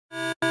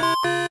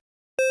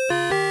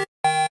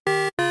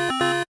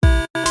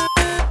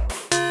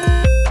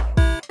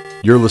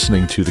You're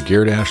listening to the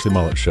Garrett Ashley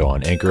Mullet Show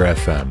on Anchor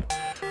FM.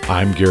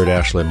 I'm Garrett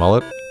Ashley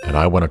Mullet, and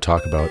I want to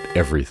talk about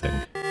everything.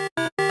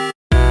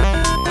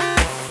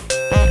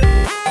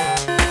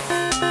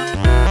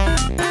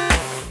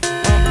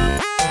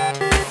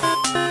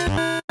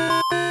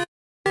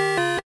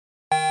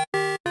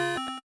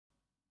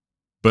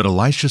 But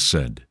Elisha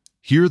said,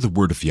 "Hear the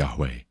word of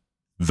Yahweh.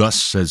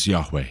 Thus says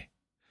Yahweh.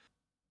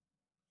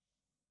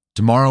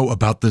 Tomorrow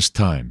about this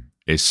time,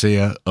 a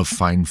seah of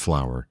fine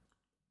flour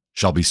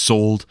shall be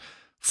sold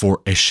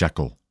for a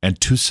shekel, and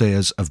 2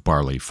 seahs of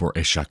barley for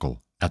a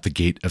shekel at the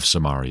gate of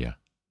Samaria."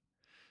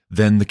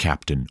 Then the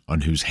captain,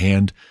 on whose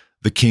hand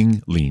the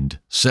king leaned,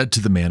 said to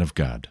the man of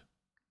God,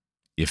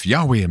 "If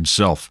Yahweh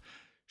himself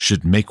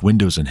should make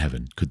windows in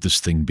heaven, could this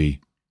thing be?"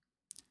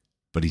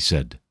 But he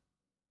said,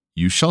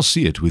 "You shall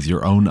see it with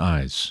your own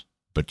eyes,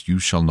 but you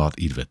shall not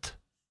eat of it."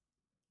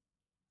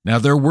 Now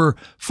there were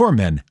 4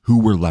 men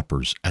who were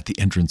lepers at the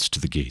entrance to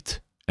the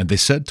gate, and they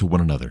said to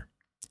one another,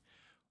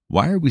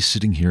 "Why are we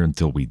sitting here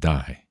until we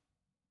die?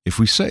 If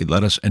we say,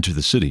 'Let us enter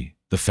the city,'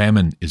 the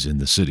famine is in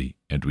the city,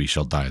 and we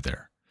shall die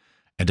there.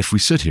 And if we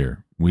sit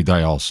here, we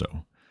die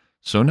also.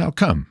 So now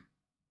come,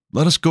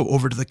 let us go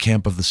over to the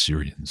camp of the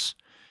Syrians.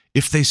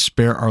 If they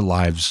spare our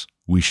lives,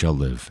 we shall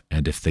live,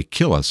 and if they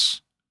kill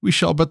us, we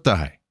shall but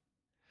die."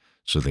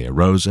 So they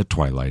arose at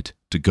twilight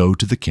to go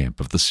to the camp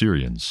of the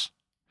Syrians.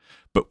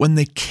 But when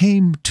they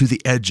came to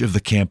the edge of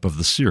the camp of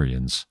the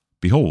Syrians,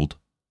 behold,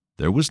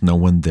 there was no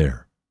one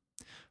there.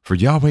 For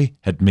Yahweh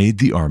had made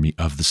the army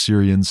of the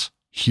Syrians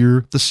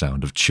hear the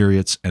sound of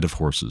chariots and of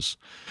horses,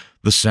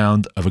 the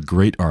sound of a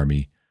great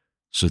army,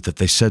 so that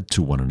they said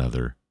to one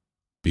another,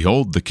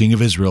 "Behold, the king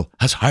of Israel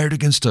has hired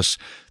against us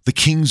the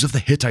kings of the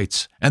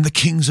Hittites and the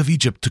kings of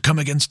Egypt to come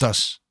against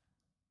us."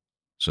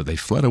 So they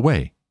fled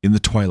away in the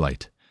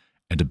twilight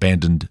and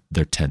abandoned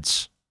their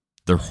tents,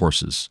 their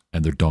horses,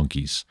 and their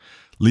donkeys,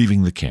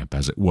 leaving the camp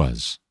as it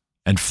was,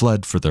 and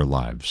fled for their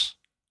lives.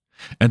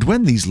 And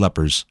when these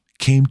lepers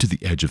came to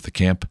the edge of the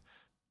camp,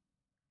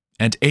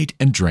 and ate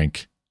and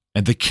drank,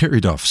 and they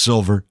carried off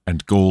silver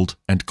and gold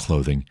and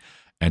clothing,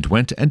 and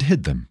went and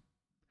hid them.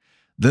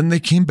 Then they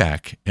came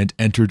back and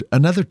entered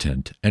another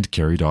tent, and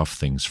carried off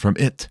things from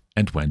it,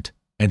 and went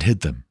and hid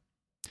them.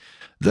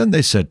 Then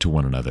they said to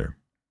one another,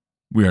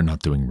 "We are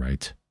not doing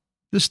right.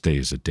 This day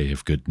is a day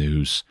of good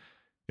news.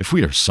 If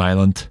we are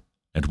silent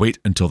and wait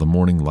until the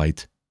morning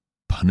light,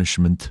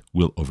 punishment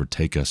will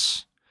overtake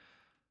us.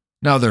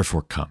 Now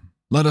therefore come,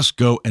 let us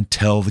go and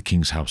tell the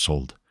king's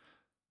household."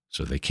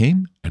 So they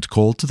came and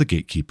called to the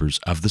gatekeepers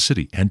of the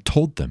city and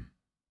told them,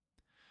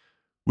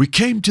 "We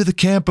came to the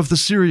camp of the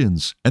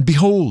Syrians, and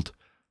behold,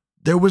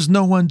 there was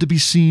no one to be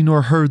seen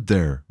or heard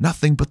there,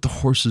 nothing but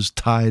the horses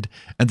tied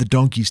and the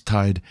donkeys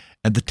tied,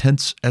 and the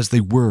tents as they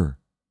were."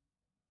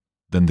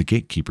 Then the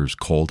gatekeepers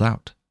called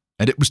out,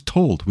 and it was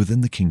told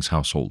within the king's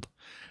household.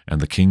 And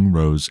the king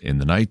rose in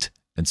the night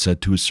and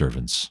said to his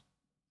servants,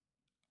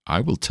 "I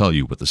will tell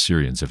you what the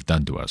Syrians have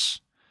done to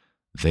us.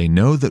 They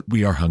know that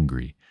we are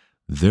hungry.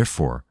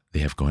 Therefore they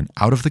have gone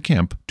out of the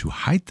camp to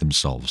hide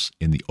themselves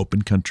in the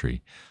open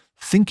country,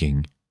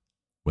 thinking,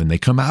 when they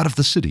come out of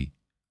the city,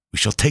 we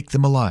shall take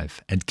them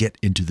alive and get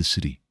into the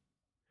city."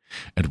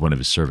 And one of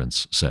his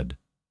servants said,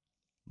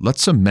 "Let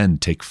some men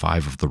take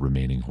 5 of the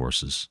remaining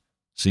horses,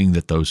 seeing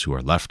that those who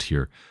are left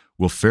here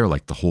will fare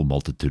like the whole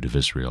multitude of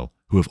Israel,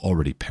 who have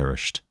already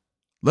perished.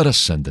 Let us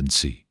send and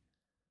see."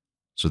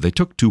 So they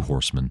took 2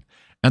 horsemen,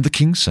 and the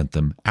king sent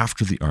them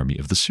after the army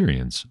of the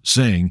Syrians,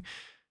 saying,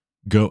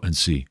 "Go and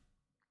see."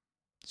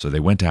 So they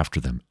went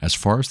after them as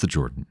far as the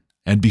Jordan,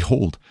 and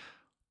behold,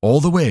 all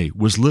the way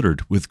was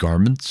littered with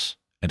garments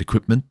and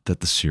equipment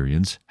that the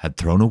Syrians had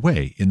thrown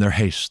away in their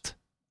haste.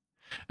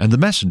 And the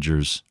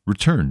messengers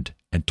returned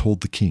and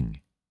told the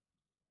king.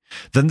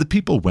 Then the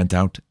people went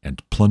out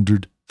and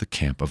plundered the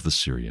camp of the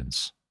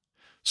Syrians.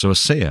 So a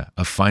seah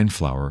of fine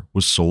flour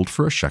was sold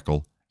for a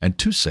shekel, and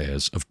 2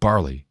 seahs of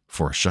barley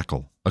for a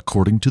shekel,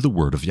 according to the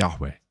word of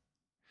Yahweh.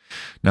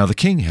 Now the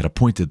king had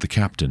appointed the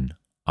captain,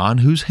 on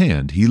whose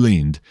hand he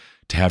leaned,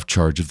 to have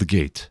charge of the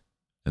gate,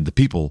 and the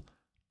people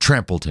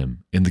trampled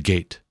him in the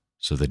gate,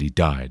 so that he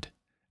died,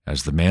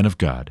 as the man of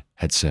God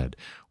had said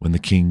when the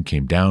king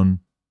came down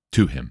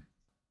to him.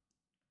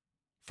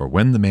 For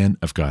when the man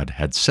of God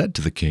had said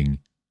to the king,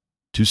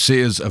 2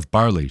 seahs of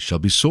barley shall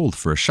be sold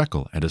for a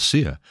shekel, and a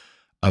seah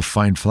of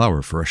fine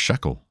flour for a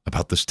shekel,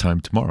 about this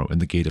time tomorrow in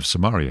the gate of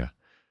Samaria,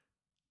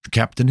 the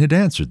captain had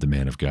answered the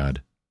man of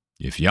God,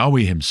 "If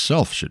Yahweh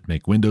himself should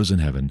make windows in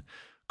heaven,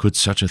 could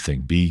such a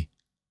thing be?"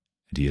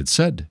 And he had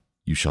said,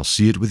 "You shall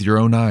see it with your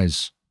own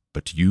eyes,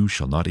 but you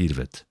shall not eat of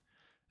it."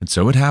 And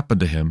so it happened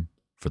to him,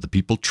 for the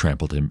people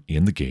trampled him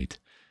in the gate,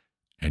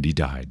 and he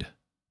died.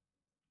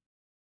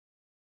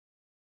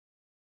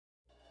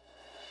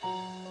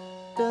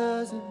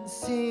 Doesn't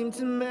seem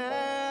to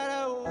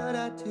matter what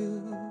I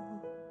do,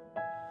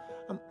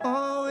 I'm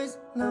always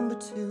number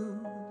 2.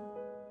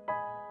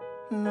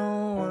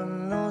 No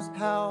one knows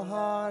how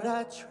hard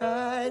I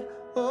tried.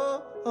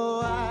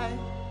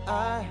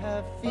 I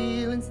have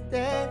feelings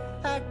that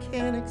I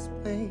can't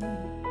explain.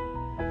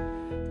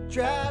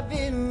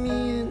 driving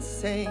me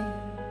insane.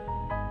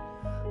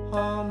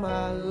 All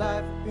my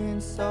life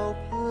been so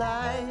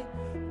polite,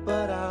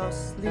 but I'll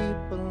sleep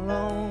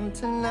alone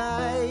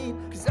tonight,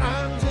 'cause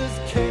I'm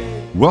just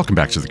kidding. Welcome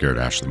back to the Garrett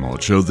Ashley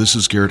Mullet Show. This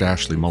is Garrett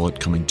Ashley Mullet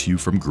coming to you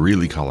from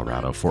Greeley,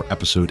 Colorado for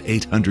episode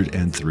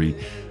 803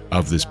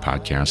 of this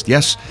podcast.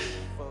 Yes,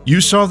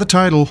 you saw the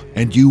title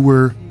and you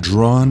were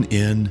drawn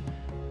in.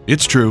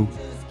 It's true.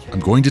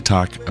 I'm going to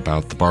talk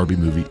about the Barbie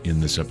movie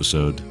in this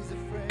episode,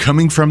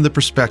 coming from the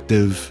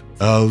perspective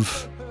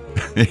of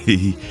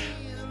a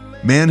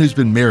man who's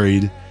been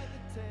married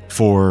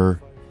for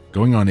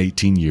going on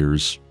 18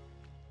 years,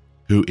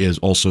 who is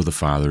also the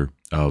father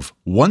of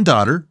one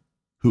daughter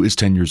who is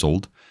 10 years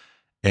old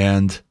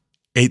and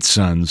 8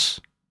 sons.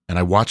 And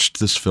I watched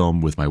this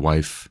film with my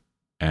wife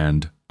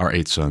and our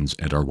 8 sons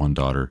and our one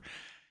daughter.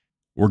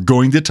 We're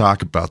going to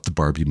talk about the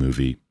Barbie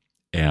movie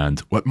and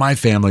what my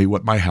family,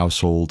 what my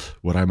household,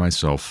 what I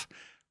myself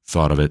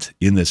thought of it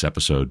in this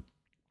episode.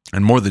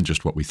 And more than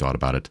just what we thought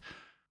about it,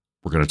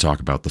 we're going to talk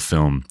about the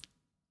film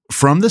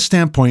from the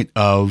standpoint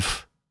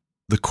of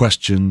the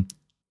question,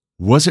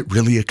 was it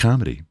really a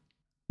comedy?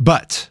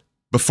 But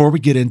before we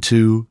get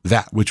into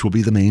that, which will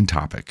be the main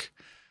topic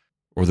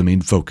or the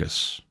main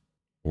focus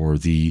or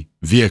the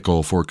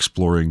vehicle for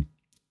exploring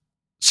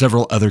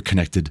several other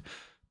connected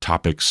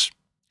topics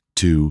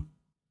to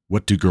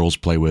what do girls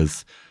play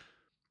with,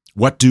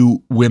 what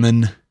do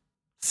women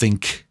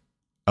think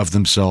of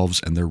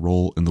themselves and their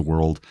role in the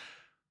world.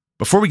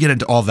 Before we get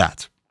into all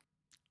that,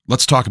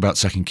 let's talk about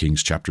 2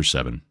 Kings chapter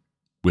 7,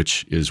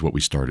 which is what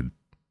we started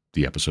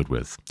the episode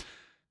with.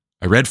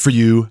 I read for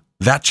you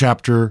that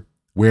chapter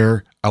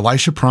where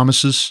Elisha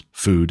promises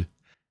food,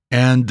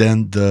 and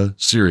then the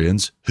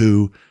Syrians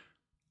who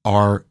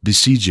are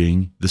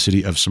besieging the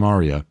city of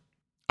Samaria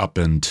up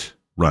and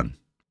run.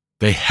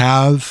 They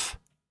have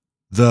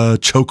the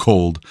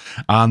chokehold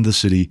on the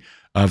city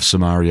of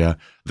Samaria.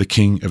 The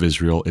king of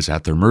Israel is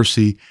at their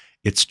mercy.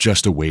 It's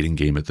just a waiting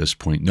game at this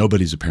point.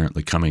 Nobody's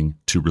apparently coming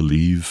to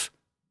relieve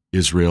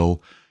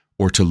Israel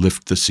or to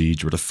lift the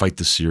siege or to fight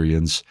the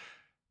Syrians.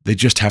 They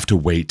just have to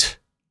wait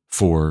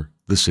for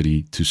the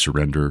city to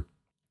surrender.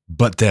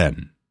 But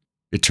then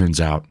it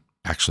turns out,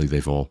 actually,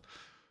 they've all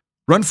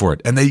run for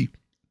it. And they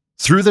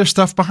threw their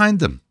stuff behind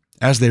them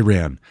as they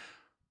ran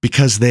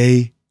because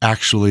they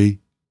actually,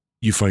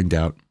 you find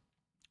out,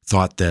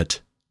 thought that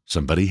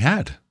somebody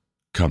had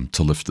come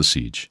to lift the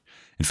siege.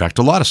 In fact,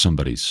 a lot of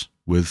somebodies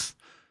with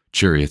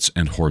chariots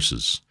and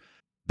horses.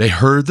 They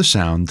heard the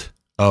sound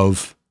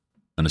of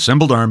an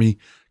assembled army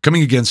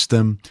coming against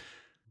them,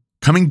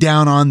 coming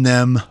down on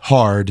them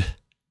hard,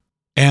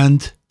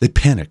 and they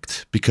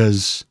panicked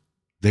because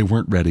they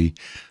weren't ready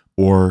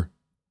or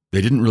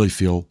they didn't really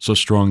feel so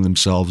strong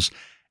themselves,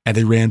 and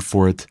they ran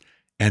for it.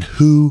 And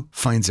who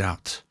finds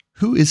out?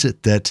 Who is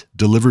it that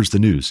delivers the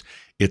news?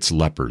 It's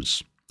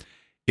lepers.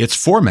 It's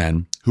 4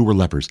 men who were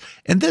lepers.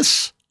 And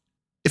this,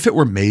 if it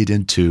were made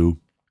into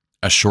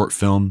a short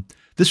film,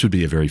 this would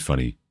be a very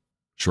funny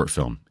short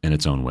film in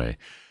its own way,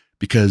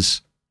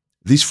 because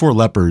these 4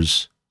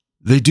 lepers,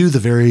 they do the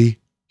very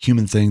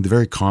human thing, the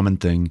very common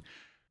thing.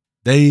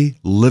 They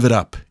live it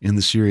up in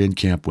the Syrian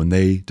camp when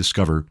they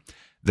discover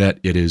that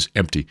it is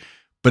empty.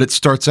 But it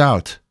starts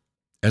out,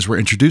 as we're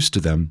introduced to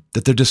them,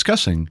 that they're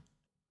discussing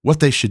what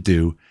they should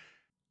do.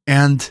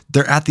 And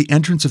they're at the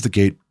entrance of the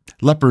gate.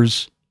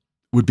 Lepers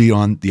would be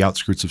on the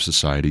outskirts of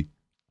society,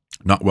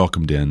 not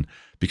welcomed in,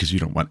 because you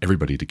don't want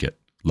everybody to get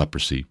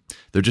leprosy.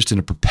 They're just in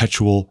a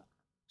perpetual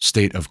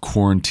state of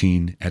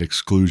quarantine and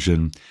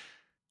exclusion.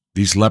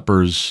 These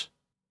lepers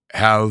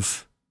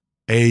have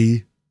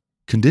a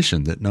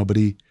condition that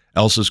nobody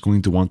else is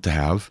going to want to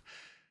have.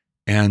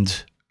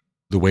 And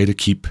the way to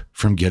keep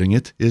from getting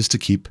it is to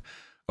keep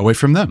away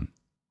from them.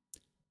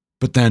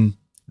 But then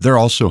they're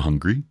also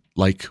hungry,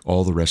 like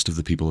all the rest of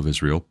the people of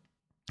Israel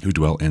who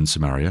dwell in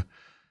Samaria.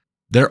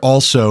 They're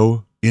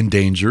also in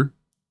danger,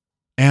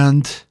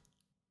 and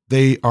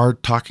they are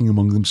talking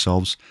among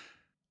themselves.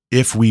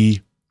 If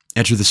we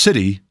enter the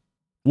city,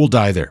 we'll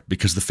die there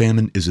because the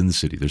famine is in the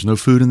city. There's no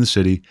food in the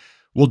city.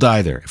 We'll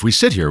die there. If we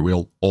sit here,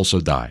 we'll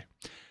also die.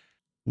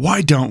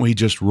 Why don't we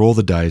just roll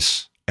the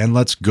dice and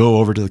let's go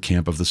over to the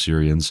camp of the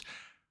Syrians?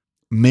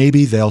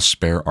 Maybe they'll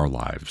spare our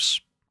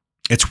lives.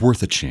 It's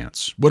worth a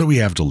chance. What do we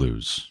have to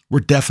lose? We're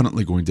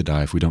definitely going to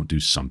die if we don't do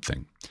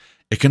something.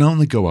 It can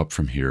only go up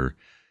from here.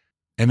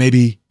 And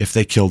maybe if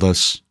they killed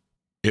us,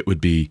 it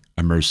would be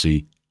a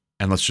mercy,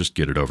 and let's just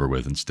get it over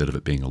with instead of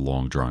it being a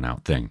long,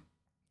 drawn-out thing.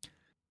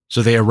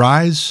 So they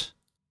arise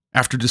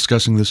after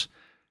discussing this.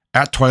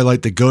 At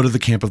twilight, they go to the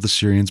camp of the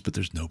Syrians, but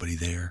there's nobody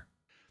there.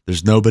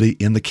 There's nobody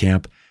in the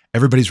camp.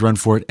 Everybody's run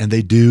for it, and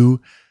they do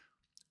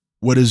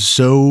what is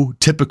so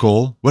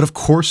typical, what of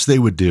course they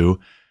would do.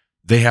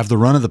 They have the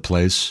run of the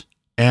place,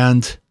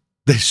 and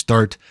they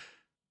start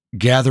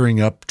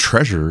gathering up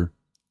treasure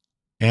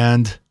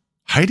and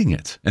hiding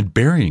it and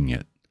burying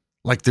it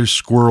like they're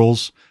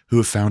squirrels who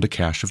have found a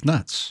cache of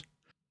nuts,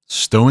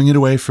 stowing it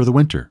away for the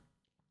winter.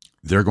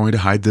 They're going to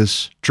hide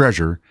this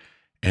treasure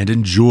and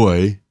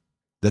enjoy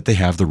that they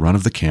have the run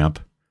of the camp.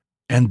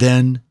 And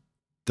then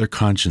their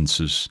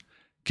consciences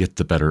get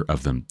the better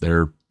of them.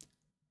 They're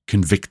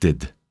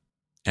convicted,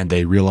 and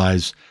they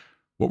realize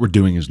what we're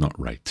doing is not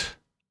right.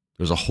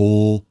 There's a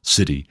whole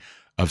city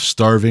of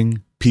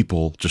starving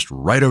people just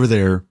right over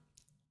there,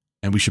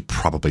 and we should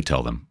probably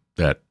tell them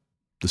that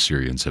the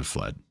Syrians have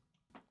fled.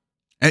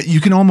 And you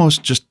can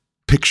almost just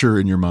picture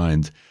in your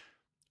mind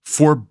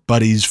 4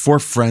 buddies, 4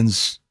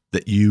 friends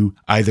that you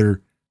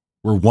either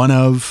were one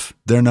of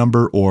their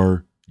number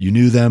or you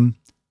knew them,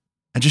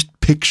 and just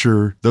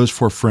picture those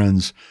 4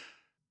 friends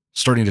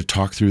starting to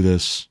talk through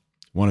this.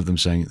 One of them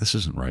saying, this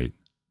isn't right.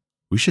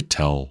 We should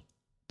tell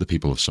the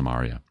people of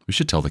Samaria. We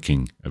should tell the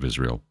king of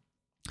Israel.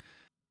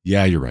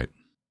 Yeah, you're right.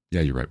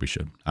 Yeah, you're right. We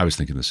should. I was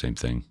thinking the same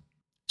thing.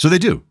 So they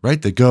do, right?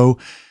 They go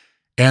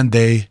and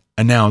they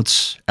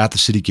announce at the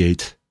city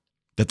gate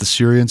that the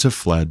Syrians have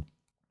fled.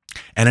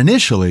 And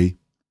initially,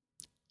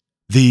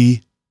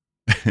 the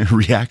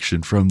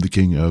reaction from the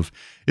king of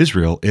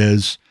Israel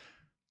is,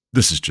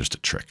 this is just a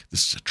trick.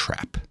 This is a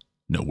trap.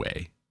 No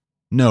way.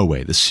 No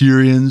way. The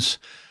Syrians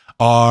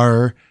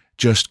are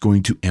just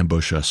going to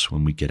ambush us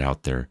when we get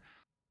out there.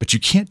 But you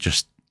can't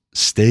just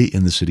stay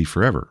in the city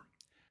forever.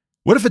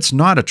 What if it's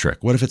not a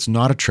trick? What if it's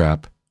not a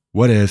trap?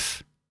 What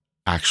if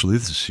actually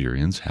the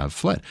Syrians have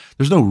fled?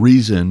 There's no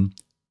reason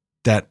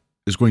that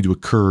is going to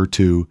occur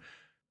to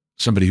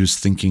somebody who's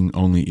thinking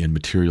only in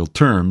material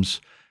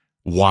terms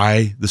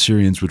why the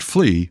Syrians would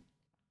flee.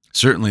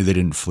 Certainly they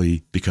didn't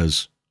flee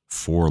because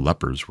 4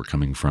 lepers were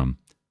coming from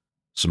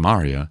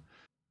Samaria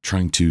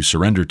trying to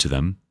surrender to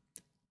them.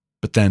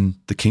 But then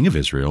the king of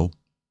Israel,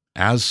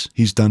 as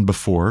he's done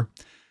before,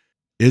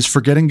 is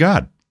forgetting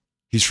God.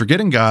 He's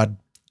forgetting God,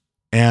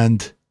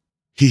 and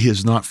he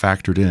has not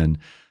factored in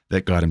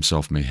that God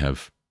himself may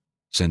have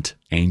sent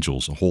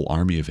angels, a whole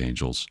army of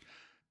angels,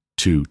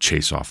 to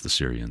chase off the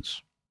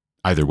Syrians.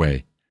 Either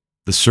way,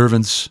 the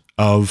servants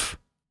of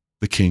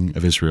the king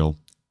of Israel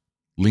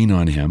lean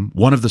on him.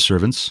 One of the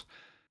servants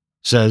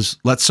says,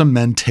 let some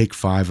men take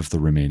 5 of the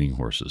remaining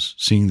horses,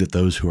 seeing that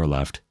those who are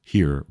left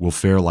here will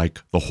fare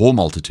like the whole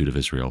multitude of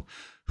Israel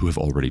who have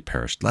already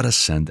perished. Let us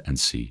send and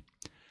see.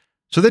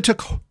 So they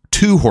took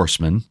 2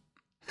 horsemen,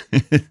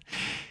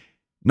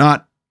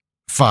 not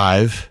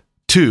 5,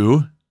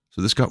 2.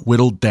 So this got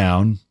whittled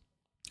down.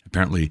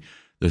 Apparently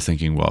they're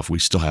thinking, well, if we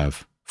still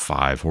have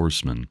 5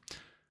 horsemen,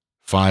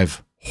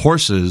 5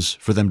 horses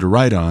for them to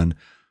ride on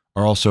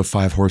are also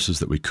 5 horses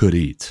that we could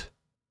eat.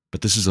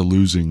 But this is a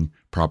losing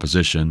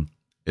proposition.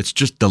 It's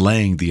just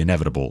delaying the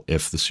inevitable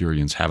if the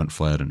Syrians haven't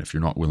fled and if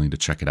you're not willing to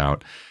check it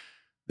out.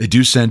 They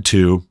do send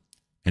 2,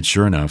 and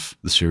sure enough,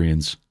 the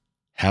Syrians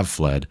have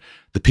fled.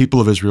 The people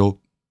of Israel,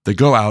 they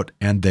go out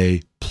and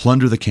they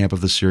plunder the camp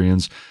of the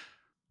Syrians,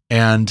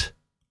 and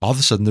all of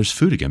a sudden there's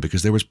food again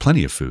because there was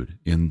plenty of food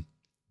in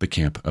the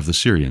camp of the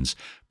Syrians.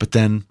 But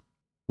then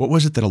what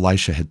was it that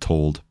Elisha had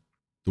told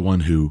the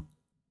one who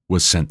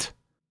was sent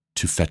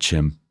to fetch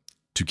him,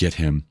 to get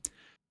him?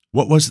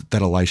 What was it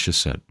that Elisha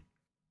said?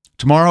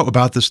 Tomorrow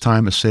about this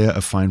time a seah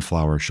of fine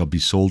flour shall be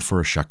sold for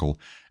a shekel,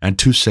 and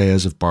 2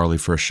 seahs of barley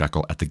for a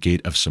shekel at the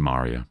gate of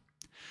Samaria.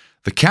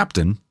 The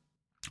captain,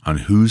 on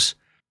whose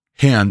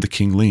hand the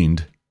king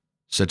leaned,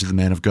 said to the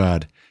man of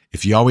God,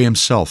 if Yahweh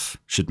himself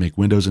should make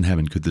windows in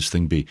heaven, could this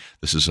thing be?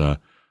 This is a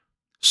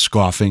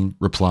scoffing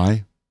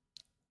reply.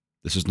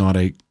 This is not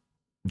a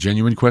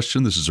genuine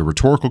question. This is a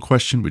rhetorical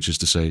question, which is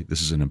to say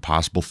this is an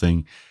impossible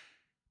thing.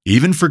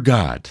 Even for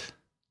God,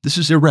 this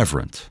is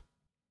irreverent.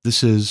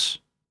 This is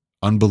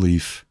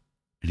unbelief,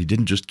 and he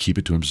didn't just keep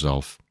it to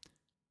himself.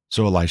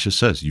 So Elisha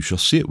says, you shall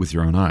see it with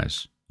your own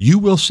eyes. You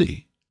will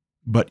see,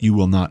 but you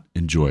will not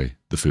enjoy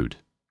the food.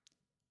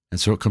 And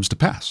so it comes to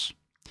pass.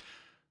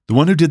 The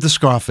one who did the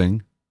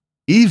scoffing,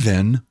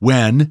 even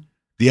when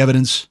the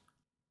evidence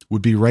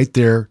would be right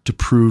there to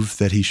prove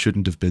that he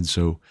shouldn't have been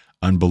so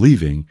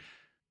unbelieving,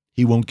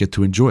 he won't get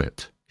to enjoy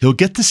it. He'll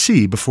get to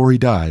see before he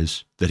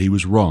dies that he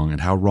was wrong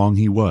and how wrong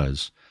he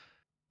was,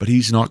 but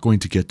he's not going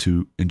to get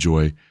to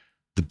enjoy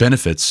the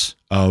benefits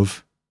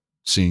of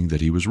seeing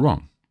that he was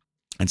wrong.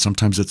 And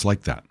sometimes it's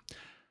like that.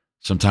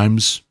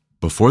 Sometimes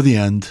before the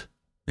end,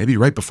 maybe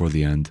right before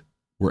the end,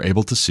 we're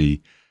able to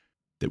see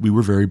that we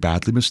were very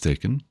badly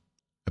mistaken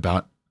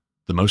about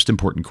the most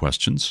important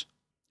questions,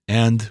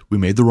 and we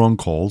made the wrong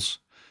calls.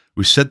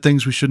 We said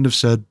things we shouldn't have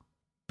said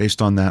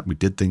based on that. We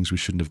did things we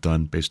shouldn't have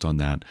done based on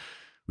that.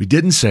 We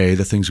didn't say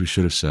the things we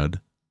should have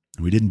said,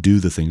 and we didn't do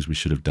the things we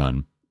should have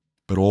done,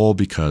 but all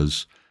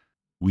because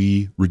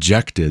we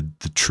rejected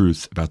the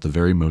truth about the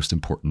very most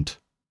important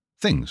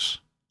things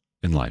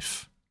in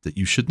life that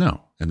you should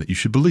know and that you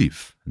should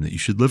believe and that you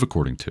should live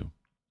according to.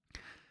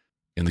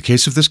 In the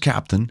case of this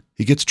captain,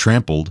 he gets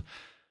trampled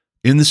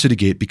in the city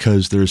gate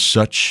because there's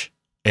such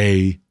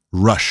a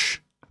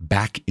rush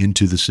back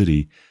into the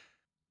city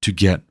to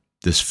get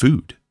this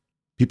food.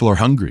 People are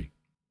hungry.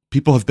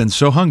 People have been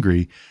so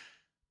hungry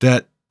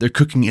that they're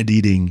cooking and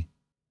eating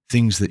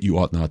things that you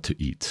ought not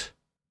to eat.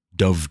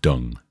 Dove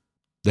dung,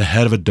 the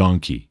head of a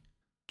donkey,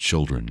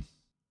 children.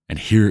 And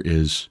here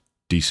is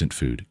decent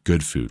food,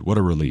 good food. What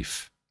a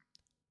relief.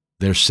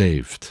 They're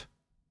saved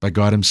by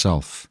God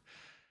himself.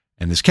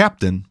 And this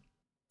captain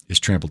is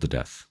trampled to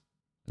death.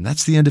 And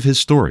that's the end of his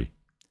story.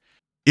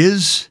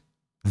 Is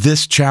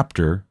this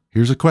chapter,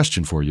 here's a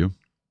question for you,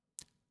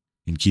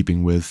 in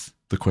keeping with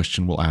the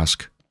question we'll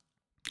ask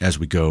as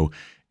we go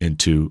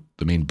into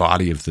the main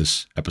body of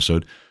this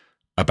episode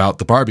about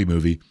the Barbie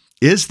movie.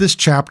 Is this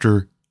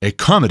chapter a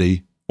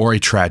comedy or a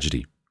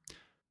tragedy?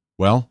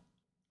 Well,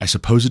 I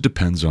suppose it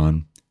depends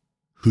on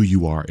who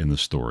you are in the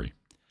story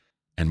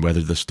and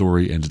whether the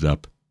story ended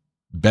up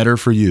better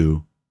for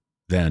you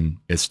than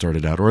it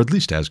started out, or at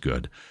least as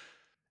good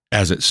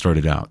as it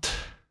started out.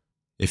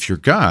 If you're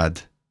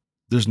God,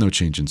 there's no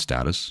change in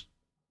status.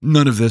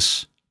 None of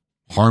this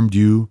harmed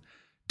you,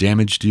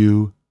 damaged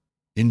you,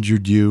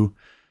 injured you.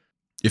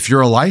 If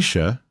you're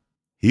Elisha,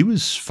 he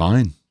was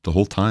fine the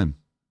whole time.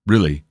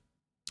 Really,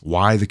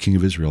 why the king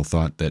of Israel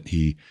thought that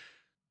he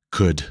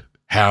could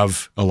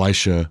have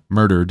Elisha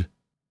murdered,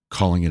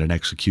 calling it an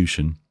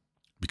execution,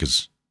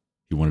 because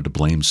he wanted to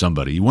blame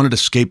somebody. He wanted to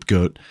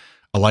scapegoat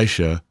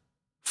Elisha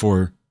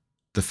for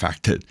the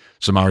fact that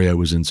Samaria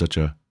was in such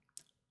a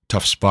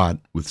tough spot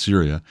with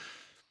Syria.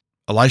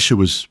 Elisha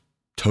was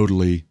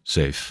totally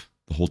safe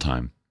the whole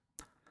time.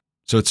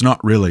 So it's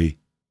not really,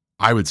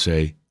 I would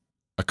say,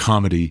 a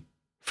comedy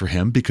for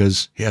him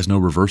because he has no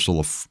reversal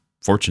of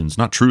fortunes,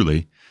 not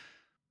truly.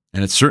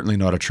 And it's certainly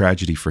not a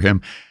tragedy for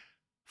him.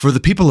 For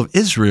the people of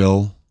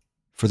Israel,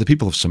 for the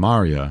people of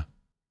Samaria,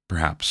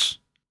 perhaps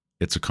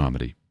it's a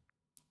comedy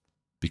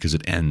because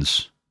it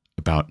ends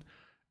about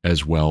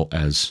as well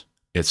as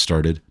it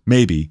started,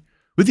 maybe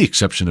with the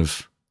exception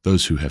of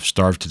those who have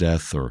starved to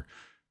death or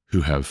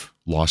who have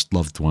lost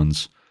loved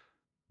ones.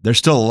 They're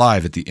still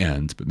alive at the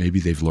end, but maybe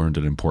they've learned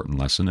an important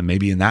lesson. And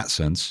maybe in that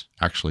sense,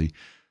 actually,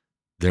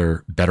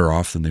 they're better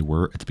off than they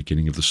were at the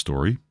beginning of the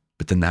story.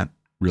 But then that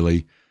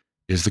really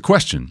is the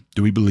question.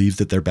 Do we believe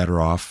that they're better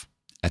off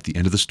at the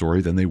end of the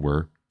story than they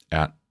were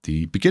at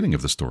the beginning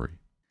of the story?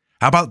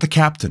 How about the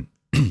captain?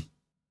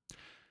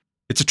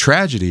 It's a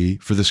tragedy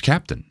for this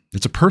captain.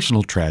 It's a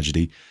personal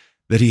tragedy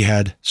that he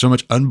had so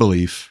much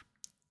unbelief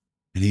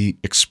and he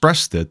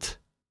expressed it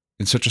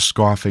in such a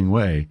scoffing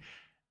way.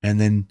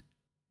 And then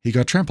he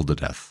got trampled to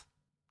death,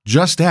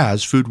 just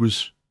as food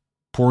was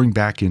pouring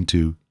back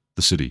into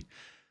the city.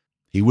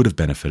 He would have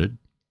benefited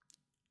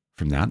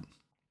from that,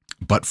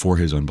 but for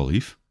his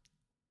unbelief.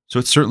 So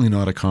it's certainly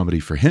not a comedy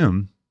for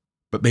him,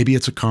 but maybe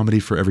it's a comedy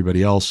for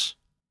everybody else.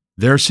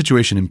 Their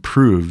situation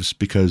improves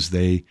because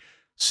they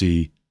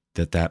see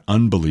that that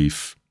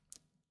unbelief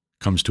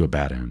comes to a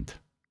bad end.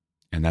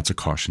 And that's a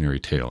cautionary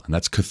tale, and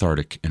that's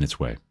cathartic in its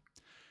way.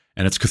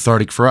 And it's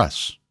cathartic for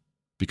us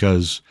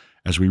because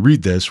as we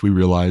read this, we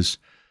realize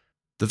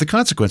that the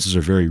consequences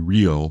are very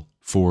real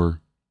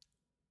for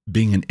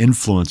being an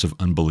influence of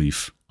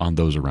unbelief on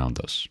those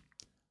around us.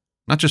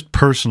 Not just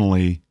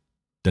personally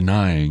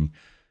denying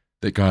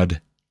that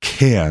God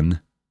can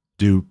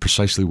do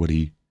precisely what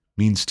he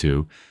means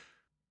to,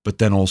 but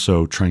then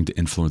also trying to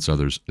influence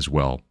others as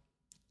well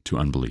to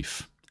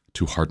unbelief,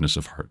 to hardness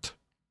of heart.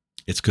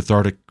 It's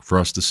cathartic for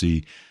us to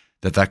see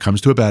that that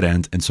comes to a bad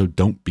end, and so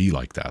don't be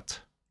like that.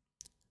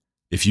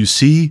 If you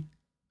see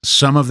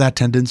some of that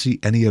tendency,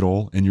 any at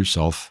all, in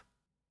yourself,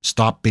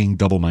 stop being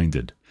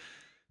double-minded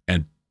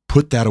and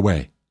put that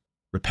away.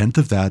 Repent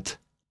of that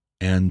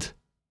and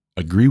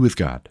agree with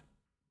God.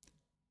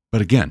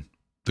 But again,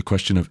 the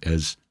question of,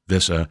 is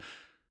this a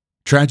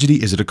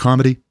tragedy? Is it a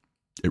comedy?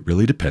 It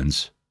really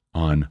depends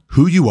on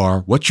who you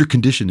are, what your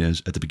condition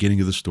is at the beginning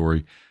of the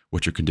story,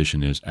 what your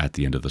condition is at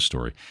the end of the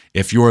story.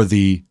 If you're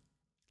the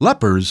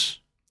lepers,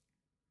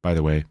 by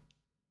the way,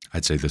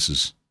 I'd say this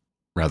is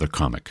rather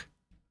comic.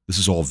 This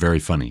is all very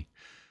funny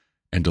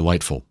and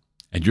delightful.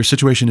 And your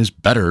situation is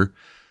better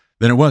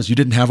than it was. You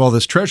didn't have all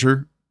this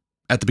treasure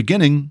at the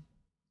beginning.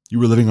 You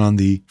were living on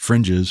the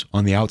fringes,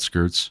 on the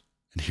outskirts,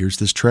 and here's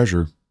this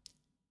treasure.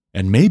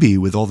 And maybe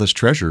with all this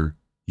treasure,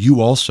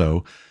 you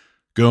also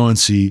go and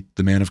see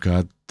the man of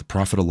God, the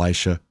prophet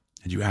Elisha,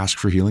 and you ask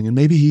for healing, and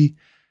maybe he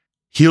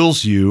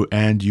heals you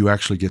and you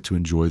actually get to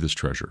enjoy this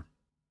treasure.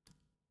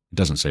 It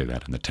doesn't say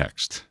that in the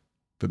text,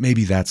 but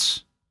maybe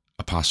that's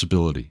a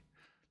possibility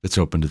that's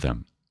open to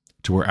them,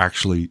 to where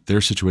actually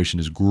their situation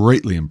is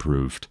greatly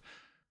improved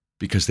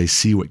because they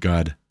see what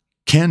God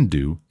can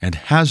do and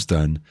has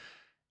done,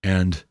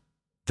 and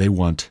they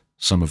want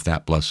some of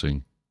that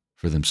blessing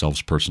for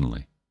themselves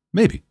personally.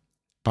 Maybe,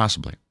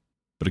 possibly.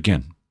 But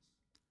again,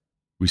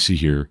 we see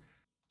here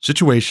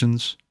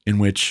situations in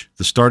which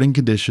the starting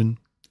condition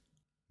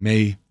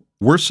may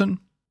worsen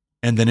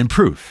and then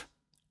improve,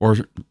 or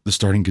the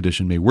starting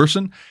condition may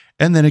worsen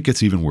and then it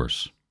gets even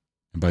worse.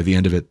 And by the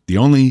end of it, the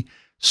only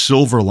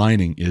silver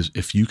lining is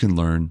if you can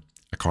learn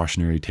a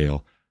cautionary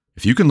tale,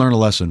 if you can learn a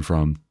lesson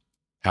from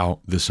how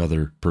this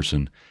other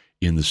person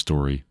in the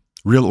story,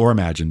 real or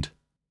imagined,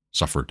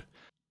 suffered,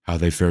 how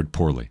they fared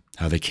poorly,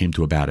 how they came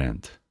to a bad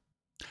end.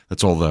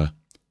 That's all the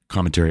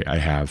commentary I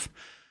have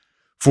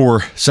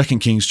for 2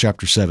 Kings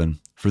chapter 7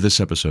 for this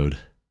episode.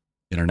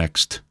 In our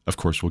next, of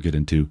course, we'll get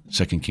into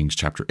 2 Kings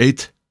chapter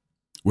 8,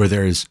 where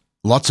there is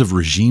lots of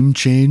regime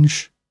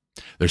change.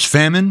 There's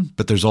famine,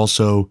 but there's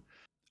also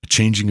a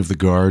changing of the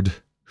guard.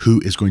 Who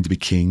is going to be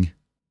king?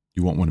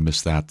 You won't want to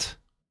miss that.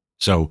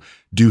 So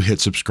do hit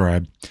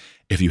subscribe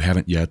if you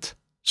haven't yet,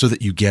 so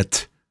that you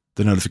get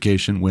the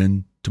notification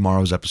when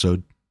tomorrow's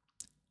episode,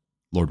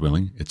 Lord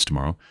willing, it's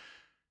tomorrow,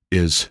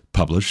 is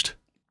published.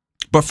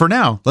 But for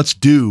now, let's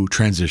do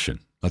transition.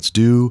 Let's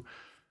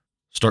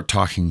start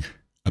talking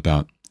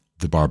about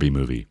the Barbie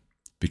movie,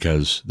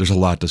 because there's a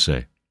lot to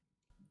say.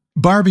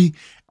 Barbie,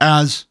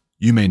 as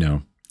you may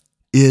know,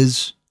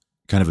 is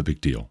kind of a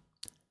big deal.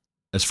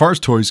 As far as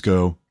toys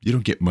go, you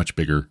don't get much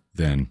bigger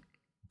than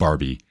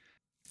Barbie.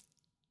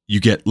 You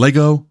get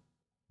Lego,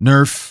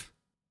 Nerf,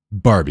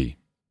 Barbie.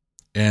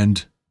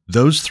 And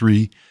those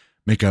three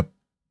make up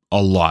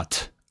a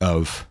lot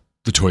of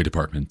the toy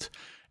department.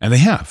 And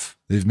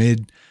they've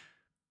made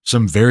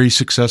some very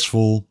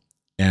successful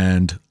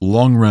and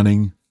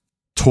long-running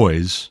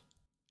toys.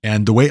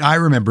 And the way I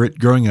remember it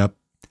growing up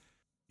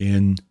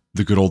in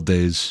the good old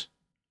days,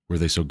 were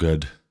they so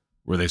good?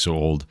 Were they so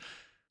old?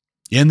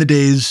 In the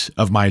days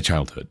of my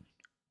childhood,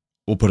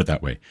 we'll put it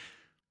that way.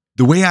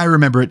 The way I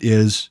remember it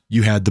is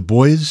you had the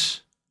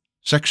boys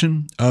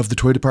section of the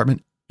toy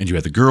department and you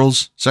had the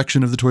girls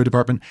section of the toy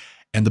department.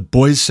 And the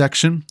boys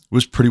section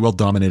was pretty well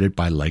dominated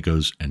by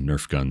Legos and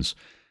Nerf guns.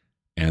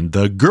 And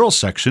the girls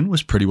section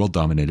was pretty well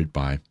dominated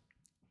by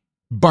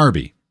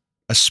Barbie,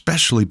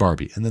 especially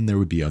Barbie. And then there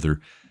would be other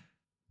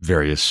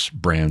various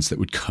brands that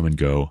would come and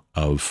go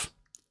of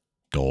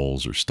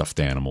dolls or stuffed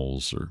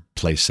animals or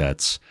play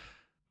sets,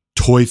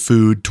 toy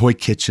food, toy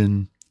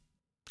kitchen,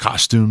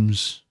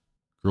 costumes,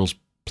 girls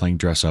playing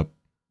dress up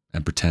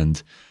and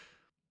pretend.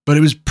 But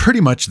it was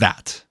pretty much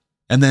that.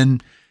 And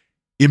then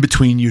in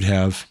between, you'd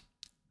have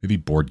maybe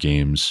board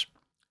games.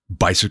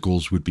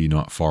 Bicycles would be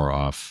not far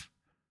off.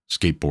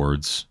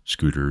 Skateboards,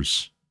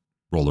 scooters,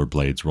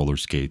 rollerblades, roller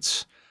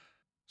skates,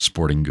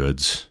 sporting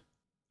goods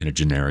in a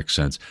generic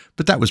sense.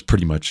 But that was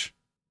pretty much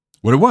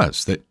what it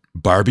was, that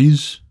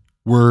Barbies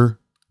were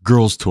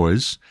girls'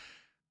 toys.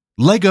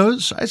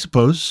 Legos, I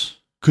suppose,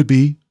 could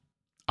be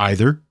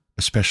either,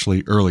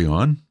 especially early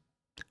on.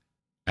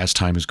 As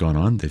time has gone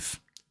on, they've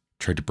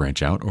tried to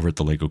branch out over at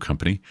the Lego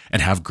company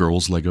and have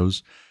girls'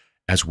 Legos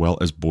as well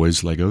as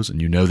boys' Legos.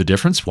 And you know the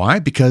difference. Why?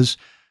 Because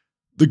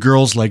the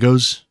girls'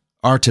 Legos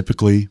are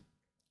typically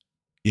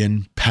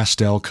in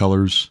pastel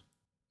colors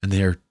and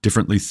they are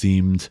differently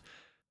themed,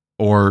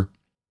 or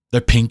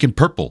they're pink and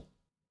purple.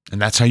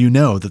 And that's how you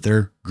know that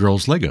they're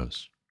girls'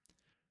 Legos.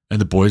 And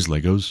the boys'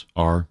 Legos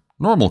are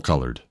normal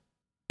colored.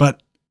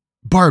 But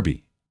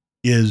Barbie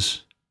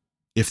is,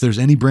 if there's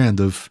any brand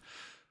of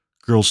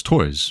girls'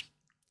 toys,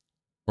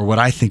 or what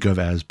I think of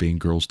as being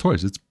girls'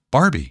 toys, it's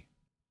Barbie.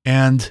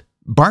 And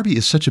Barbie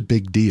is such a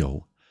big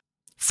deal.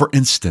 For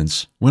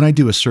instance, when I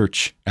do a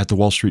search at the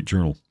Wall Street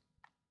Journal,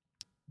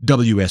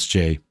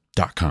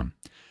 WSJ.com,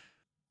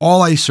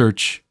 all I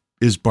search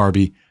is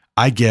Barbie,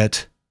 I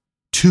get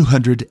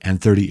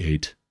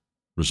 238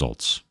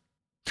 results.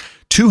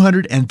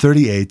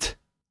 238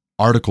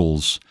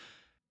 articles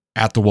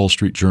at the Wall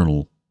Street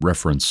Journal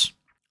reference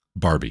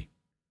Barbie.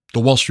 The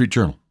Wall Street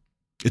Journal.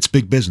 It's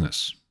big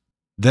business.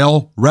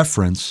 They'll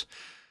reference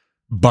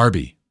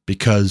Barbie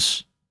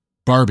because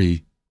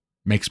Barbie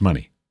makes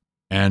money.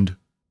 And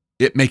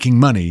it making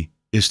money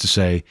is to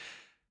say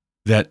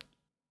that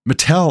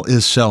Mattel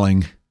is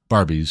selling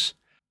Barbies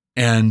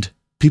and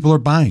people are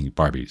buying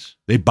Barbies.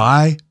 They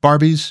buy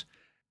Barbies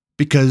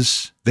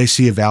because they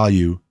see a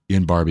value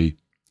in Barbie,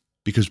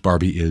 because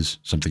Barbie is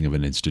something of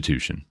an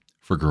institution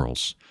for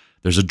girls.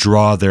 There's a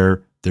draw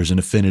there. There's an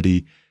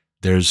affinity.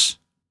 There's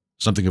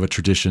something of a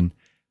tradition.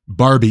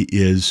 Barbie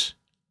is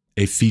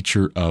a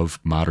feature of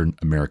modern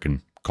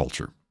American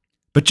culture.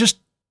 But just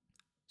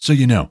so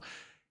you know,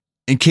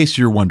 in case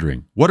you're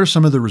wondering, what are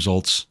some of the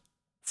results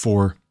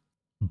for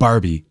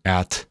Barbie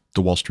at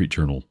the Wall Street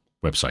Journal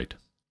website?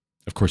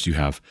 Of course, you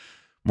have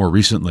more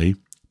recently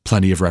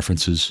plenty of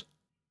references,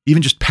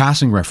 even just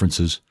passing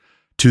references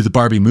to the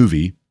Barbie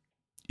movie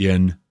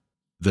in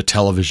the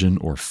television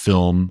or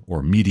film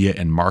or media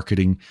and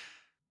marketing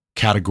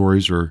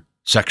categories or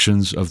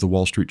sections of the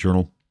Wall Street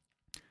Journal.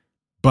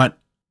 But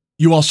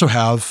you also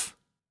have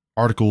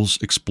articles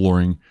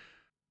exploring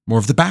more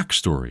of the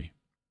backstory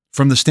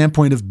from the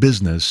standpoint of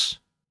business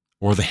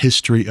or the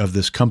history of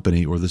this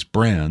company or this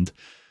brand.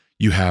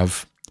 You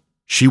have,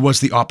 she was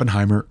the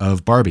Oppenheimer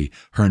of Barbie.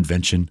 Her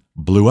invention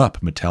blew up.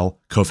 Mattel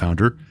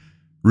co-founder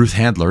Ruth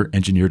Handler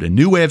engineered a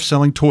new way of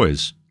selling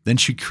toys. Then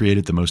she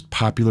created the most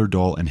popular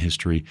doll in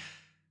history.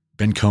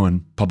 Ben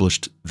Cohen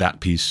published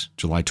that piece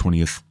July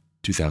 20th,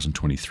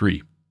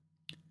 2023.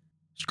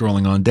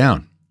 Scrolling on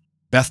down.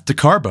 Beth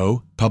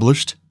DeCarbo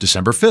published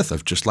December 5th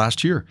of just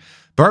last year.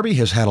 Barbie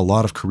has had a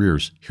lot of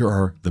careers. Here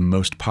are the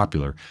most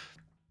popular.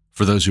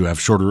 For those who have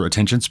shorter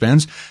attention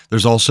spans,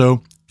 there's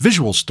also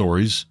visual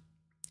stories.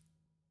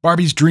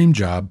 Barbie's dream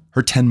job,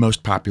 her 10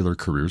 most popular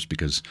careers,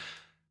 because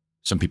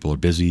some people are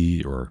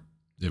busy or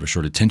they have a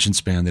short attention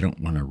span. They don't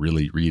want to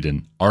really read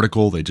an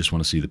article. They just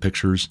want to see the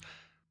pictures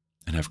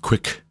and have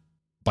quick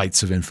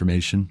bites of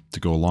information to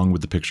go along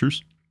with the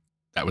pictures.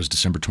 That was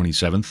December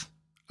 27th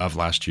of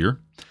last year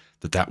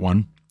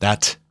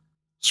that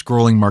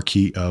scrolling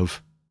marquee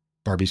of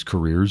Barbie's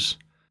careers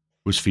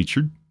was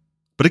featured.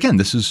 But again,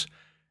 this is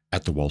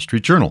at the Wall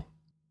Street Journal.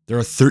 There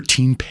are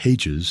 13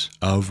 pages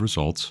of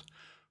results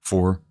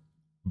for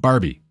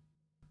Barbie.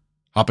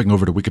 Hopping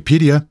over to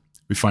Wikipedia,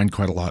 we find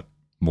quite a lot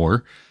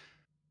more.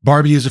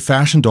 Barbie is a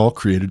fashion doll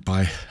created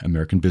by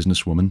American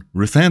businesswoman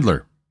Ruth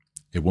Handler,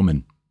 a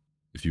woman,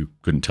 if you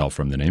couldn't tell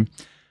from the name,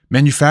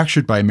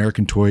 manufactured by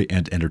American toy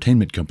and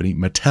entertainment company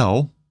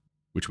Mattel,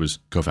 which was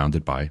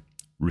co-founded by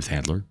Ruth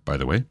Handler, by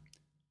the way,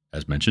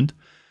 as mentioned,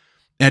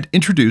 and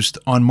introduced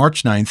on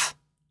March 9th,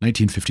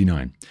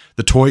 1959.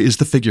 The toy is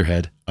the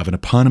figurehead of an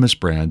eponymous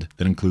brand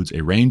that includes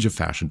a range of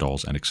fashion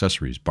dolls and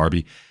accessories.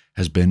 Barbie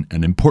has been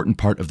an important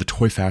part of the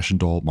toy fashion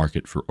doll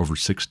market for over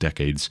 6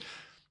 decades.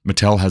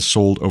 Mattel has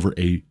sold over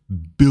 1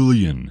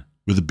 billion,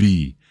 with a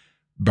B,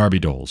 Barbie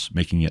dolls,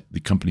 making it the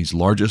company's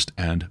largest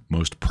and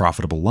most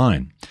profitable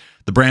line.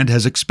 The brand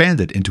has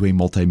expanded into a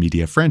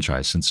multimedia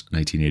franchise since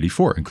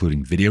 1984,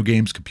 including video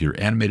games, computer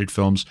animated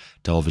films,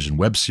 television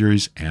web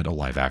series, and a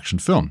live-action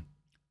film.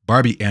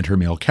 Barbie and her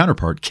male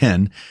counterpart,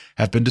 Ken,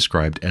 have been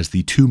described as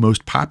the 2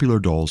 most popular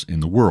dolls in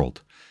the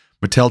world.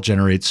 Mattel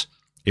generates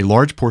a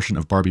large portion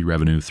of Barbie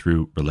revenue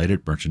through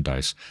related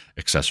merchandise,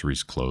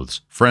 accessories,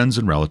 clothes. Friends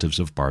and relatives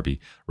of Barbie,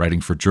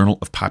 writing for Journal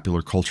of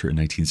Popular Culture in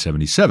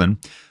 1977,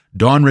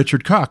 Dawn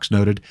Richard Cox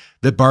noted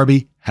that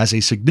Barbie has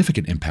a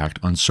significant impact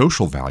on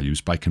social values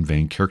by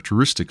conveying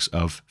characteristics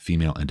of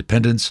female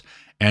independence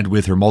and,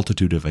 with her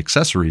multitude of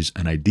accessories,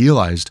 an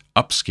idealized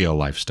upscale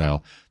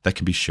lifestyle that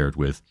can be shared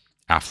with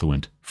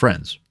affluent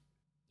friends.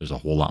 There's a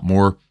whole lot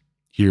more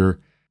here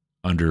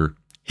under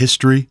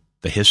history,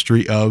 the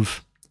history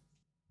of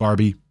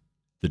Barbie,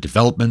 the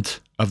development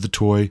of the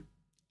toy,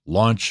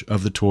 launch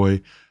of the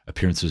toy,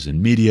 appearances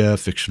in media,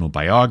 fictional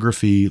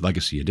biography,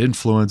 legacy and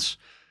influence,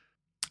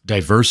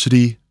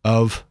 diversity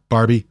of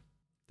Barbie.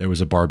 There was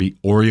a Barbie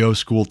Oreo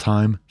School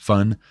Time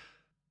Fun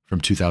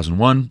from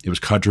 2001. It was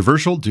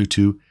controversial due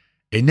to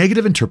a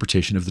negative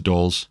interpretation of the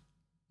doll's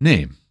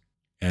name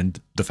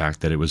and the fact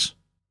that it was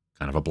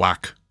kind of a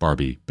black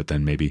Barbie, but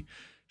then maybe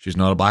she's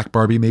not a black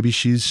Barbie, maybe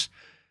she's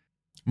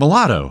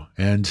mulatto,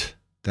 and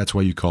that's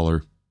why you call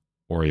her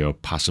Oreo.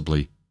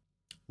 Possibly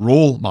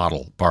role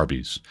model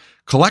Barbies,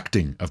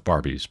 collecting of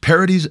Barbies,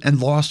 parodies and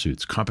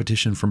lawsuits,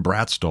 competition from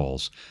Bratz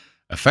dolls,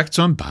 effects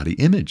on body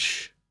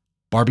image,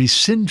 Barbie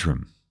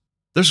syndrome.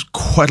 There's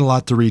quite a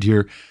lot to read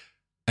here,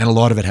 and a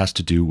lot of it has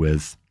to do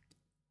with,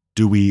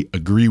 do we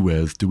agree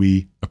with, do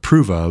we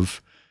approve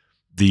of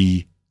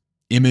the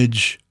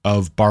image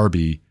of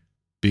Barbie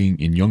being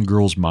in young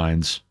girls'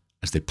 minds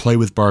as they play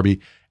with Barbie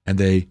and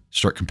they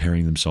start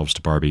comparing themselves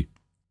to Barbie?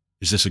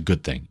 Is this a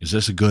good thing? Is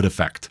this a good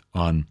effect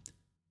on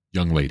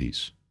young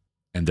ladies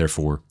and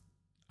therefore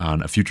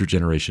on a future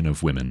generation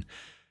of women?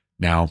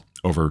 Now,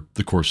 over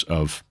the course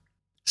of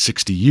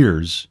 60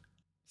 years,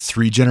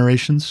 3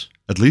 generations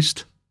at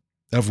least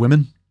of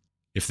women,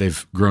 if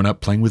they've grown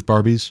up playing with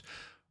Barbies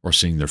or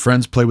seeing their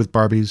friends play with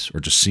Barbies or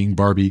just seeing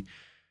Barbie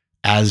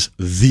as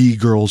the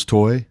girl's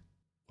toy,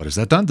 what has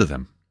that done to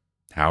them?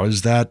 How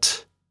is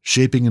that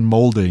shaping and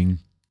molding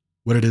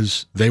what it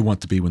is they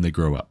want to be when they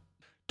grow up?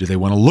 Do they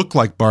want to look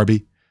like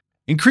Barbie?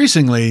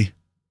 Increasingly,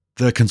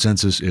 the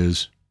consensus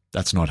is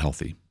that's not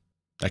healthy.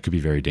 That could be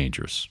very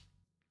dangerous.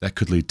 That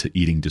could lead to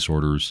eating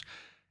disorders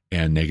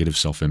and negative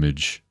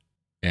self-image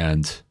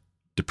and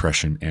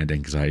depression and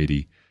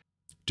anxiety.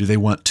 Do they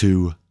want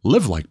to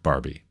live like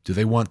Barbie? Do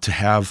they want to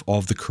have all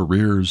of the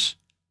careers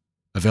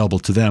available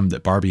to them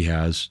that Barbie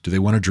has? Do they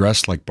want to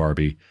dress like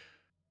Barbie?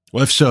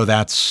 Well, if so,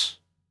 that's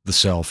the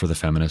sell for the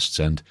feminists.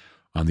 And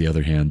on the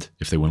other hand,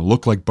 if they want to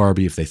look like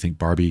Barbie, if they think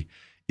Barbie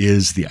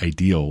is the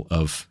ideal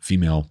of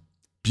female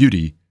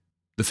beauty,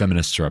 the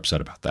feminists are upset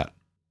about that.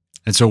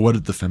 And so what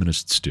did the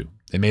feminists do?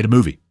 They made a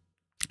movie,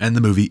 and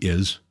the movie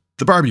is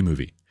the Barbie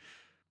movie.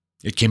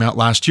 It came out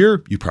last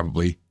year. You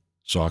probably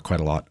saw quite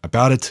a lot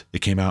about it.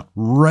 It came out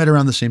right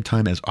around the same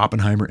time as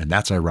Oppenheimer, and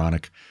that's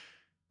ironic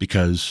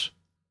because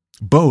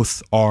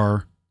both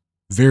are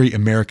very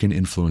American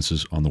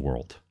influences on the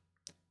world.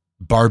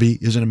 Barbie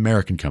is an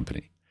American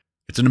company.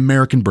 It's an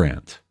American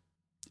brand.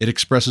 It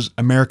expresses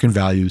American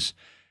values,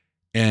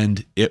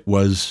 and it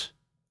was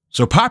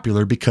so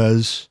popular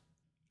because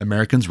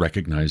Americans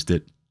recognized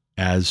it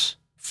as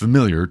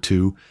familiar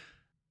to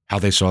how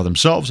they saw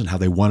themselves and how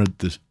they wanted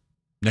the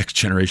next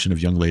generation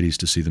of young ladies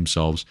to see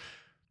themselves.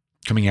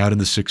 Coming out in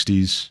the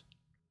 60s,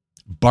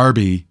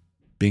 Barbie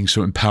being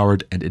so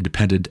empowered and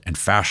independent and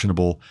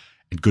fashionable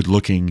and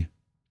good-looking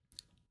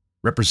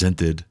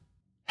represented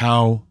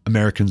how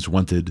Americans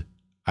wanted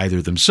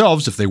either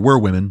themselves, if they were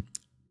women,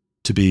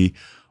 to be,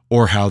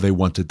 or how they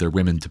wanted their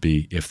women to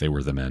be if they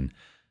were the men,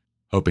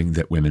 hoping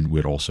that women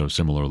would also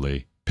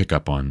similarly pick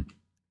up on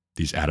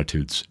these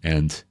attitudes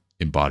and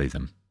embody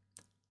them.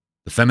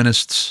 The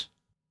feminists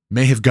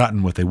may have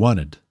gotten what they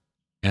wanted,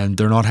 and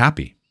they're not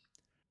happy.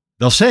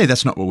 They'll say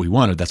that's not what we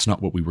wanted, that's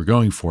not what we were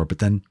going for, but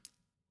then,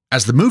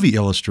 as the movie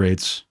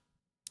illustrates,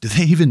 do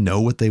they even know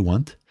what they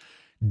want?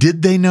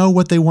 Did they know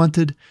what they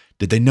wanted?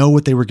 Did they know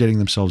what they were getting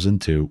themselves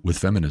into with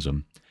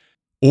feminism?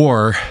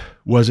 Or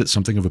was it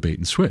something of a bait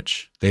and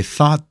switch? They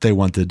thought they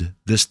wanted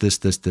this.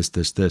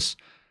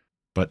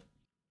 But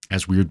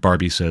as Weird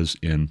Barbie says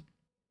in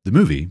the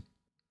movie,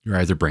 you're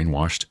either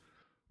brainwashed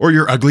or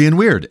you're ugly and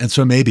weird. And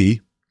so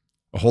maybe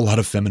a whole lot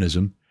of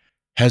feminism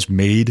has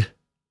made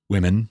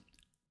women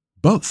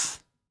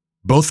both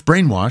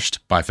brainwashed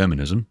by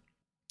feminism.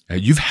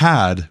 You've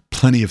had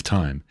plenty of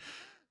time,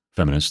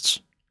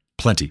 feminists,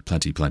 plenty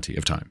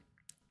of time.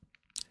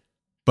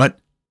 But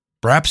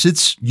perhaps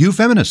it's you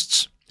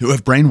feminists who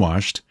have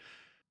brainwashed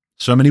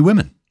so many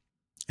women.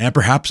 And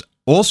perhaps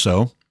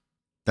also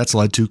that's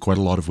led to quite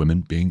a lot of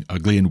women being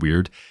ugly and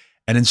weird.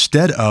 And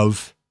instead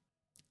of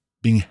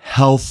being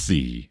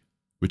healthy,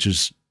 which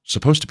is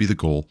supposed to be the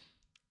goal,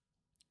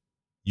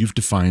 you've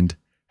defined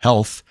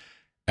health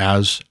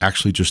as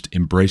actually just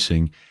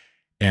embracing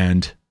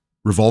and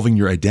revolving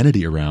your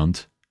identity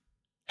around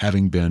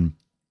having been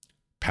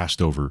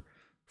passed over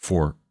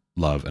for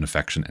love and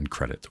affection and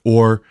credit,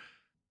 or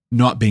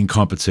not being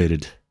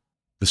compensated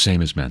the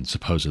same as men,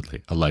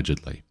 supposedly,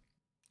 allegedly.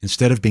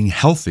 Instead of being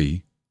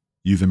healthy,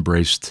 you've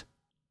embraced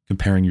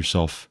comparing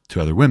yourself to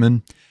other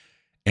women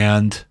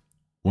and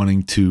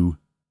wanting to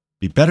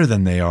be better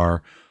than they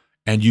are.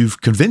 And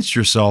you've convinced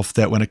yourself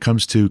that when it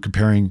comes to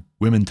comparing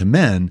women to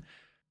men,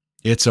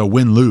 it's a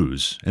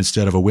win-lose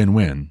instead of a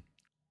win-win.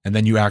 And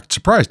then you act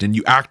surprised and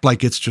you act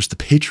like it's just the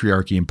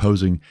patriarchy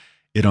imposing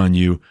it on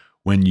you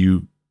when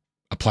you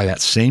apply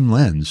that same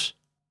lens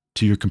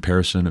to your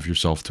comparison of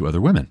yourself to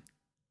other women.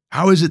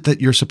 How is it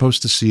that you're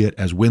supposed to see it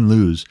as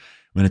win-lose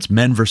when it's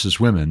men versus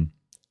women?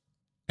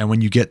 And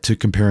when you get to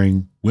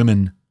comparing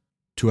women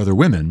to other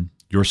women,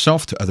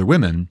 yourself to other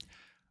women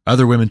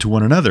to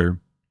one another,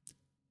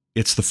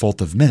 it's the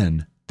fault of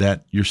men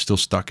that you're still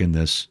stuck in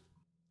this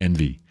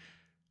envy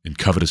and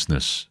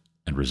covetousness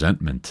and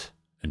resentment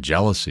and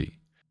jealousy.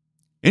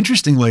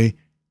 Interestingly,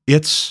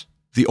 it's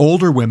the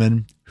older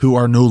women who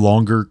are no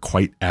longer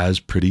quite as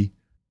pretty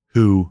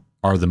who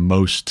are the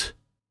most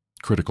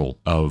critical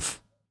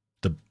of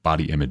the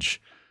body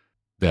image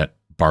that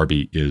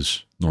Barbie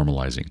is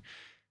normalizing.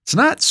 It's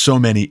not so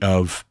many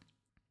of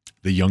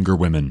the younger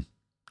women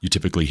you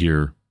typically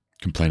hear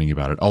complaining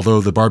about it, although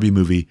the Barbie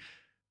movie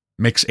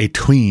makes a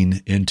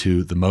tween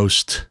into the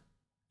most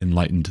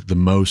enlightened, the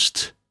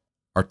most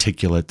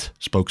articulate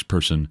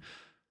spokesperson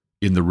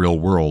in the real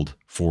world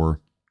for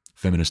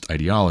feminist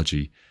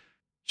ideology.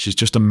 She's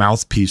just a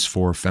mouthpiece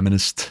for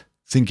feminist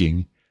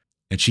thinking,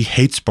 and she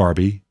hates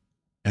Barbie,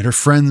 and her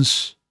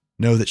friends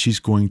know that she's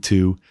going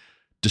to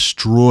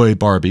destroy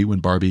Barbie when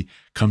Barbie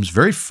comes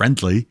very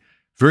friendly,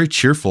 very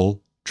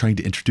cheerful, trying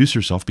to introduce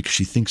herself because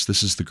she thinks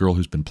this is the girl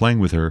who's been playing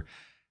with her,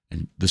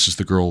 and this is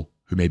the girl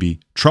who may be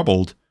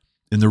troubled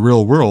in the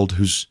real world,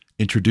 who's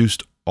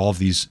introduced all of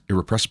these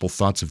irrepressible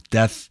thoughts of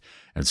death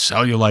and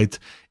cellulite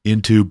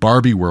into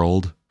Barbie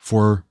world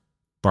for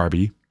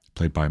Barbie,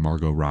 played by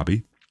Margot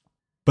Robbie.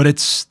 But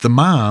it's the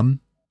mom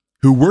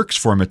who works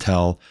for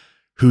Mattel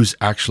who's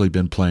actually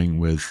been playing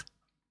with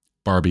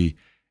Barbie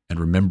and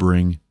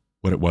remembering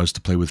what it was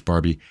to play with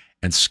Barbie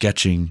and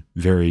sketching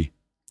very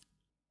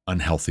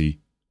unhealthy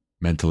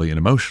mentally and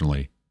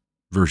emotionally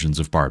versions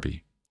of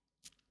Barbie.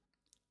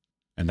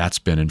 And that's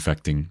been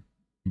infecting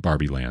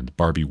Barbie land,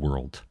 Barbie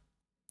world.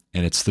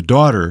 And it's the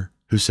daughter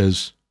who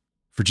says,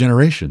 for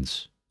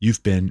generations,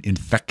 you've been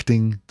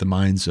infecting the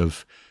minds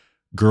of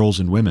girls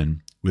and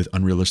women with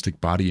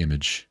unrealistic body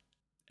image.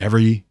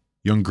 Every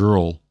young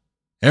girl,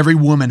 every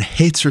woman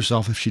hates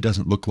herself if she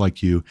doesn't look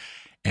like you,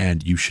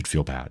 and you should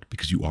feel bad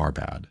because you are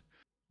bad.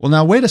 Well,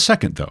 now wait a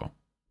second though.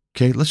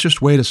 Okay, let's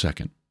just wait a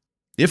second.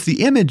 If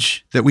the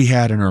image that we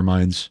had in our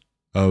minds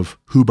of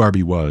who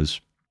Barbie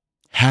was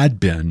had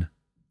been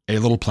a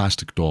little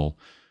plastic doll,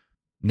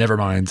 never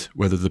mind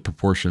whether the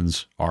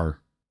proportions are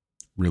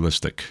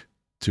realistic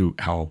to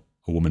how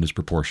a woman is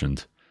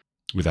proportioned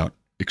without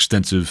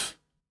extensive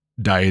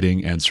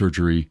dieting and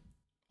surgery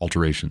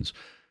alterations.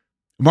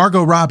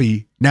 Margot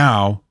Robbie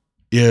now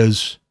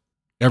is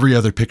every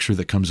other picture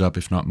that comes up,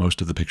 if not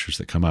most of the pictures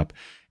that come up,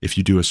 if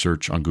you do a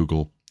search on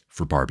Google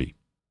for Barbie.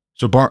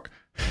 So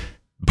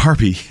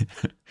Barbie,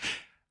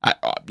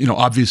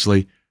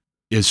 obviously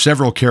is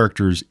several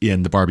characters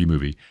in the Barbie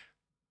movie.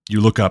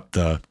 You look up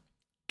the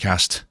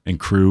cast and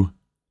crew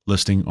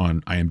listing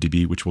on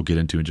IMDb, which we'll get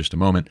into in just a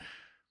moment,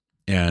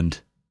 and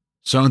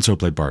so-and-so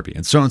played Barbie,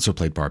 and so-and-so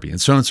played Barbie,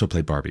 and so-and-so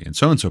played Barbie, and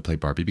so-and-so played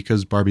Barbie,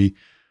 because Barbie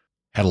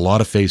had a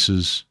lot of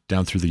faces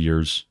down through the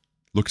years,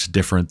 looks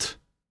different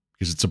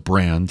because it's a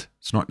brand.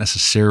 It's not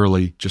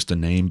necessarily just a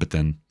name, but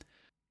then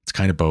it's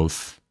kind of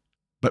both.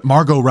 But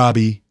Margot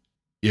Robbie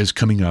is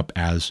coming up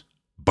as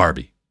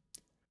Barbie.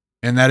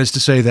 And that is to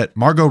say that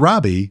Margot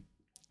Robbie,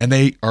 and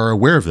they are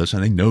aware of this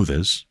and they know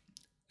this,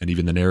 and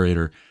even the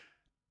narrator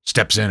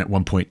steps in at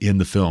one point in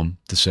the film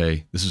to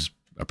say, this is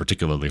a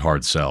particularly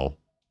hard sell,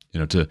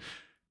 to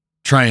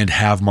try and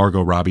have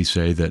Margot Robbie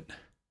say that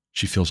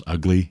she feels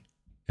ugly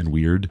and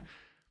weird.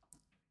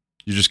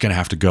 You're just going to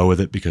have to go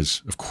with it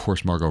because, of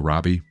course, Margot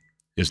Robbie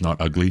is not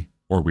ugly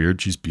or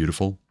weird. She's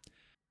beautiful.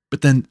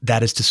 But then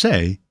that is to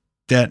say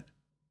that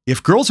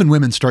if girls and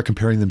women start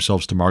comparing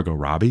themselves to Margot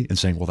Robbie and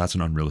saying, well, that's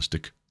an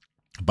unrealistic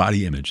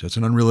body image, that's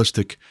an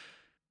unrealistic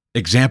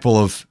example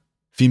of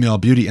female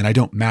beauty, and I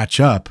don't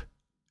match up,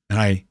 and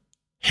I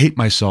hate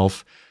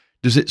myself,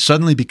 does it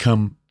suddenly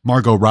become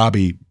Margot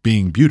Robbie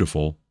being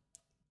beautiful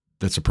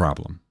that's a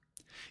problem?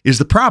 Is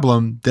the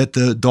problem that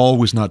the doll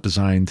was not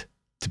designed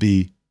to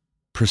be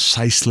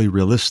precisely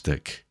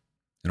realistic?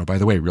 By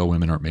the way, real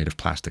women aren't made of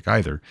plastic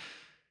either.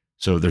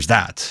 So there's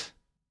that.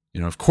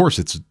 Of course,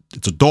 it's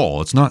a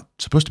doll. It's not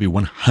supposed to be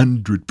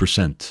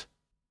 100%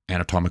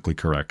 anatomically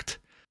correct.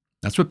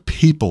 That's what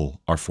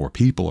people are for.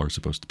 People are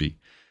supposed to be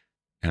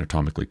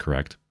anatomically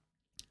correct.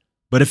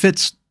 But if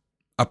it's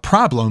a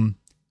problem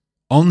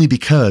only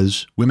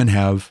because women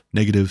have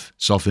negative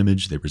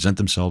self-image, they resent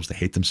themselves, they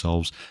hate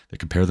themselves, they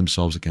compare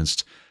themselves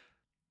against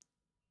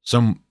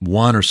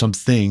someone or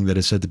something that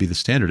is said to be the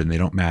standard and they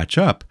don't match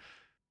up,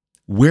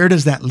 where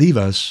does that leave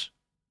us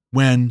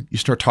when you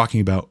start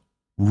talking about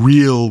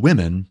real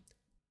women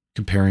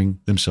comparing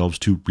themselves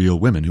to real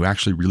women who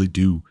actually really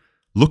do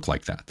look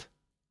like that?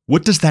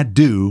 What does that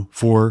do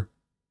for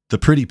the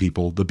pretty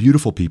people, the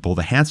beautiful people,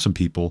 the handsome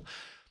people,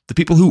 the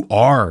people who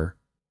are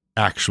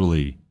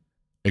actually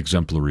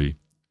exemplary,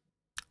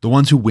 the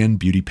ones who win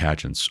beauty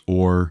pageants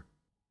or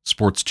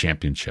sports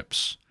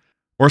championships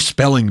or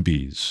spelling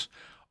bees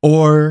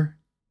or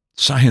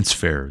science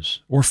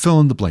fairs or fill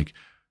in the blank?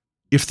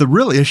 If the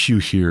real issue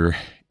here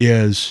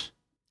is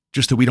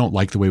just that we don't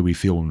like the way we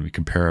feel when we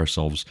compare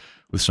ourselves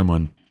with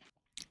someone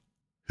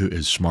who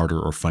is smarter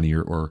or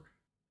funnier or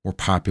more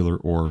popular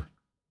or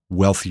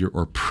wealthier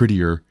or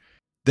prettier,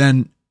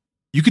 then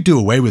you could do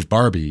away with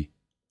Barbie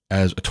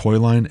as a toy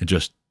line and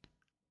just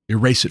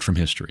erase it from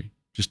history.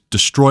 Just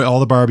destroy all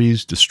the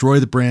Barbies, destroy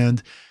the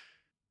brand,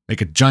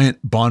 make a giant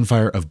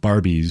bonfire of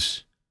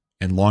Barbies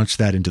and launch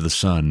that into the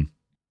sun.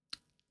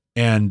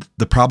 And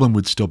the problem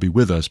would still be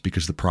with us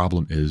because the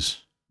problem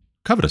is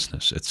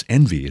covetousness. It's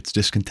envy. It's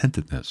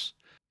discontentedness.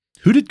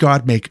 Who did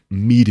God make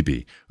me to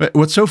be?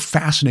 What's so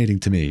fascinating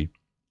to me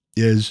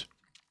is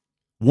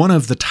one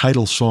of the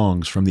title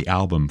songs from the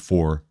album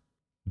for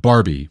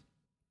Barbie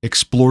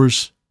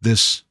explores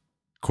this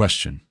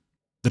question.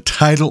 The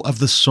title of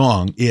the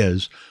song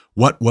is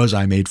What Was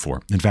I Made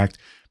For? In fact,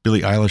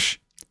 Billie Eilish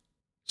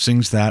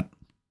sings that,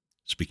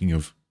 speaking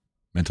of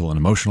mental and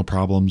emotional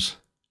problems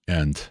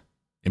and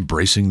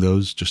embracing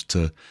those just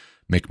to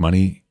make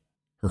money.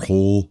 Her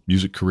whole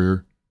music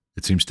career,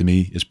 it seems to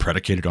me, is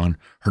predicated on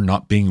her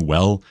not being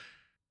well.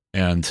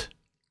 And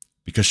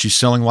because she's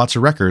selling lots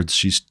of records,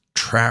 she's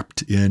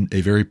trapped in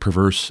a very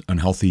perverse,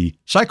 unhealthy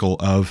cycle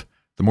of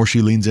the more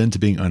she leans into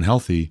being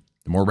unhealthy,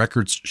 the more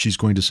records she's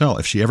going to sell.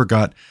 If she ever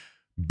got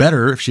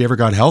better, if she ever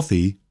got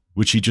healthy,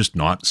 would she just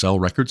not sell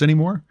records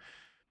anymore?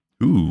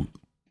 Ooh,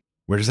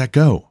 where does that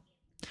go?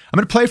 I'm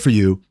going to play for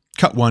you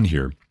cut one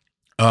here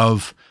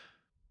of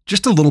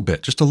just a little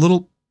bit, just a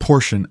little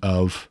portion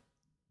of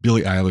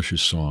Billie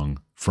Eilish's song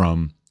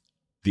from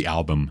the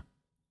album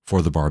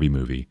for the Barbie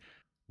movie.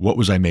 What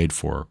Was I Made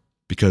For?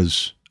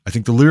 Because I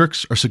think the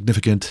lyrics are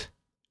significant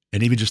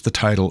and even just the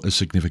title is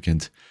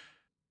significant.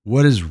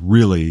 What is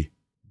really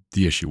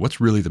the issue? What's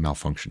really the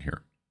malfunction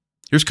here?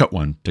 Here's cut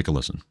one. Take a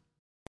listen.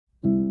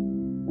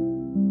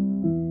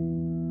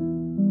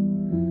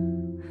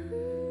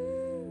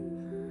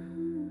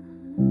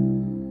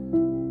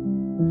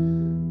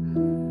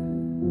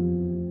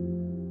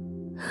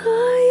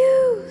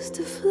 I used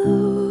to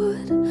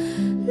float,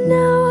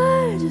 now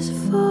I just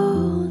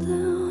fall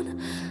down.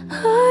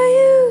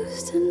 I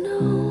used to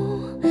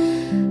know,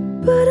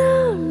 but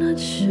I'm not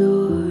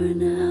sure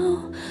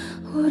now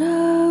what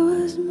I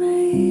was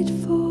made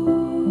for.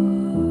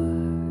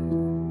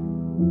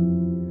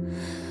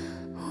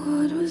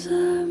 What was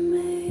I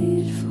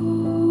made for?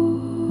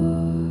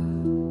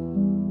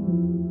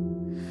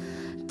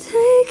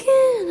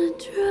 Taking a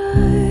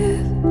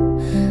drive,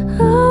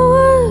 I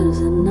was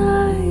an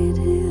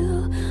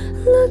ideal,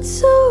 looked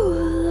so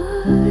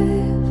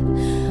alive.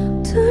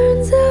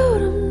 Turns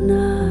out I'm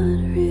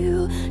not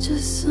real,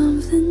 just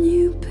something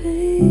you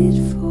paid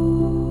for.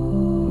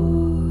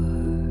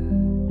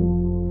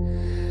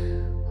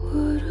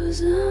 What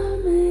was I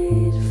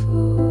made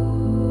for?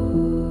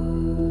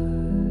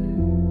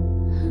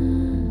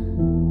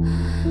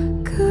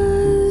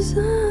 'Cause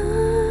I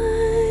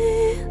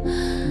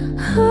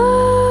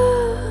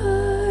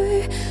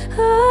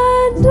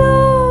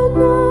don't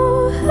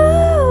know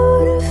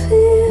how to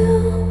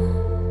feel,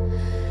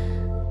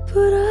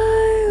 but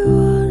I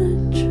wanna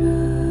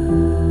try.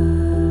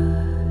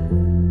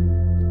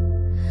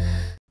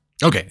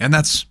 Okay, and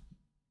that's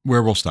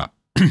where we'll stop.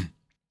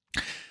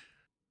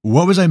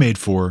 What was I made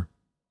for?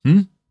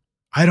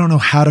 I don't know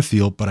how to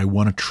feel, but I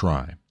want to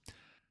try.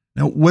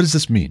 Now, what does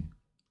this mean?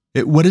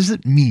 What does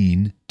it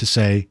mean to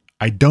say,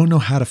 I don't know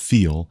how to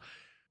feel?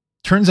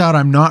 Turns out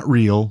I'm not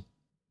real,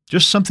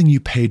 just something you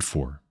paid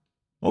for.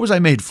 What was I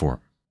made for?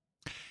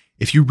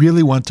 If you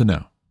really want to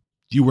know,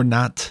 you were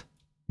not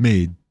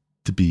made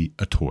to be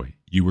a toy.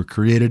 You were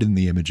created in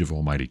the image of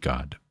Almighty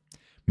God.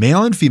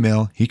 Male and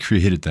female, he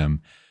created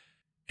them,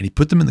 and he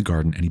put them in the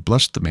garden, and he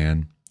blessed the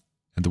man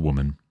and the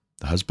woman,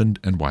 the husband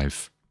and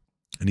wife.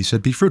 And he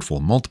said, be fruitful,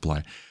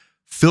 multiply,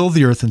 fill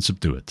the earth and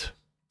subdue it.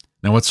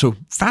 Now, what's so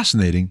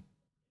fascinating,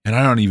 and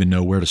I don't even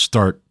know where to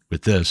start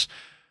with this,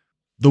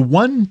 the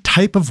one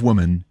type of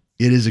woman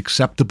it is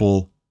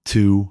acceptable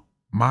to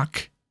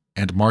mock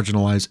and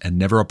marginalize and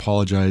never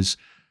apologize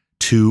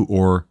to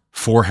or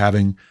for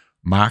having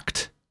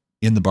mocked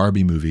in the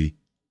Barbie movie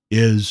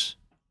is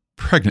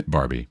pregnant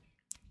Barbie,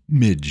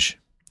 Midge.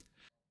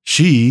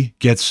 She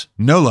gets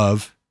no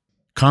love.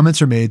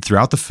 Comments are made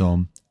throughout the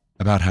film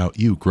about how,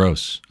 ew,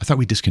 gross. I thought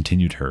we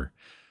discontinued her.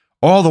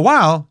 All the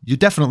while, you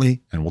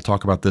definitely, and we'll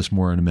talk about this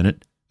more in a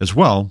minute as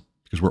well,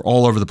 because we're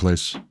all over the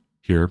place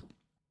here.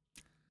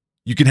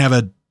 You can have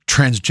a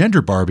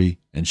transgender Barbie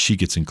and she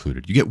gets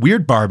included. You get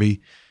weird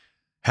Barbie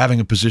having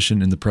a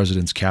position in the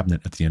president's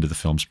cabinet at the end of the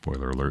film.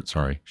 Spoiler alert,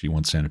 sorry. She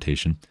wants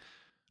sanitation.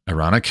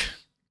 Ironic.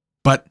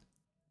 But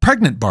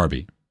pregnant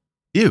Barbie,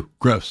 ew,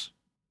 gross.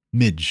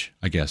 Midge,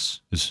 I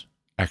guess, is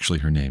actually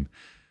her name.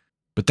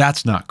 But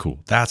that's not cool.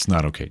 That's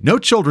not okay. No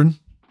children.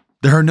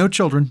 There are no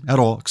children at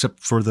all, except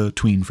for the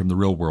tween from the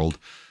real world.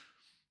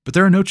 But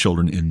there are no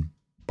children in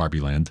Barbie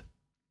land.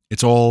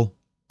 It's all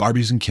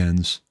Barbies and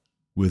Kens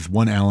with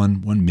one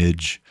Alan, one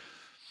Midge,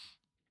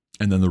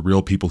 and then the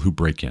real people who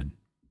break in.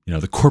 You know,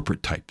 the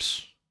corporate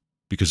types.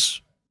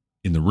 Because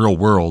in the real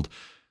world,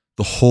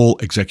 the whole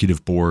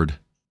executive board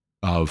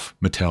of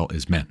Mattel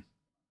is men.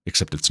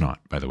 Except it's not,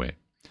 by the way.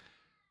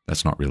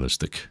 That's not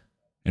realistic.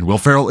 And Will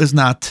Ferrell is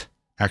not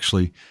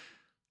actually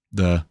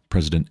the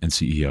president and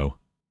CEO.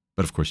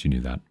 But of course you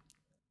knew that.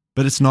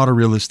 But it's not a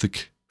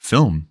realistic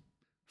film.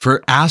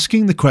 For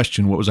asking the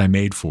question, what was I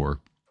made for?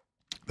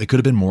 They could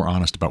have been more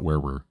honest about where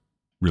we're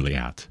really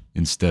at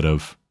instead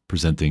of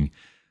presenting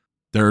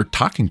their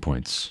talking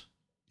points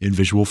in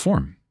visual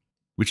form,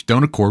 which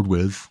don't accord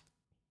with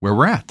where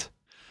we're at.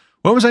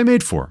 What was I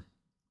made for?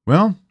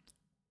 Well,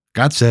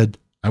 God said,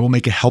 I will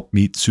make a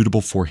helpmeet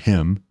suitable for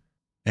him.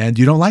 And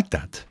you don't like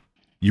that.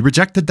 You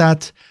rejected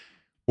that,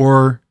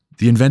 or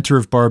the inventor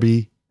of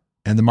Barbie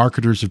and the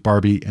marketers of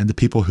Barbie and the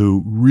people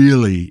who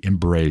really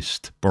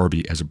embraced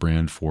Barbie as a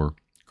brand for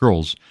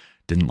girls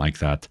didn't like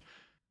that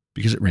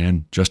because it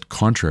ran just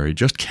contrary,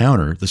 just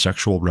counter the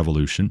sexual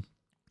revolution,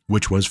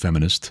 which was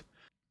feminist.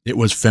 It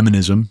was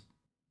feminism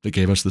that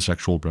gave us the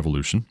sexual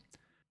revolution.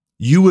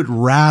 You would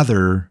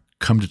rather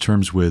come to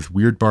terms with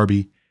weird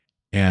Barbie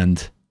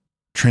and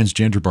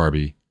transgender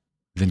Barbie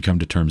than come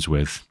to terms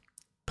with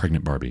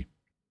pregnant Barbie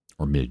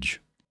or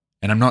Midge.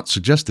 And I'm not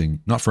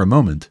suggesting, not for a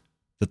moment,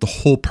 that the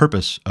whole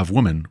purpose of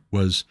woman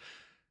was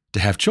to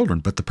have children,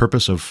 but the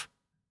purpose of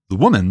the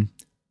woman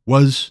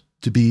was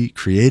to be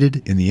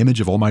created in the image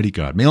of Almighty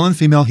God. Male and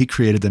female, he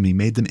created them. He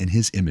made them in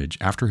his image,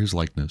 after his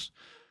likeness,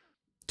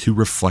 to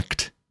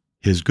reflect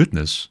his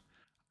goodness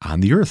on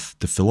the earth,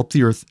 to fill up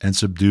the earth and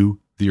subdue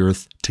the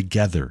earth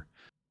together.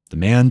 The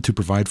man to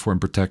provide for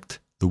and protect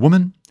the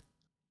woman,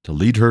 to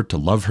lead her, to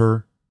love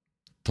her,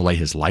 to lay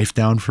his life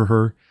down for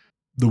her.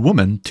 The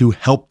woman to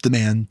help the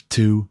man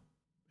to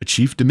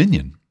achieve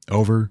dominion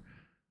over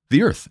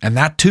the earth. And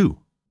that too,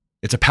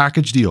 it's a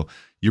package deal.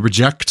 You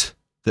reject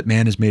that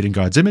man is made in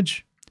God's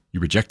image. You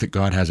reject that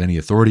God has any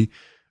authority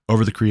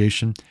over the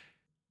creation.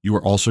 You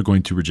are also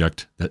going to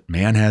reject that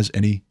man has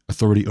any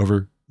authority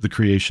over the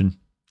creation.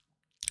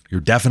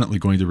 You're definitely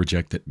going to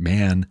reject that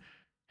man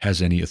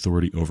has any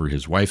authority over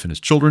his wife and his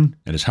children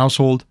and his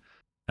household.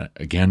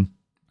 Again,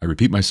 I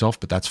repeat myself,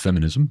 but that's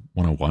feminism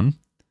 101.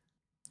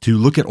 To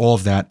look at all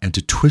of that and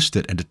to twist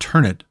it and to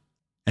turn it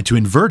and to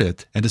invert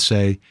it and to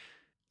say,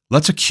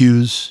 let's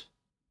accuse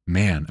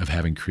man of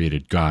having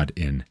created God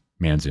in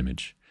man's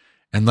image.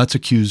 And let's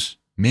accuse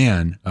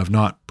man of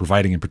not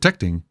providing and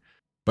protecting,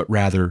 but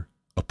rather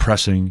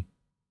oppressing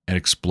and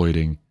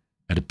exploiting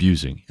and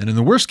abusing. And in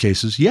the worst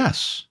cases,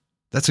 yes,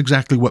 that's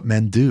exactly what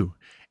men do.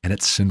 And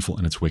it's sinful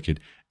and it's wicked.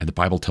 And the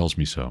Bible tells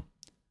me so.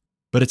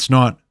 But it's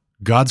not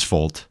God's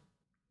fault.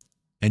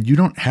 And you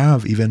don't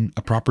have even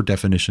a proper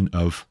definition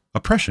of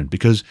oppression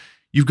because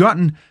you've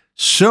gotten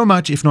so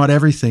much, if not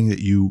everything that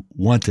you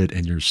wanted,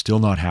 and you're still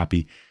not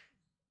happy.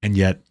 And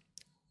yet,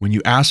 when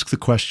you ask the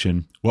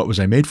question, what was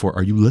I made for?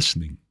 Are you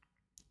listening?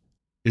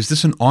 Is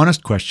this an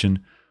honest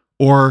question,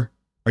 or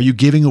are you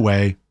giving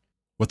away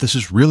what this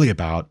is really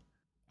about?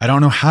 I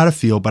don't know how to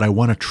feel, but I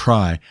want to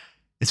try.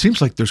 It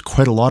seems like there's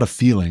quite a lot of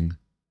feeling,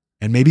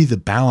 and maybe the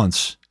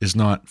balance is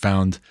not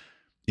found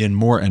in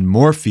more and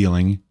more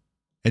feeling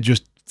and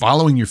just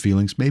following your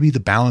feelings. Maybe the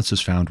balance is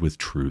found with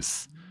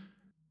truth,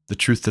 the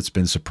truth that's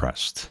been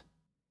suppressed.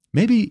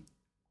 Maybe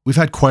we've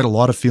had quite a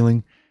lot of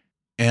feeling,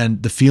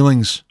 and the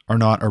feelings are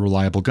not a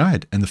reliable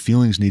guide, and the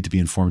feelings need to be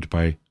informed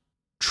by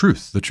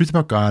truth, the truth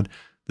about God,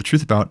 the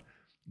truth about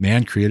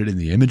man created in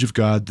the image of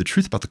God, the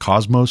truth about the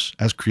cosmos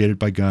as created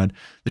by God,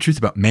 the truth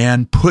about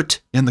man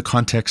put in the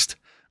context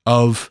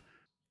of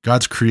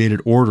God's created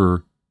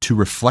order to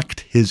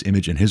reflect his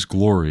image and his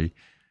glory,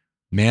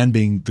 man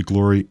being the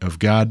glory of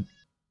God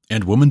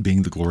and woman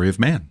being the glory of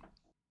man.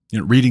 You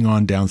know, reading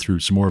on down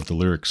through some more of the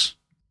lyrics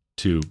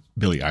to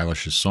Billie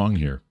Eilish's song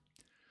here.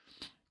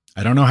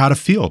 I don't know how to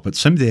feel, but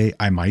someday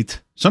I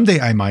might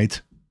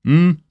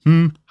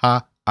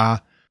Ha,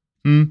 ah,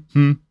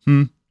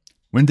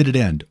 When did it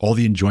end? All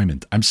the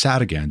enjoyment. I'm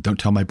sad again. Don't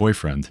tell my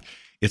boyfriend.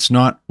 It's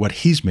not what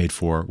he's made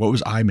for. What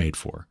was I made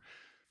for?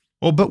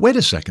 Well, but wait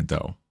a second,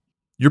 though.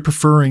 You're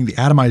preferring the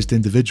atomized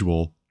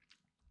individual,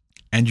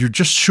 and you're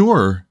just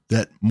sure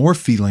that more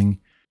feeling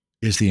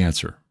is the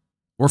answer.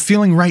 Or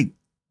feeling right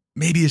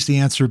maybe is the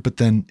answer, but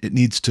then it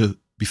needs to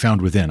be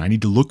found within. I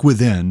need to look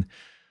within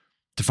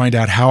to find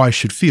out how I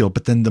should feel.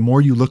 But then the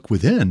more you look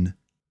within,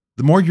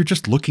 the more you're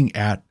just looking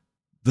at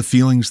the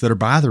feelings that are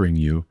bothering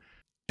you.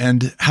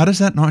 And how does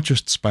that not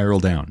just spiral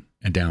down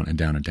and down and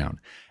down and down?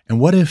 And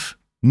what if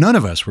none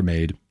of us were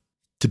made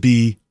to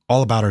be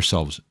all about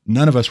ourselves?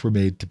 None of us were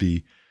made to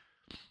be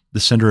the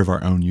center of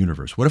our own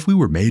universe. What if we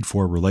were made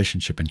for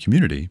relationship and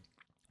community?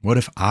 What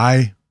if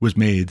I was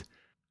made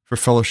for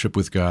fellowship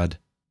with God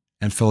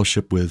and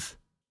fellowship with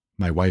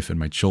my wife and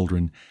my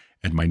children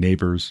and my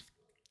neighbors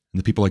and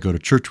the people I go to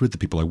church with, the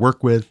people I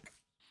work with,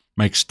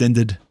 my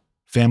extended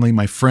family,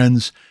 my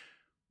friends?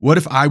 What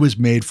if I was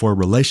made for a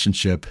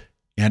relationship,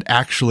 and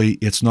actually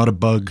it's not a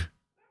bug,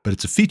 but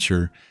it's a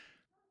feature,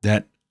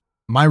 that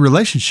my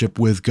relationship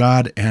with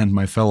God and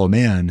my fellow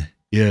man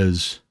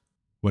is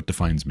what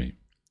defines me?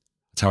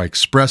 It's how I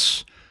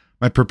express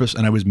my purpose,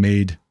 and I was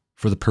made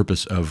for the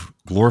purpose of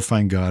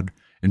glorifying God,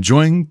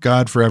 enjoying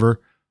God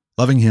forever,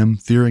 loving him,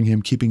 fearing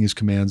him, keeping his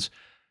commands,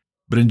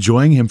 but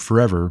enjoying him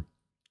forever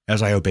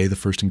as I obey the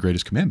first and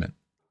greatest commandment,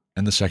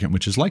 and the second,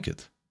 which is like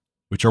it,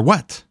 which are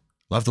what?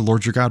 Love the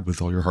Lord your God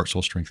with all your heart,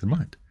 soul, strength, and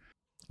mind.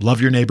 Love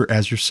your neighbor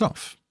as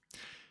yourself.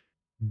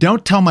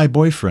 Don't tell my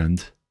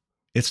boyfriend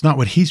it's not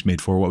what he's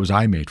made for. What was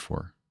I made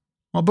for?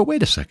 Well, but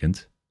wait a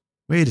second.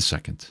 Wait a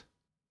second.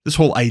 This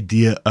whole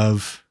idea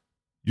of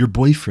your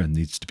boyfriend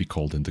needs to be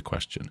called into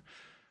question.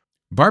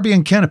 Barbie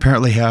and Ken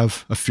apparently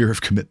have a fear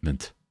of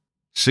commitment.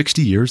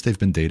 60 years they've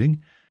been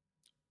dating.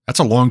 That's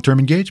a long-term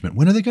engagement.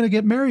 When are they going to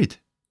get married?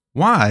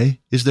 Why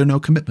is there no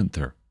commitment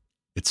there?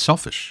 It's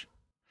selfish.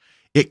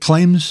 It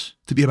claims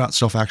to be about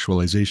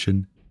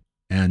self-actualization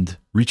and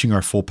reaching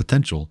our full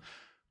potential,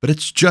 but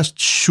it's just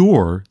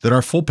sure that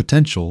our full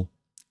potential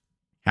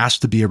has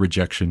to be a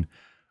rejection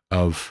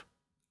of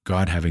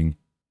God having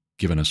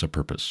given us a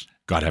purpose,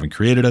 God having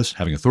created us,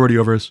 having authority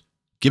over us,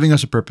 giving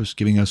us a purpose,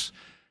 giving us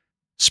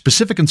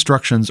specific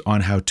instructions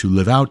on how to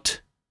live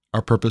out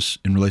our purpose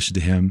in relation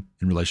to him,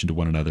 in relation to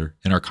one another,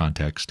 in our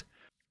context.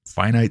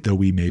 Finite though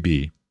we may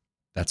be,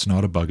 that's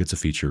not a bug, it's a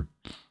feature.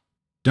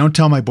 Don't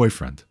tell my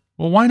boyfriend.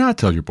 Well, why not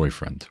tell your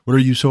boyfriend? What are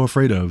you so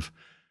afraid of?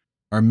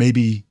 Or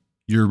maybe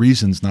your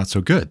reason's not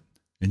so good,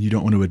 and you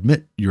don't want to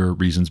admit your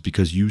reasons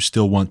because you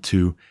still want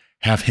to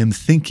have him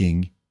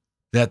thinking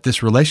that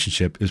this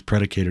relationship is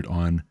predicated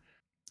on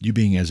you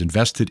being as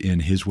invested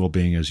in his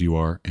well-being as you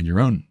are and your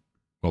own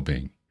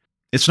well-being.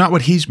 It's not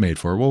what he's made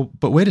for. Well,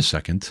 but wait a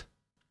second.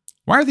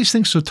 Why are these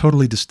things so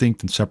totally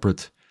distinct and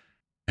separate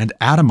and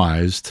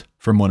atomized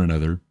from one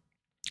another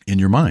in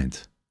your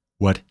mind?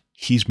 What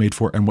he's made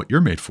for and what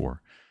you're made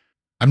for.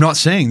 I'm not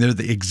saying they're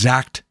the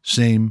exact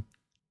same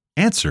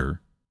answer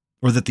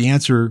or that the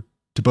answer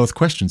to both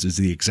questions is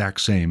the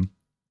exact same.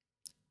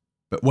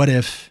 But what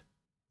if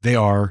they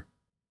are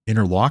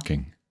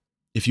interlocking?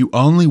 If you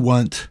only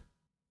want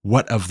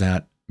what of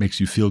that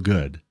makes you feel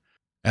good,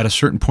 at a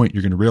certain point,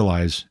 you're going to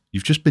realize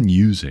you've just been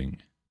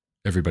using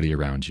everybody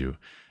around you.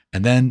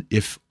 And then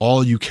if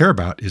all you care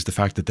about is the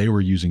fact that they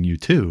were using you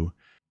too,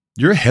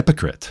 you're a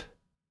hypocrite.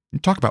 You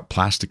talk about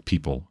plastic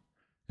people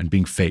and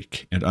being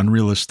fake and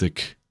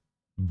unrealistic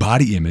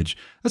body image.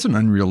 That's an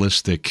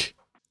unrealistic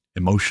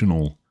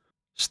emotional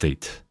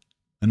state,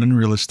 an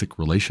unrealistic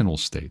relational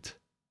state.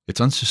 It's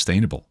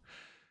unsustainable.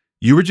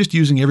 You were just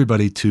using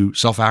everybody to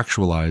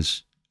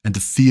self-actualize and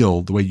to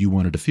feel the way you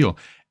wanted to feel.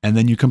 And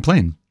then you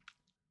complain.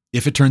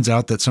 If it turns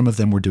out that some of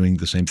them were doing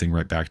the same thing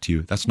right back to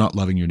you, that's not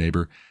loving your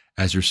neighbor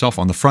as yourself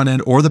on the front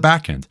end or the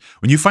back end.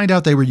 When you find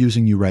out they were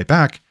using you right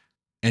back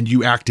and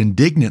you act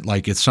indignant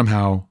like it's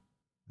somehow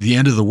the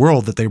end of the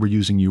world that they were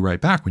using you right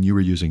back when you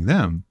were using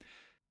them,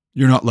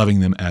 you're not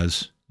loving them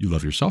as you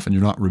love yourself, and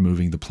you're not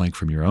removing the plank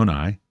from your own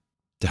eye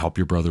to help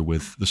your brother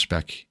with the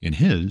speck in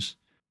his.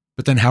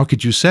 But then how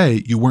could you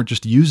say you weren't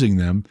just using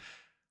them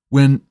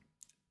when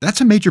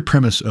that's a major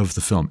premise of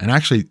the film? And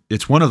actually,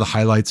 it's one of the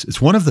highlights.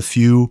 It's one of the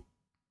few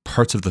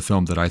parts of the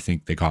film that I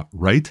think they got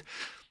right.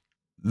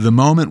 The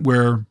moment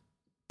where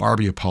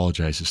Barbie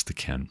apologizes to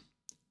Ken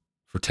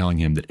for telling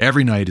him that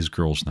every night is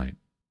girls' night.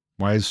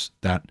 Why is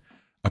that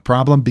a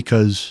problem?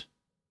 Because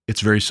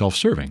it's very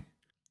self-serving.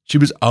 She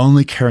was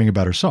only caring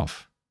about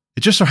herself.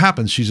 It just so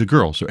happens she's a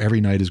girl, so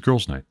every night is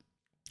girls' night.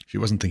 She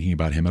wasn't thinking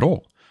about him at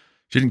all.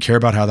 She didn't care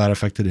about how that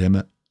affected him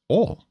at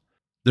all.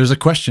 There's a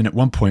question at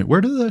one point,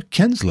 where do the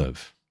Kens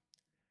live?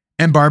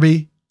 And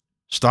Barbie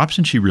stops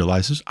and she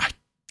realizes,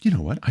 you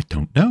know what? I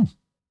don't know.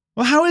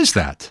 Well, how is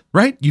that,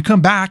 right? You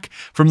come back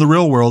from the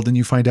real world and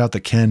you find out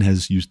that Ken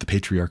has used the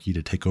patriarchy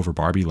to take over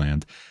Barbie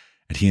land,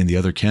 and he and the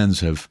other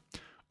Kens have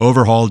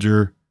overhauled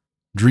your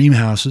dream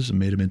houses and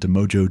made them into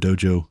Mojo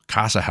Dojo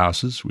Casa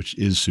houses, which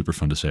is super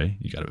fun to say.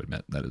 You got to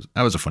admit, that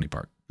was a funny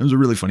part. It was a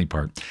really funny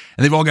part.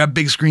 And they've all got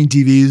big screen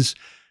TVs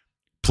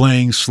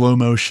playing slow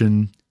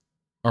motion,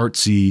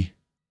 artsy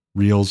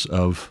reels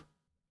of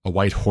a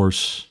white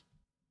horse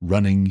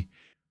running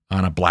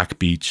on a black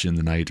beach in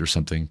the night or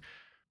something,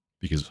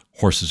 because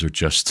horses are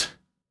just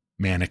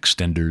man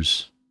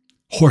extenders.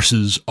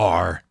 Horses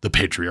are the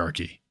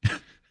patriarchy.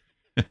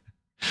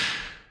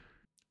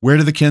 Where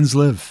do the Kens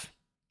live?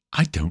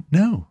 I don't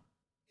know.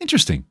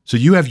 Interesting. So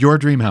you have your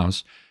dream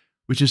house,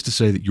 which is to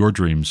say that your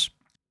dreams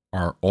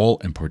are all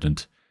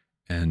important.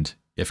 And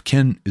if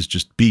Ken is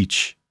just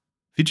beach,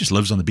 if he just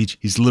lives on the beach,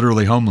 he's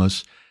literally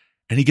homeless,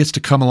 and he gets to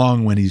come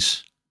along when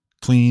he's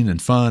clean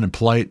and fun and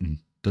polite and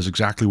does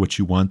exactly what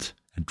you want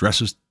and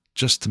dresses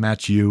just to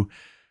match you,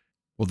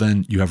 well,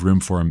 then you have room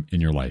for him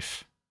in your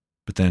life.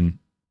 But then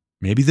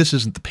maybe this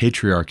isn't the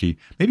patriarchy.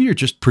 Maybe you're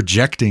just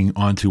projecting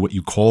onto what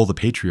you call the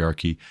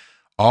patriarchy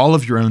all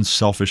of your own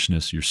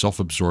selfishness, your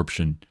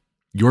self-absorption,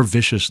 your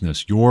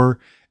viciousness, your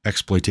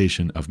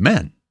exploitation of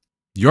men,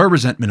 your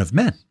resentment of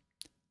men.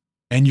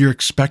 And you're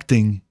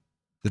expecting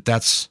that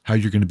that's how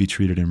you're going to be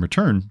treated in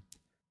return.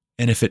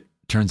 And if it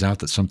turns out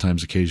that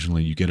sometimes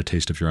occasionally you get a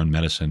taste of your own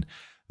medicine,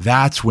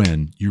 that's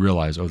when you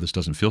realize, oh, this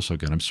doesn't feel so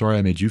good. I'm sorry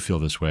I made you feel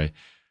this way.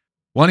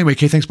 Well, anyway,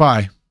 Kay, thanks,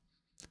 bye.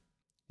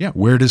 Yeah,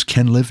 where does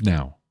Ken live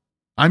now?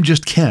 I'm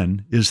Just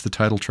Ken is the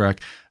title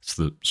track. It's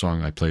the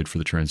song I played for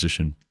the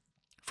transition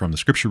from the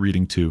scripture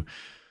reading to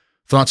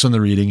thoughts on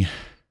the reading.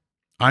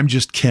 I'm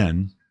Just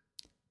Ken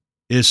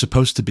is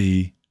supposed to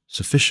be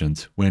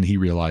sufficient when he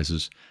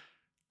realizes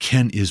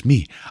Ken is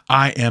me.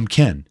 I am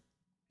Ken.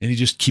 And he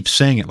just keeps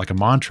saying it like a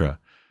mantra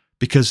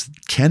because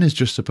Ken is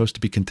just supposed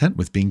to be content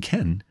with being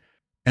Ken.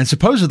 And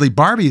supposedly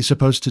Barbie is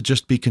supposed to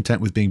just be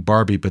content with being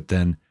Barbie, but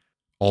then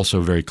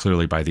also very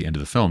clearly by the end of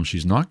the film,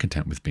 she's not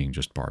content with being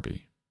just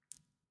Barbie.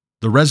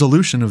 The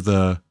resolution of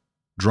the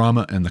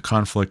drama and the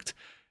conflict,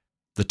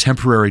 the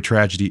temporary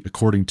tragedy,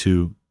 according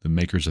to the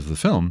makers of the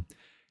film,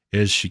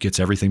 is she gets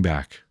everything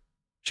back.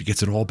 She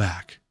gets it all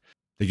back.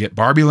 They get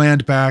Barbie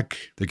Land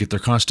back. They get their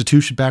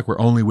constitution back where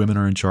only women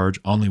are in charge.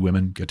 Only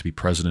women get to be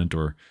president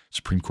or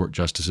Supreme Court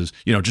justices.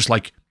 You know, just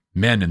like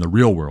men in the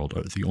real world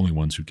are the only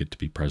ones who get to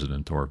be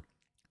president or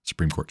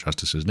Supreme Court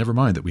justices. Never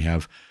mind that we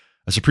have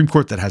a Supreme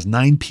Court that has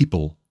 9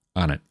 people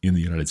on it in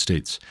the United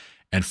States.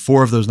 And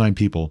 4 of those 9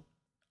 people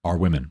are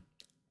women.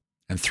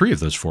 And 3 of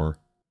those 4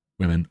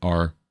 women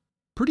are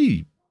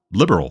pretty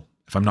liberal,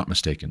 if I'm not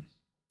mistaken.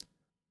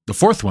 The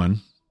 4th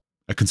one,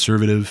 a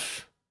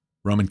conservative,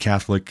 Roman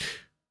Catholic,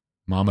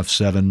 mom of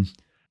 7,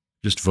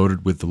 just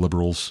voted with the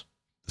liberals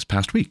this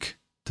past week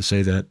to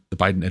say that the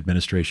Biden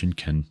administration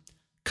can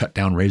cut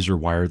down razor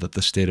wire that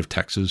the state of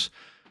Texas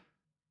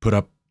put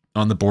up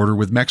on the border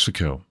with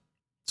Mexico.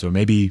 So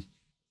maybe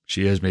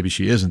she is, maybe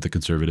she isn't the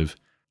conservative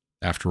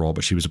after all,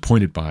 but she was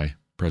appointed by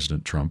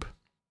President Trump,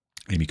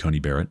 Amy Coney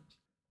Barrett.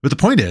 But the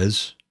point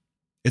is,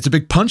 it's a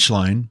big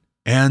punchline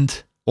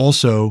and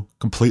also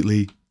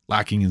completely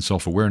lacking in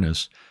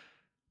self-awareness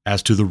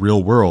as to the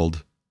real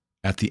world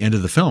at the end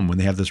of the film when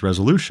they have this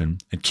resolution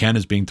and Ken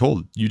is being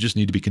told, you just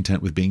need to be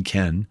content with being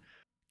Ken.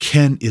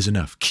 Ken is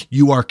enough.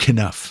 You are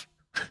Kenough.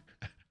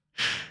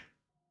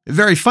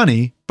 Very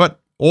funny, but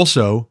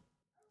also,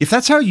 if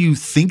that's how you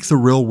think the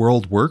real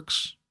world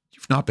works,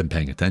 you've not been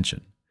paying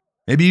attention.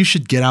 Maybe you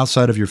should get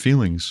outside of your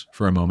feelings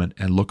for a moment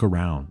and look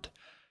around,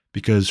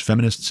 because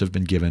feminists have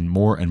been given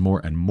more and more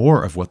and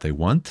more of what they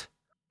want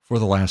for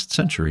the last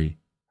century,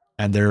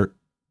 and they're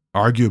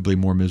arguably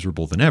more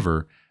miserable than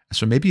ever.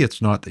 So maybe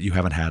it's not that you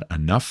haven't had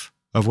enough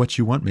of what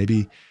you want.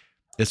 Maybe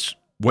it's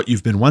what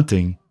you've been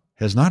wanting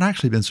has not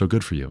actually been so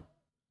good for you.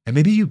 And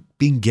maybe you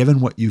being given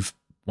what you've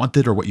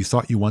wanted or what you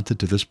thought you wanted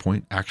to this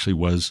point actually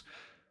was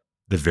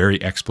the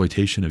very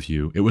exploitation of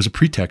you. It was a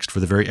pretext for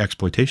the very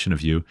exploitation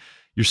of you.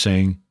 You're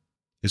saying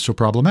is so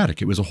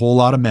problematic. It was a whole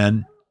lot of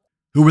men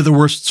who were the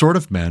worst sort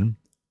of men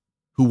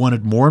who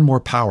wanted more and more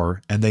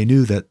power. And they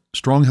knew that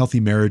strong, healthy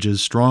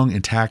marriages, strong,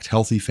 intact,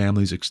 healthy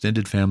families,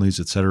 extended families,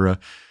 etc.,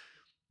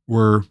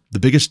 were the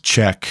biggest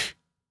check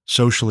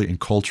socially and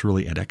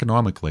culturally and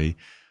economically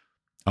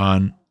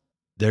on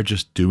they're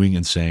just doing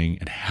and saying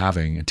and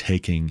having and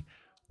taking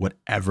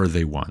whatever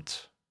they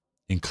want,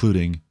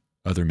 including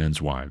other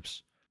men's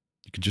wives.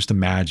 You can just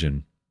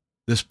imagine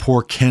this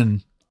poor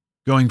Ken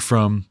going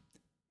from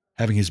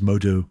having his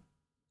Mojo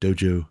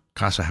Dojo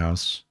Casa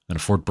House and a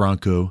Ford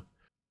Bronco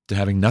to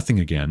having nothing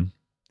again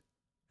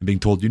and being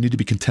told you need to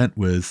be content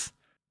with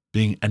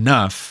being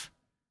enough.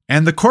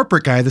 And the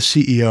corporate guy, the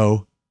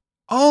CEO,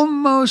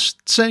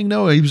 almost saying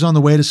no. He was on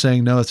the way to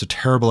saying no. It's a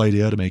terrible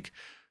idea to make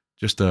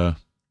just a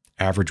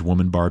average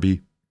woman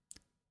Barbie.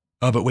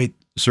 Oh, but wait,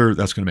 sir,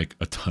 that's going to make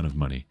a ton of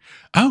money.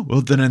 Oh,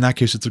 well, then in that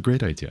case, it's a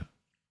great idea.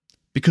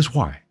 Because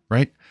why,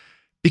 right?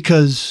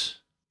 Because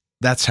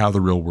that's how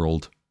the real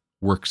world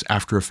works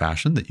after a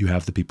fashion, that you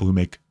have the people who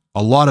make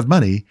a lot of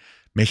money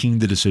making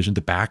the decision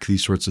to back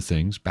these sorts of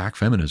things, back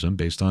feminism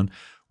based on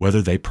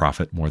whether they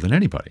profit more than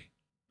anybody.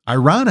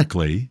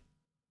 Ironically,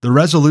 the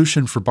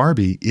resolution for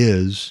Barbie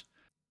is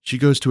she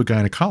goes to a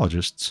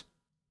gynecologist's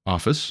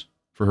office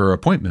for her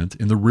appointment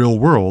in the real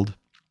world.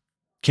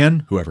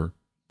 Ken, whoever,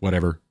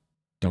 whatever,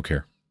 don't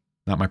care.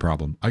 Not my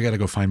problem. I got to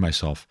go find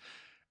myself.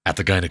 at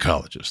the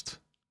gynecologist.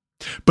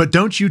 But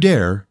don't you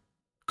dare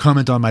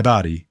comment on my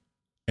body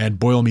and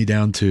boil me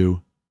down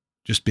to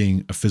just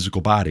being a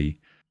physical body.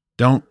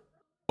 Don't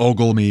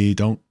ogle me.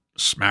 Don't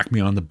smack me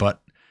on the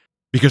butt,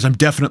 because I'm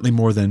definitely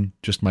more than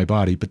just my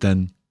body. But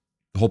then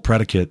the whole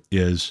predicate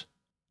is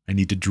I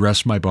need to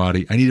dress my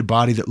body. I need a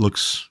body that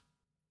looks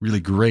really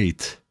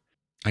great.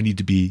 I need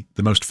to be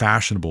the most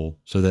fashionable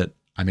so that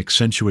I'm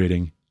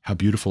accentuating how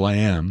beautiful I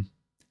am.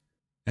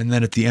 And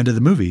then at the end of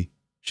the movie,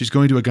 she's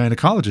going to a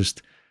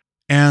gynecologist.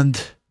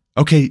 And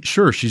okay,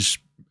 sure, she's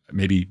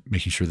maybe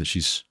making sure that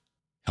she's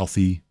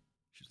healthy.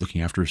 She's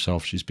looking after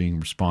herself. She's being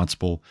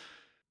responsible.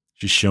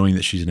 She's showing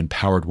that she's an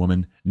empowered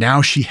woman.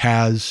 Now she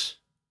has,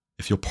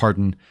 if you'll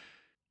pardon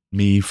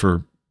me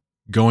for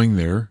going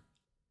there,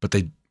 but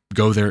they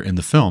go there in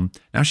the film,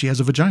 now she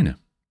has a vagina.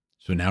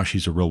 So now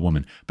she's a real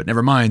woman. But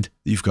never mind,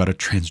 you've got a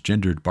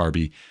transgendered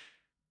Barbie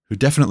who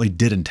definitely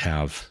didn't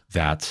have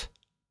that.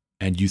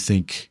 And you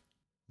think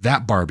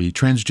that Barbie,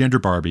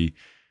 transgender Barbie,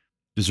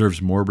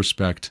 deserves more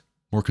respect,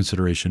 more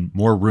consideration,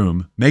 more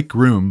room. Make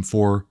room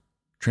for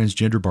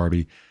transgender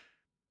Barbie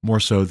more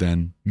so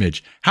than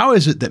Midge. How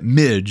is it that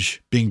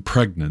Midge, being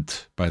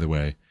pregnant, by the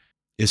way,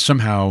 is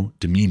somehow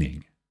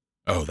demeaning?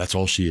 Oh, that's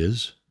all she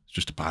is? It's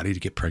just a body to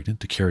get pregnant,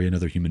 to carry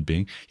another human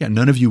being? Yeah,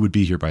 none of you would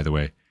be here, by the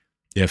way,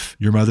 if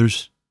your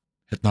mothers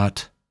had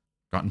not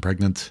gotten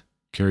pregnant,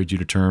 carried you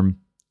to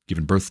term,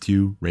 given birth to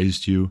you,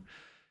 raised you,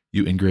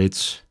 you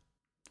ingrates.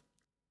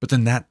 But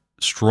then that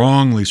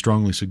strongly,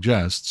 strongly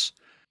suggests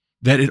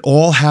that it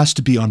all has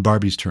to be on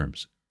Barbie's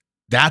terms.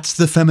 That's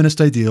the feminist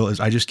ideal, is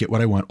I just get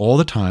what I want all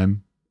the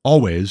time,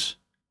 always.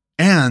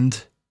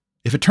 And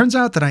if it turns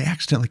out that I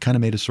accidentally kind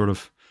of made a sort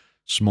of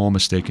small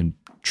mistake in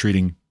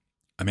treating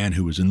a man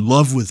who was in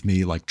love with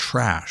me like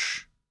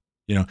trash,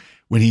 you know,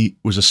 when he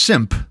was a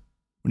simp,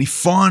 when he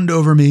fawned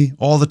over me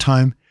all the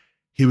time,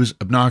 he was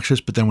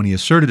obnoxious. But then when he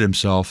asserted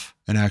himself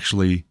and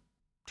actually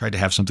tried to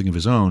have something of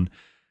his own,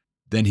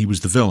 then he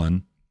was the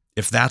villain.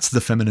 If that's the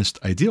feminist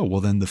ideal,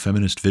 well, then the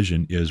feminist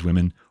vision is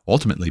women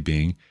ultimately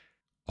being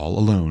all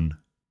alone,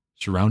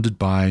 surrounded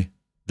by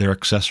their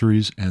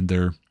accessories and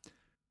their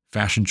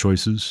fashion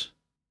choices,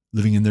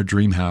 living in their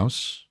dream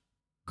house,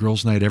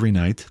 girls' night every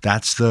night.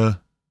 That's the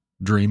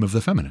dream of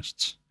the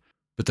feminists.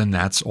 But then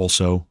that's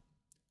also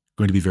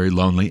going to be very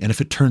lonely. And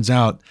if it turns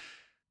out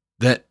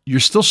that you're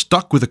still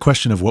stuck with the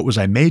question of what was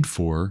I made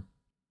for,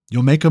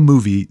 you'll make a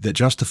movie that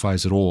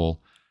justifies it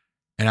all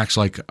and acts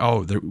like,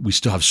 oh, we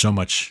still have so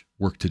much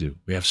work to do.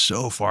 We have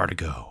so far to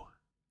go.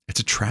 It's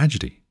a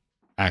tragedy,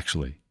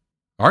 actually.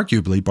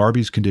 Arguably,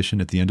 Barbie's condition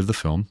at the end of the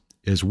film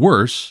is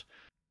worse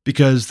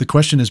because the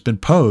question has been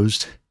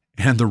posed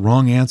and the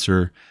wrong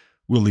answer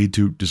will lead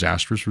to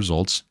disastrous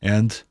results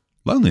and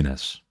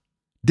loneliness.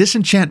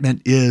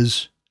 Disenchantment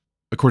is,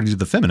 according to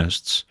the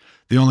feminists,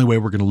 the only way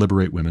we're going to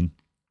liberate women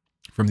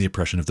from the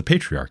oppression of the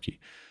patriarchy.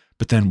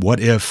 But then what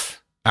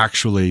if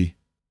actually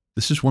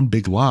this is one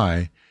big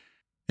lie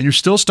and you're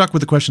still stuck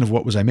with the question of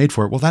what was I made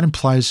for? Well, that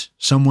implies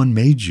someone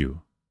made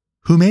you.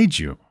 Who made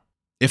you?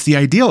 If the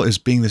ideal is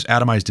being this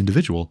atomized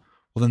individual,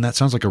 well, then that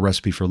sounds like a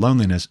recipe for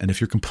loneliness. And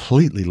if you're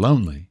completely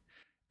lonely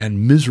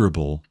and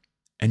miserable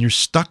and you're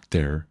stuck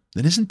there,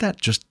 then isn't that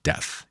just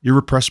death?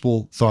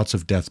 Irrepressible thoughts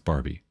of death,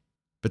 Barbie.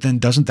 But then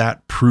doesn't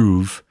that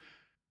prove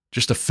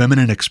just a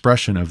feminine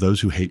expression of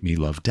those who hate me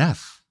love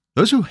death?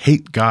 Those who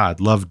hate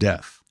God love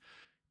death.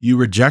 You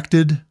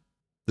rejected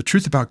the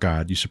truth about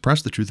God. You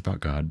suppressed the truth about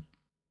God.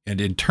 And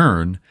in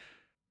turn,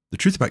 the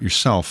truth about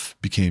yourself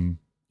became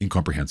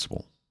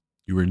incomprehensible.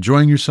 You were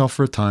enjoying yourself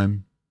for a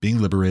time,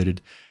 being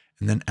liberated.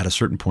 And then at a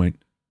certain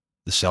point,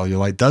 the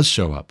cellulite does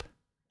show up.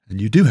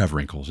 And you do have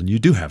wrinkles and you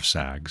do have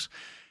sags.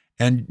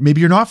 And maybe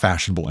you're not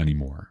fashionable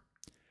anymore.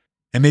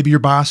 And maybe your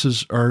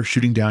bosses are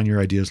shooting down your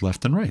ideas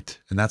left and right.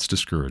 And that's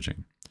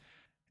discouraging.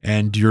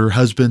 And your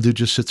husband who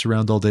just sits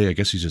around all day, I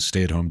guess he's a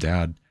stay-at-home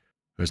dad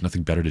who has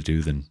nothing better to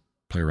do than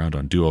play around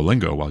on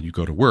Duolingo while you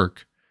go to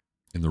work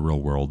in the real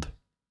world.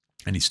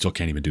 And he still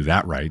can't even do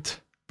that right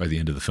by the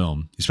end of the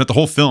film. He spent the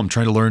whole film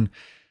trying to learn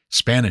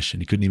Spanish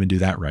and he couldn't even do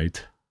that right.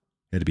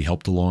 He had to be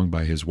helped along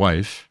by his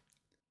wife.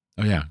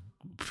 Oh yeah,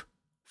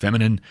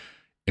 feminine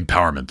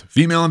empowerment,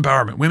 female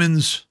empowerment,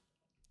 women's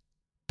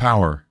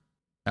power.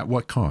 At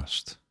what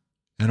cost?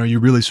 And are you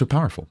really so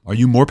powerful? Are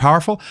you more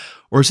powerful?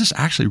 Or is this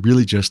actually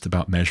really just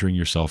about measuring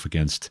yourself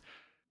against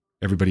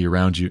everybody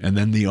around you? And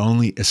then the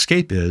only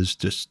escape is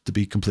just to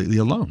be completely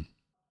alone.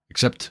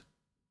 Except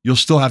you'll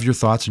still have your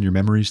thoughts and your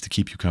memories to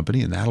keep you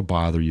company, and that'll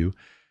bother you.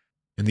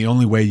 And the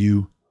only way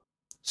you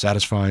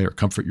satisfy or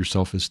comfort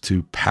yourself is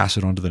to pass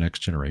it on to the next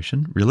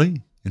generation.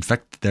 Really?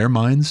 Infect their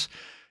minds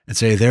and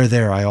say,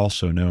 there, I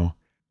also know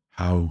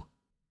how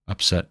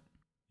upset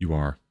you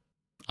are.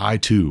 I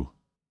too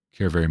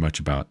care very much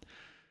about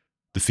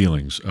the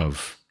feelings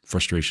of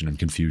frustration and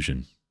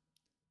confusion.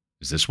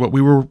 Is this what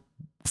we were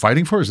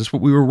fighting for? Is this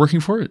what we were working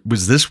for?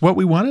 Was this what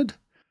we wanted?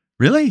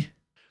 Really?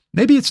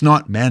 Maybe it's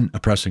not men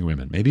oppressing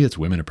women. Maybe it's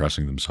women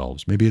oppressing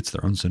themselves. Maybe it's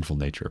their own sinful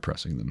nature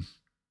oppressing them.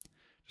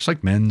 Just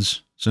like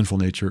men's sinful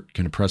nature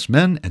can oppress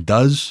men and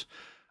does,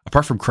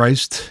 apart from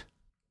Christ,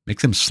 make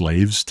them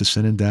slaves to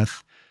sin and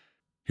death.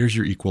 Here's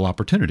your equal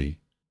opportunity.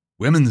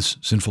 Women's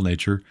sinful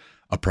nature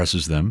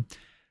oppresses them,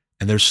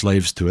 and they're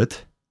slaves to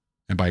it.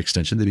 And by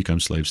extension, they become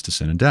slaves to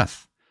sin and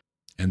death.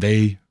 And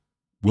they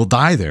will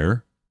die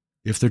there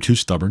if they're too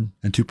stubborn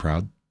and too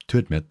proud to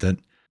admit that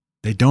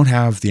they don't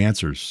have the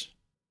answers.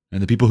 And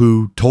the people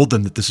who told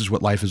them that this is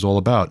what life is all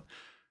about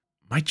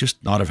might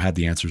just not have had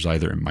the answers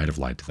either and might have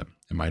lied to them.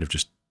 It might have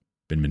just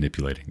been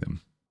manipulating them,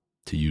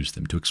 to use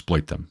them, to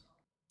exploit them,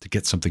 to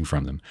get something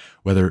from them,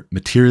 whether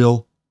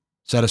material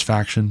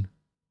satisfaction,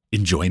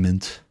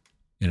 enjoyment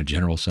in a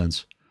general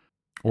sense,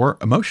 or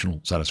emotional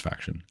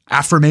satisfaction,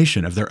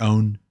 affirmation of their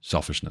own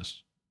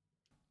selfishness.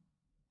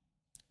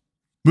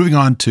 Moving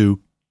on to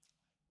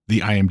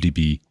the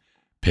IMDb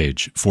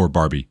page for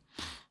Barbie.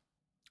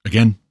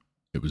 Again,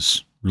 it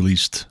was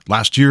released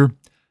last year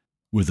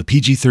with a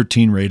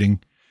PG-13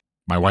 rating.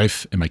 My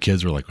wife and my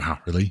kids were like, wow,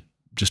 really?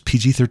 Just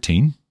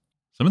PG-13?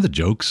 Some of the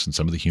jokes and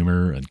some of the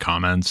humor and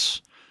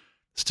comments,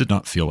 this did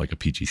not feel like a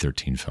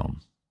PG-13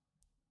 film.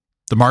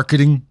 The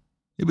marketing,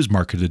 it was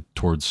marketed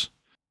towards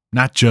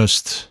not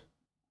just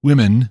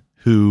women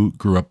who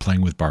grew up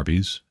playing with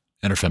Barbies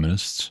and are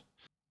feminists,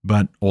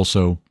 but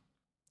also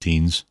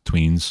teens,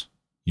 tweens,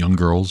 young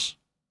girls.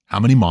 How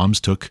many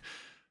moms took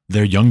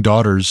their young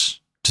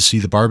daughters to see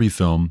the Barbie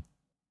film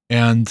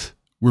and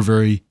were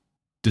very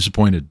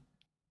disappointed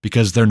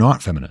because they're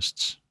not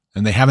feminists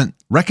and they haven't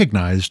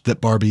recognized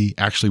that Barbie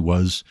actually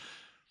was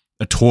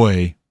a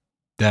toy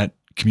that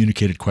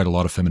communicated quite a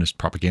lot of feminist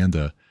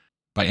propaganda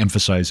by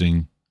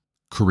emphasizing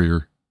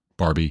career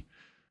Barbie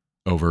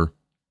over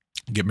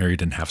get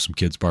married and have some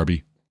kids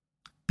Barbie.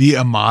 Be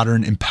a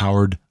modern,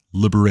 empowered,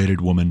 liberated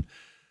woman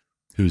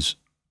who's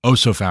oh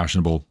so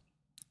fashionable,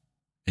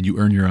 and you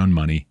earn your own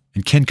money,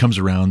 and Ken comes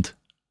around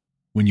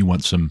when you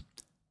want some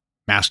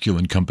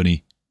masculine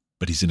company,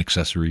 but he's an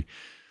accessory.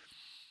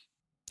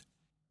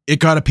 It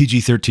got a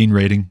PG-13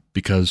 rating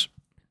because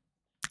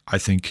I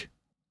think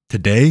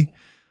today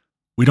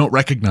we don't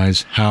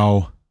recognize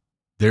how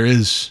there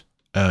is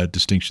a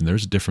distinction.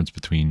 There's a difference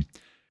between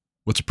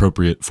what's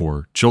appropriate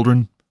for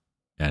children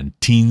and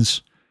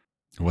teens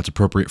and what's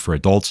appropriate for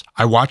adults.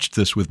 I watched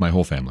this with my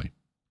whole family.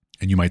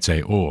 And you might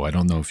say, oh, I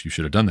don't know if you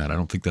should have done that. I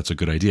don't think that's a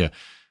good idea.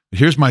 But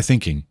here's my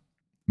thinking.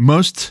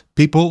 Most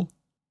people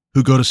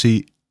who go to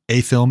see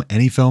a film,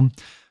 any film,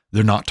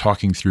 they're not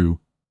talking through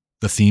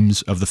the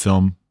themes of the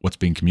film, what's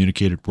being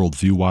communicated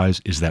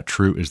worldview-wise. Is that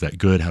true? Is that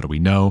good? How do we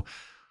know?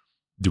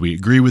 Do we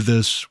agree with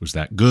this? Was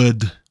that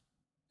good?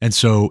 And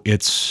so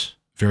it's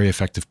very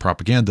effective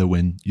propaganda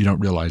when you don't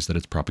realize that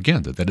it's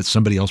propaganda, that it's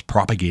somebody else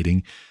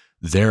propagating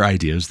their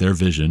ideas, their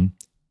vision.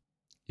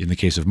 In the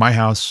case of my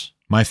house,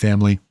 my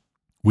family,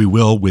 we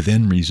will,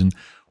 within reason,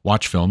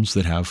 watch films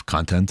that have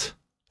content,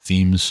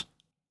 themes,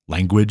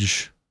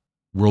 language,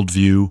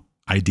 worldview,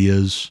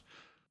 ideas,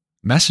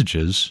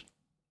 messages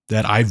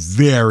that I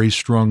very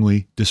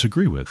strongly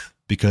disagree with.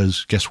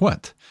 Because guess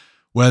what?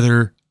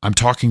 Whether I'm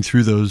talking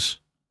through those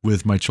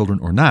with my children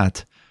or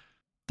not,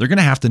 they're going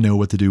to have to know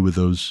what to do with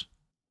those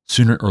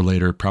sooner or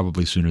later,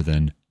 probably sooner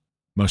than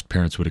most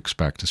parents would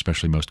expect,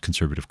 especially most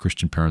conservative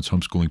Christian parents,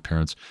 homeschooling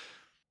parents.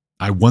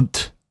 I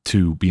want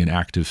to be an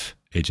active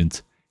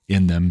agent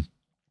in them,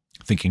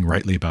 thinking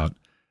rightly about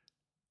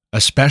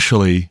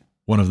especially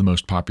one of the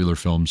most popular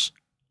films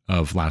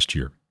of last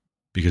year,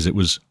 because it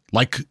was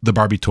like the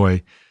Barbie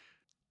toy,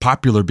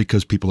 popular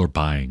because people are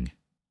buying.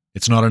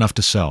 It's not enough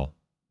to sell.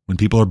 When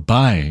people are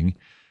buying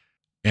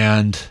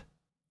and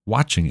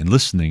watching and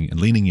listening and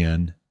leaning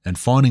in and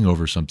fawning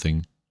over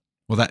something,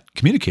 well, that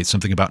communicates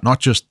something about not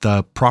just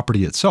the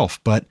property itself,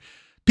 but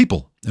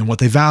people and what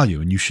they value.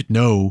 And you should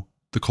know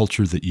the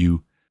culture that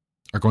you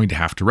are going to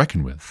have to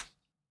reckon with.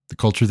 The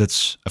culture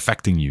that's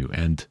affecting you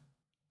and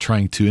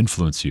trying to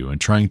influence you and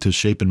trying to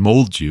shape and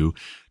mold you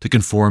to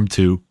conform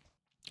to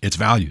its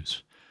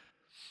values.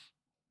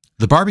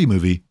 The Barbie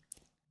movie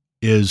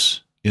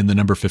is in the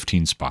number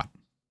 15 spot.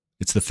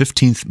 It's the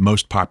 15th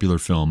most popular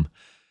film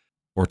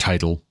or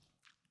title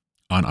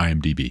on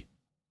IMDb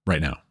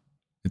right now.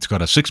 It's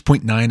got a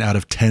 6.9 out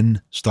of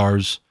 10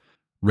 stars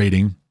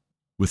rating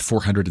with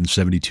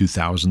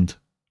 472,000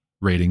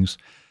 ratings.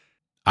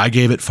 I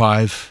gave it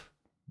 5.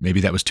 Maybe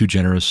that was too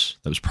generous.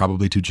 That was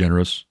probably too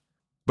generous.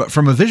 But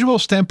from a visual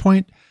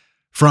standpoint,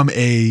 from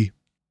a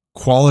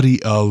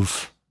quality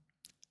of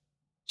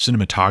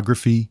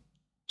cinematography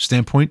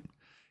standpoint,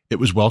 it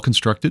was well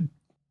constructed.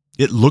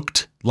 It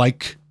looked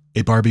like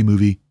a Barbie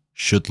movie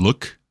should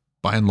look,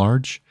 by and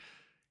large,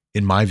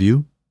 in my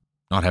view.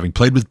 Not having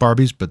played with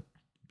Barbies, but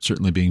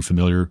certainly being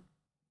familiar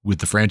with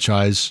the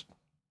franchise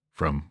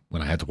from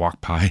when I had to walk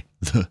by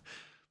the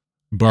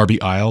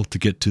Barbie aisle to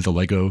get to the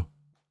Lego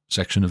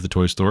section of the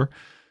toy store.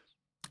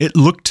 It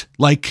looked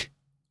like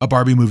a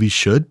Barbie movie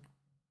should,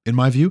 in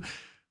my view.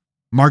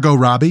 Margot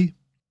Robbie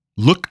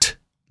looked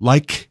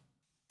like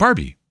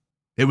Barbie.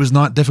 It was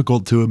not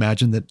difficult to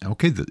imagine that,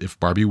 okay, that if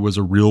Barbie was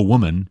a real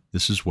woman,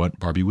 this is what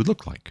Barbie would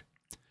look like.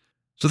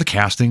 So the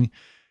casting,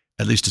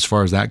 at least as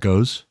far as that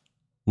goes,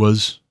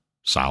 was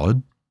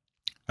solid.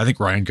 I think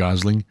Ryan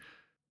Gosling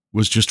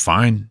was just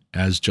fine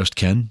as just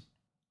Ken.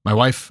 My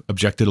wife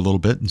objected a little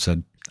bit and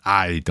said,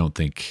 I don't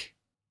think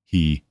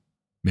he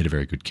made a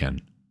very good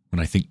Ken. When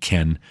I think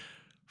Ken,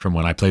 from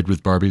when I played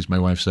with Barbies, my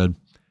wife said,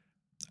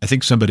 I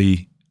think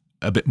somebody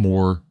a bit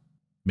more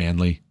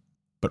manly,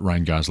 but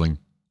Ryan Gosling,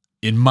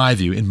 in my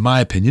view, in my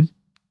opinion,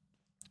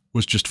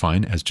 was just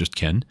fine as just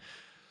Ken.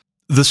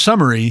 The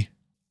summary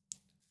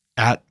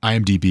at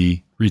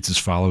IMDb reads as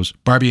follows.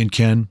 Barbie and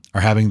Ken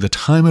are having the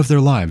time of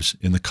their lives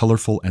in the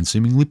colorful and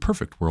seemingly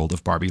perfect world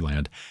of Barbie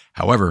Land.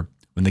 However,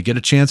 when they get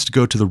a chance to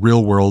go to the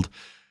real world,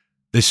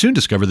 they soon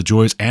discover the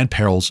joys and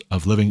perils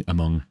of living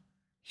among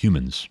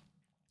humans.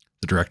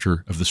 The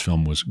director of this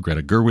film was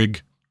Greta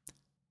Gerwig.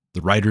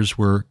 The writers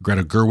were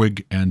Greta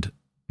Gerwig and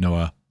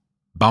Noah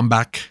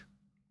Baumbach.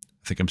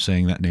 I think I'm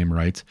saying that name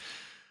right.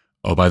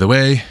 Oh, by the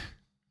way, in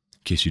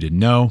case you didn't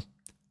know,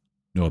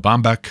 Noah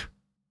Baumbach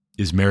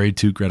is married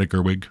to Greta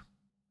Gerwig,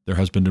 their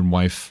husband and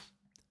wife.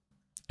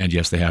 And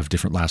yes, they have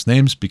different last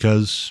names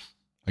because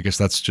I guess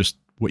that's just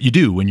what you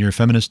do when you're a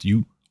feminist.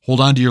 You hold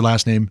on to your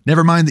last name.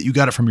 Never mind that you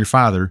got it from your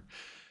father,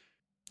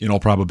 in all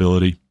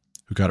probability,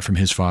 who got it from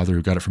his father,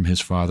 who got it from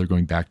his father,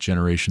 going back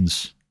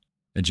generations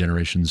and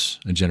generations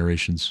and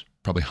generations,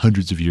 probably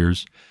hundreds of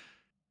years.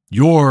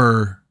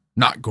 You're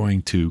not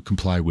going to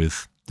comply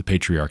with the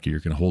patriarchy. You're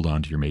going to hold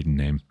on to your maiden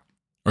name.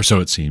 Or so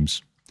it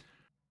seems.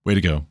 Way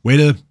to go. Way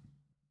to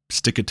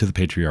stick it to the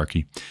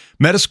patriarchy.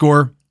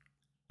 Metascore.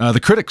 The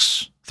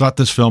critics thought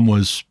this film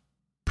was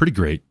pretty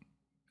great.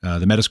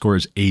 The Metascore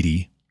is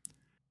 80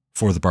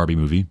 for the Barbie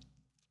movie.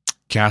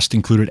 Cast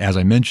included, as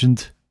I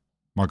mentioned,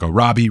 Margot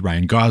Robbie,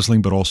 Ryan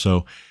Gosling, but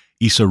also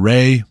Issa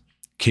Rae.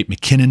 Kate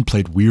McKinnon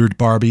played Weird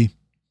Barbie.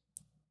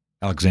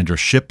 Alexandra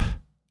Shipp,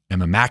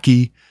 Emma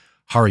Mackey,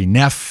 Hari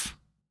Nef.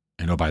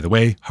 And oh, by the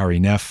way, Hari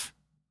Nef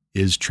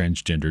is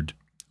transgendered.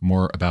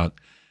 More about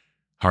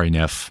Hari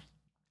Nef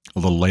a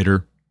little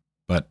later.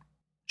 But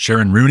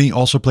Sharon Rooney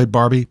also played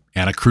Barbie.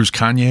 Anna Cruz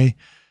Kanye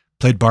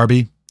played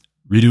Barbie.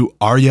 Ritu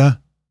Arya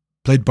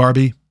played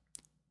Barbie.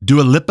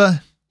 Dua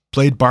Lipa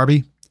played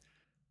Barbie.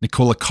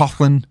 Nicola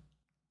Coughlan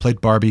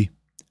played Barbie.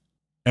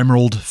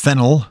 Emerald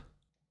Fennell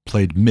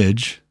played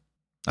Midge.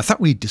 I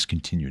thought we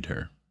discontinued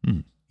her.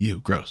 Ew,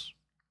 gross.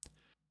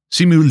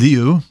 Simu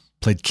Liu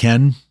played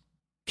Ken.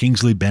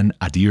 Kingsley Ben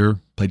Adir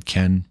played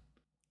Ken.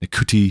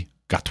 Nikuti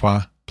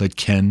Gatwa played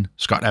Ken.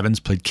 Scott Evans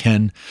played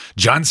Ken.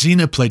 John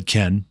Cena played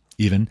Ken,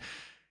 even.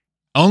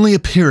 Only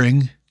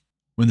appearing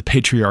when the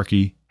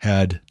patriarchy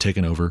had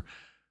taken over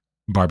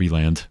Barbie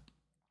Land.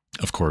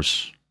 Of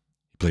course,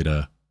 he played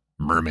a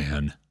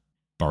merman,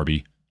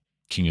 Barbie,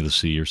 King of the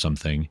Sea or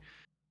something.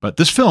 But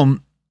this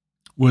film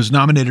was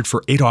nominated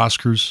for 8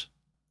 Oscars.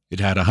 It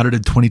had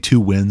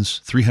 122 wins,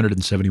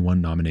 371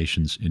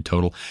 nominations in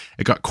total.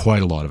 It got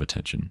quite a lot of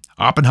attention.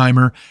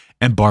 Oppenheimer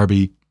and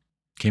Barbie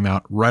came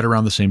out right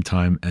around the same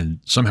time, and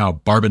somehow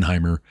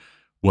Barbenheimer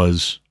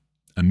was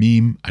a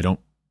meme. I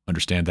don't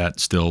understand that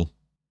still,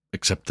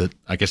 except that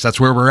I guess that's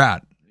where we're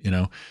at. You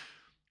know,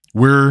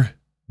 we're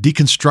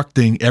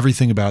deconstructing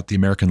everything about the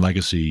American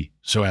legacy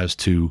so as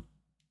to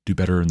do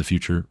better in the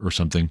future or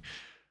something.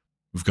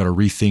 We've got to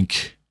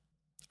rethink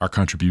our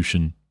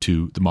contribution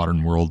to the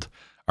modern world,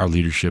 our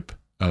leadership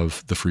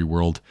of the free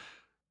world.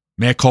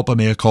 Mea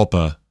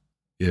culpa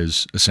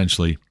is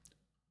essentially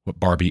what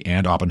Barbie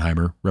and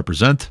Oppenheimer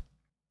represent.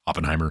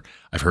 Oppenheimer,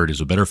 I've heard, is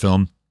a better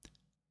film.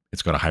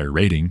 It's got a higher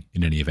rating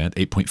in any event,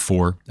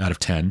 8.4 out of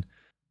 10,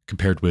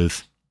 compared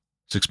with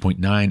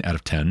 6.9 out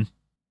of 10.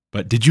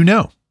 But did you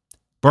know?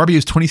 Barbie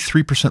is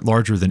 23%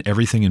 larger than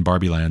everything in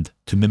Barbie Land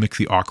to mimic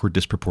the awkward,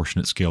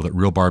 disproportionate scale that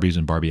real Barbies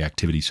and Barbie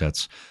activity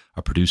sets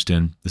are produced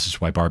in. This is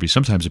why Barbie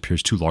sometimes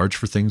appears too large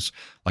for things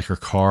like her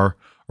car,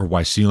 or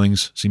why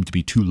ceilings seem to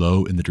be too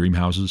low in the dream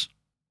houses.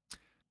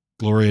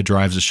 Gloria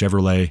drives a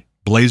Chevrolet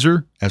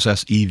Blazer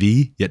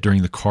SSEV, yet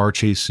during the car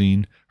chase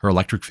scene, her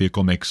electric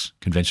vehicle makes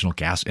conventional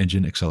gas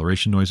engine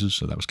acceleration noises,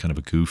 so that was kind of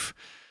a goof.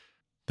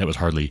 That was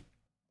hardly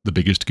the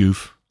biggest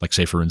goof, like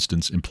say, for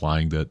instance,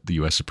 implying that the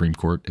U.S. Supreme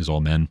Court is all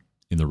men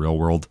in the real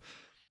world,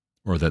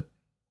 or that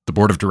the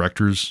board of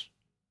directors,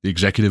 the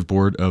executive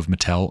board of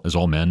Mattel, is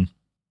all men.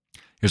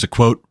 Here's a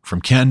quote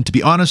from Ken. To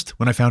be honest,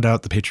 when I found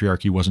out the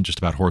patriarchy wasn't just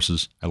about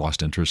horses, I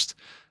lost interest.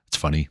 It's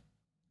funny.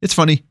 It's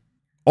funny.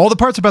 All the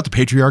parts about the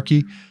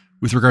patriarchy,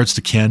 with regards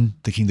to Ken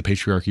thinking the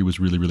patriarchy was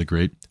really, really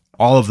great,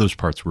 all of those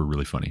parts were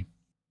really funny.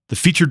 The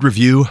featured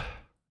review,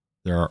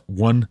 there are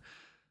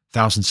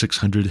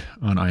 1,600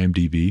 on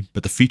IMDb,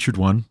 but the featured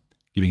one,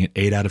 giving it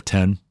 8 out of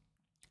 10,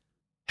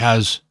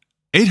 has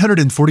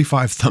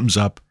 845 thumbs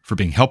up for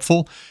being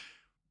helpful,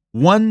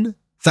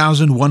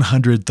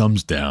 1,100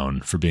 thumbs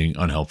down for being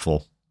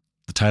unhelpful.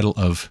 The title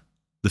of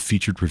the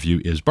featured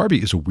review is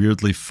Barbie is a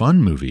weirdly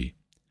fun movie.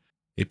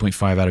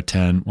 8.5 out of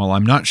 10. While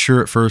I'm not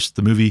sure at first,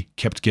 the movie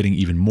kept getting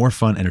even more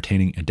fun,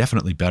 entertaining, and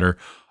definitely better.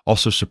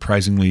 Also,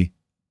 surprisingly,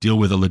 deal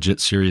with a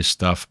legit serious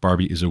stuff.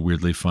 Barbie is a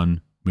weirdly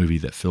fun movie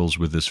that fills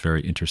with this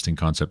very interesting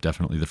concept.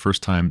 Definitely the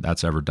first time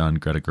that's ever done.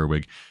 Greta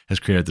Gerwig has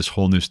created this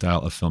whole new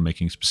style of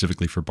filmmaking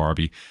specifically for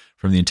Barbie,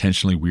 from the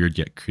intentionally weird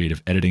yet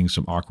creative editing,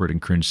 some awkward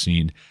and cringe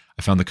scene.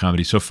 I found the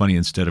comedy so funny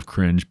instead of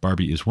cringe.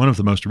 Barbie is one of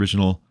the most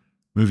original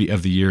movie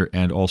of the year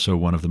and also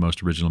one of the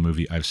most original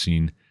movie I've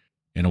seen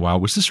in a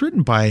while. Was this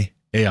written by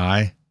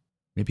AI?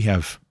 Maybe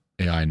have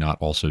AI not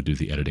also do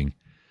the editing.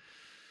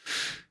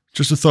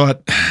 Just a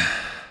thought.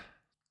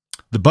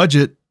 The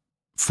budget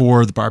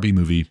for the Barbie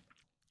movie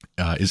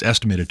is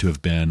estimated to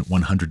have been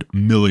 $100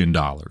 million.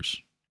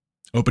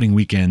 Opening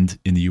weekend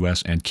in the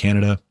US and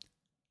Canada,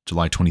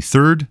 July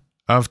 23rd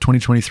of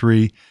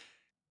 2023,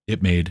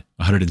 it made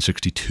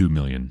 $162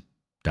 million.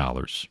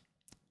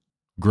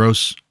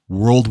 Gross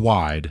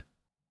worldwide,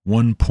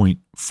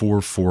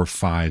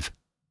 $1.445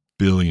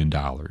 billion.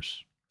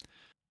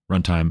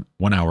 Runtime,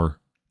 1 hour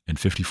and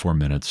 54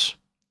 minutes.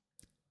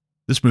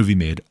 This movie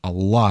made a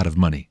lot of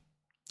money.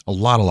 A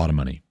lot of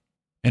money.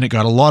 And it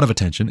got a lot of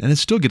attention, and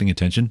it's still getting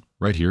attention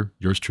right here,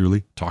 yours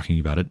truly, talking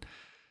about it.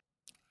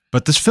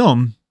 But this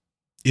film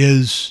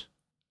is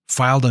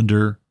filed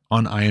under,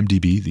 on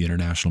IMDb, the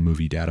International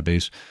Movie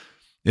Database,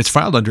 it's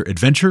filed under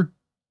adventure,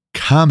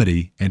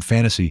 comedy, and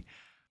fantasy.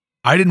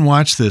 I didn't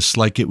watch this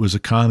like it was a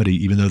comedy,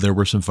 even though there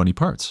were some funny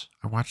parts.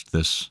 I watched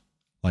this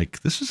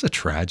like, this is a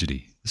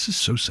tragedy. This is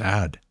so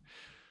sad.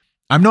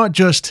 I'm not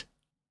just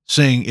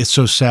saying it's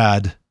so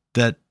sad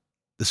that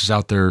this is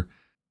out there,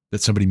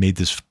 that somebody made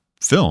this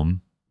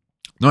film.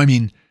 No, I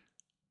mean,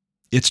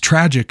 it's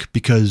tragic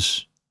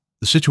because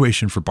the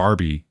situation for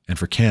Barbie and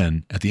for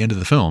Ken at the end of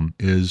the film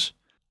is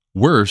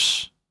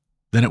worse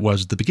than it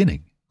was at the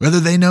beginning, whether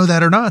they know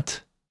that or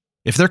not.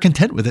 If they're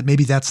content with it,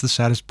 maybe that's the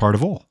saddest part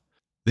of all.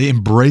 They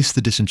embrace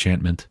the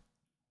disenchantment,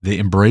 they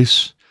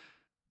embrace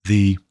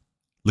the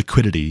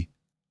liquidity,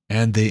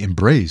 and they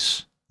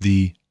embrace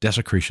the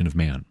desecration of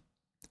man.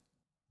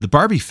 The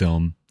Barbie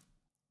film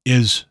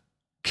is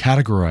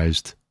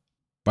categorized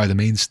by the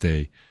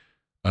mainstay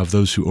of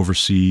those who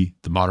oversee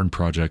the modern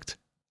project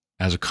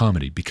as a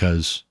comedy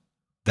because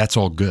that's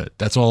all good.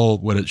 That's all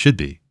what it should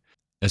be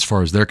as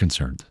far as they're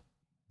concerned.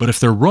 But if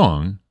they're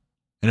wrong,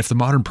 and if the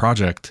modern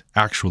project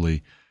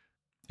actually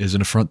is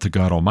an affront to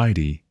God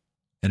Almighty,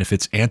 and if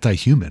it's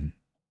anti-human,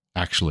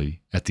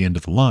 actually, at the end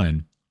of the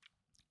line,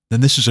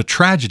 then this is a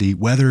tragedy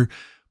whether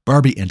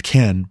Barbie and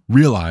Ken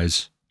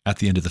realize at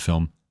the end of the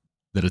film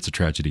that it's a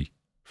tragedy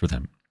for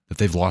them, that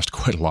they've lost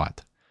quite a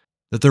lot,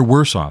 that they're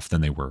worse off than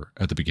they were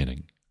at the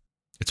beginning.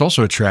 It's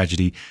also a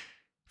tragedy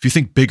if you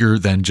think bigger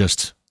than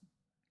just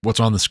what's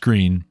on the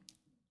screen,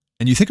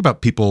 and you think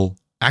about people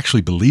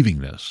actually believing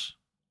this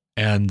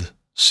and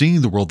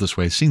seeing the world this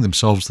way, seeing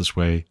themselves this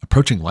way,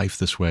 approaching life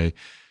this way,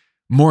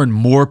 more and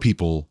more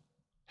people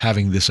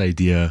having this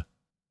idea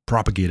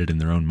propagated in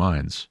their own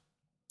minds,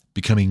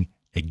 becoming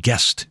a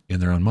guest in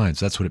their own minds.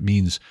 That's what it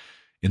means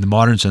in the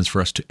modern sense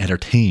for us to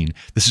entertain.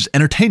 This is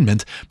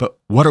entertainment, but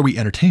what are we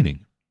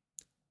entertaining?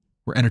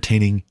 We're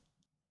entertaining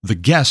the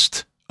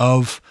guest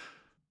of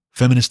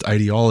feminist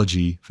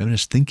ideology,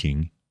 feminist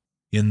thinking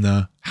in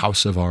the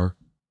house of our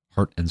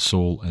heart and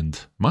soul and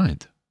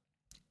mind.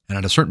 And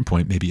at a certain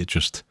point, maybe it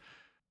just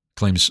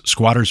claims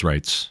squatters'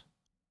 rights,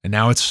 and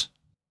now it's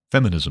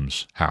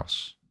feminism's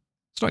house.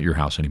 It's not your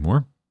house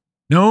anymore.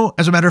 No,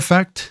 as a matter of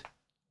fact,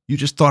 you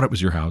just thought it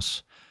was your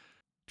house.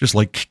 Just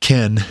like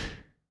Ken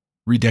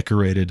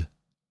redecorated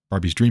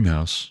Barbie's dream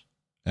house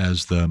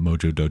as the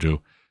Mojo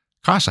Dojo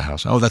Casa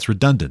house. Oh, that's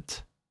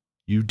redundant.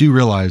 You do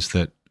realize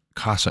that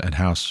casa and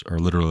house are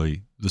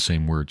literally the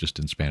same word, just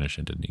in Spanish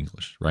and in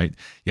English, right?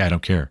 Yeah, I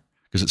don't care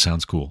because it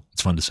sounds cool.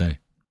 It's fun to say.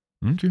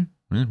 Okay,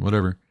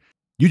 whatever.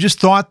 You just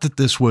thought that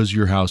this was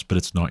your house, but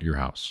it's not your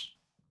house.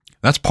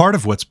 That's part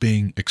of what's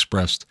being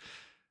expressed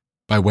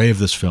by way of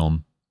this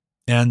film.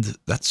 And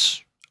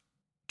that's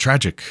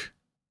tragic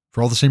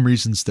for all the same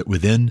reasons that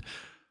within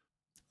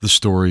the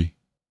story,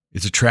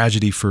 it's a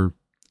tragedy for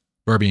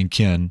Barbie and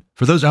Ken.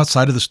 For those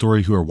outside of the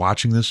story who are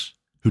watching this,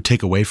 who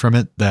take away from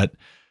it that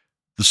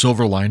the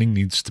silver lining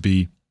needs to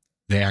be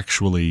they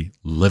actually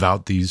live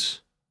out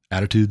these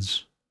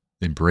attitudes,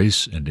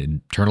 embrace and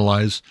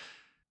internalize,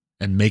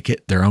 and make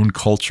it their own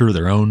culture,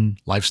 their own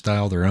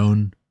lifestyle, their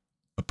own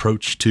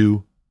approach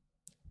to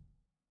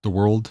the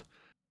world.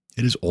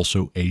 It is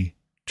also a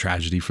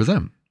tragedy for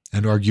them,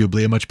 and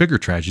arguably a much bigger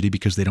tragedy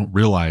because they don't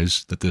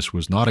realize that this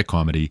was not a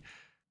comedy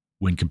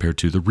when compared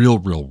to the real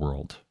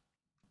world.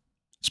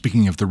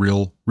 Speaking of the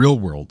real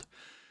world,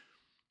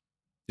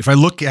 if I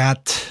look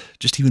at,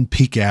 just even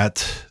peek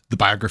at the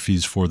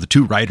biographies for the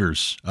two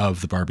writers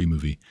of the Barbie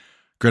movie,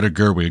 Greta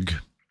Gerwig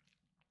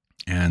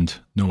and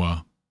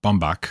Noah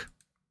Baumbach,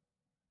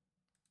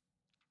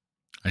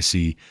 I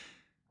see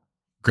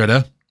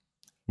Greta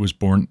was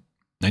born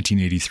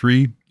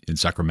 1983 in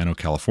Sacramento,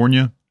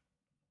 California.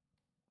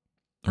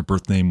 Her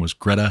birth name was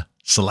Greta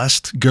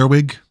Celeste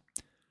Gerwig,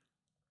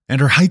 and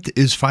her height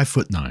is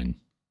 5'9".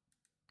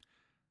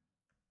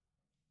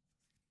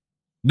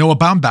 Noah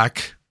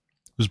Baumbach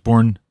was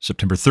born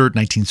September 3rd,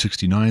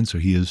 1969, so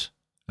he is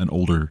an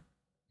older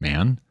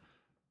man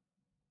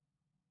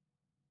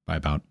by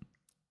about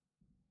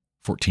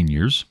 14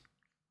 years.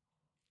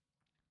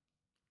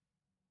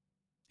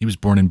 He was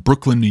born in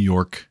Brooklyn, New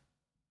York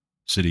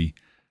City,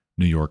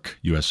 New York,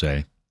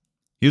 USA.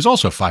 He was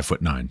also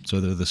 5'9", so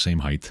they're the same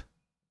height.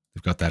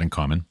 They've got that in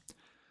common.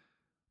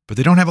 But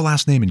they don't have a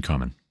last name in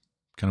common.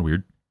 Kind of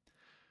weird.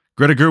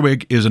 Greta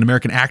Gerwig is an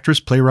American actress,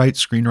 playwright,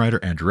 screenwriter,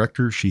 and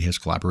director. She has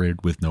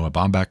collaborated with Noah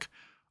Baumbach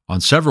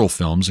on several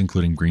films,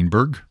 including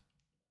Greenberg,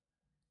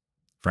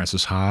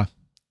 Frances Ha,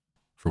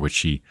 for which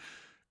she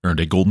earned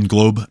a Golden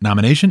Globe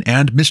nomination,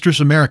 and Mistress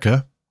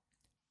America.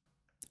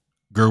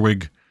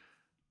 Gerwig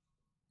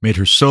made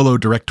her solo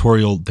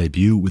directorial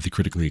debut with the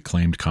critically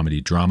acclaimed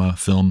comedy drama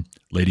film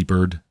Lady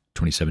Bird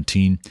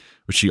 2017,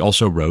 which she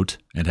also wrote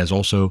and has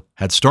also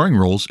had starring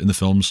roles in the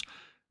films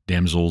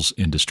Damsels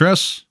in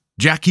Distress,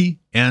 Jackie,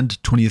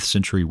 and 20th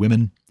Century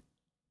Women.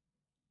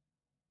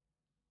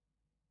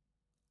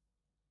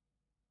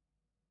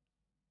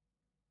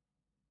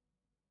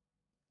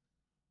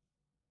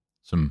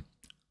 Some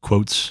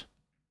quotes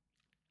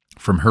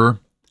from her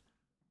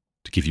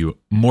to give you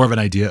more of an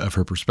idea of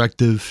her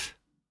perspective,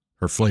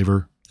 her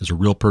flavor as a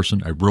real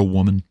person, a real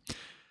woman.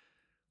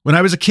 When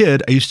I was a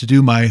kid, I used to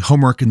do my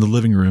homework in the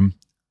living room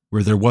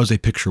where there was a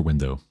picture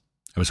window.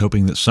 I was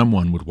hoping that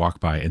someone would walk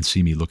by and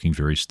see me looking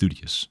very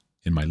studious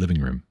in my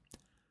living room.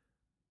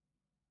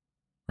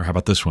 Or how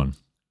about this one?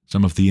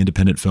 Some of the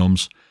independent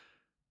films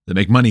that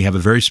make money have a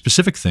very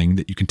specific thing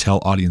that you can tell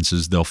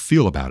audiences they'll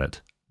feel about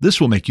it.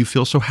 This will make you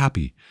feel so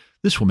happy.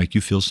 This will make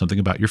you feel something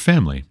about your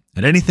family.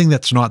 And anything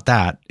that's not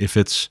that,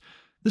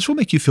 this will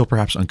make you feel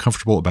perhaps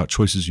uncomfortable about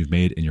choices you've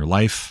made in your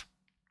life,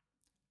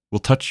 will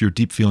touch your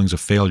deep feelings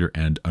of failure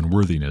and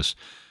unworthiness.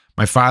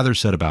 My father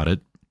said about it,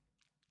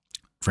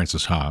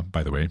 Frances Ha,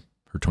 by the way,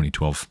 her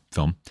 2012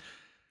 film,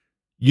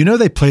 you know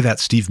they play that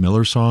Steve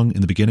Miller song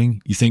in the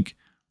beginning? You think,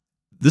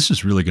 this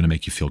is really going to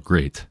make you feel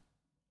great.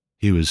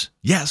 He was,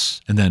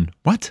 yes, and then,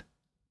 what?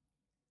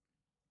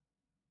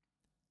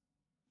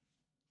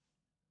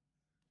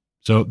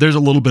 So there's a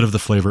little bit of the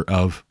flavor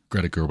of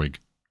Greta Gerwig,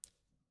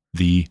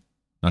 the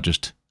not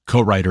just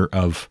co-writer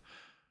of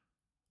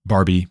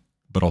Barbie,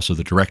 but also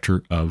the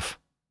director of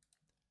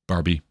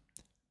Barbie.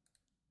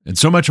 And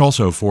so much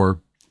also for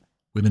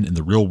women in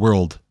the real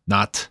world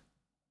not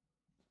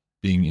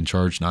being in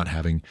charge, not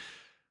having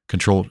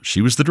control. She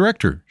was the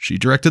director. She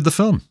directed the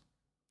film.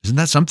 Isn't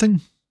that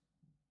something?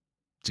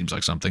 Seems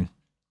like something.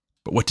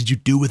 But what did you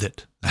do with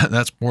it?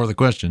 That's more of the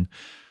question.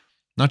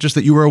 Not just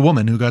that you were a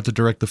woman who got to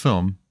direct the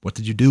film. What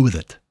did you do with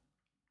it?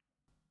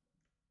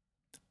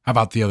 How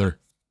about the other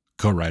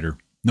co-writer,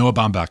 Noah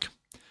Baumbach?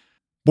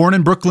 Born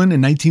in Brooklyn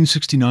in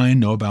 1969,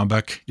 Noah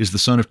Baumbach is the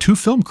son of two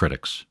film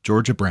critics,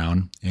 Georgia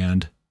Brown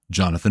and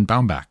Jonathan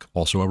Baumbach,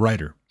 also a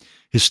writer.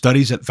 His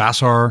studies at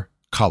Vassar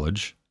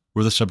College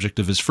were the subject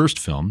of his first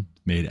film,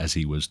 made as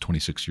he was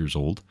 26 years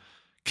old,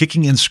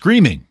 Kicking and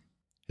Screaming.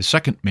 His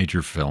second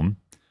major film,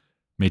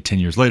 made 10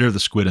 years later, The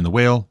Squid and the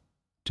Whale,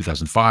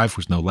 2005,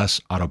 was no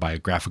less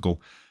autobiographical,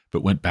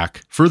 but went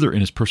back further in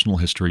his personal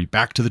history,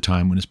 back to the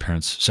time when his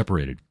parents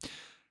separated.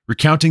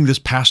 Recounting this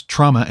past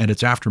trauma and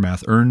its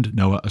aftermath earned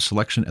Noah a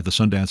selection at the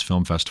Sundance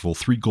Film Festival,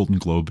 3 Golden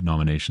Globe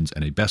nominations,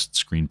 and a Best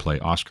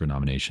Screenplay Oscar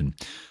nomination.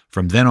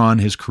 From then on,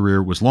 his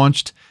career was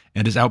launched,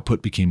 and his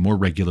output became more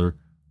regular,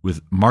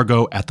 with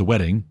Margot at the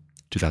Wedding,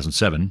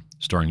 2007,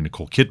 starring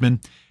Nicole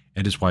Kidman,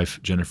 and his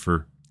wife,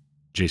 Jennifer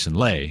Jason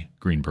Leigh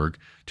Greenberg,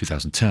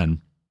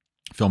 2010,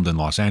 filmed in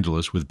Los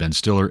Angeles with Ben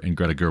Stiller and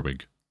Greta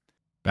Gerwig.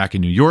 Back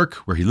in New York,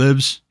 where he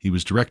lives, he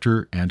was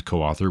director and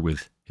co-author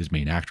with his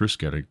main actress,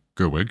 Greta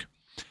Gerwig,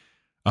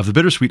 of the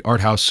bittersweet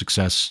art house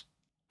success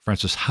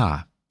Frances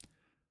Ha.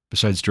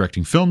 Besides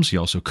directing films, he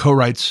also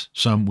co-writes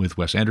some with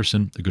Wes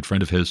Anderson, a good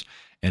friend of his,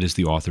 and is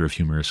the author of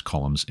humorous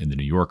columns in The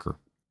New Yorker.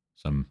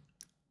 Some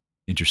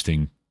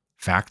interesting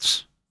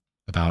facts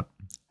about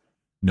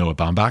Noah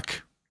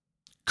Baumbach.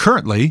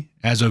 Currently,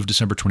 as of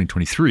December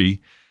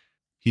 2023,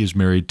 he is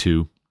married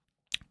to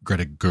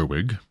Greta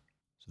Gerwig.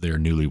 So they are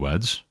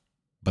newlyweds,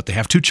 but they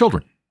have 2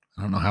 children.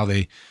 I don't know how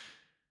they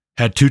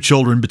had 2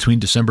 children between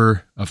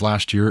December of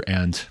last year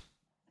and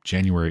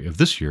January of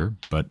this year,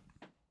 but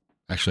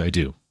actually I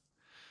do.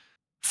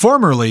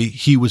 Formerly,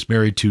 he was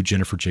married to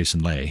Jennifer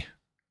Jason Leigh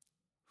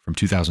from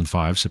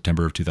 2005,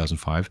 September of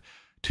 2005,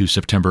 to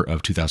September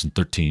of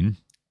 2013.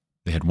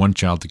 They had 1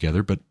 child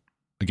together, but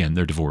again,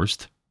 they're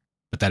divorced.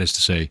 But that is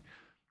to say,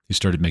 he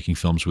started making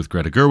films with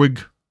Greta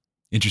Gerwig.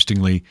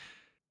 Interestingly,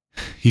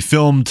 he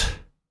filmed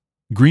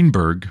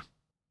Greenberg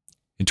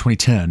in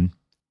 2010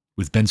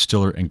 with Ben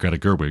Stiller and Greta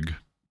Gerwig.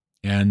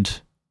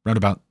 And around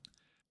about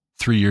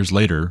 3 years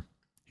later,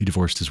 he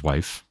divorced his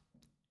wife.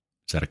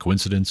 Is that a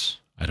coincidence?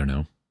 I don't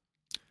know.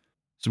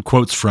 Some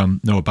quotes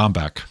from Noah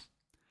Baumbach.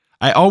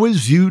 I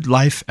always viewed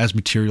life as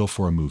material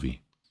for a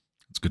movie.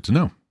 It's good to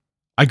know.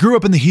 I grew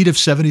up in the heat of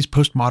 70s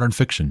postmodern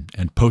fiction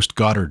and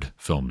post-Goddard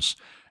films,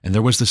 and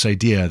there was this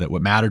idea that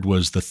what mattered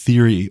was the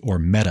theory or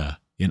meta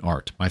in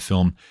art. My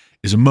film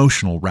is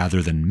emotional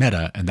rather than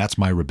meta, and that's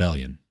my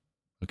rebellion.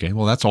 Okay,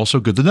 well, that's also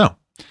good to know.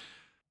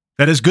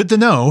 That is good to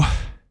know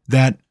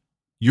that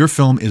your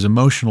film is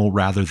emotional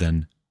rather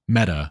than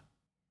meta.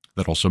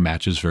 That also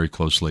matches very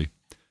closely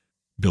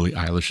Billie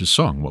Eilish's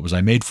song, What Was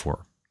I Made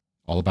For?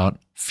 All about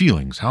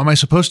feelings. How am I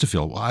supposed to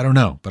feel? Well, I don't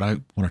know, but I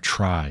want to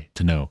try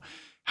to know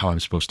how I'm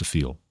supposed to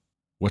feel.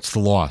 What's the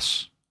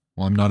loss?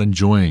 Well, I'm not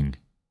enjoying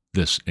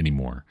this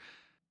anymore.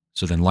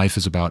 So then life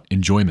is about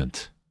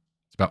enjoyment.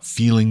 It's about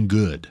feeling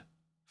good.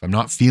 If I'm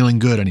not feeling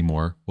good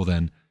anymore, well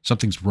then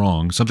something's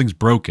wrong, something's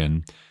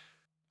broken.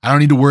 I don't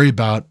need to worry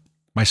about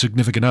my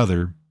significant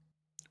other,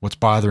 what's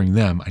bothering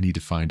them. I need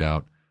to find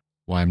out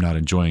why I'm not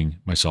enjoying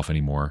myself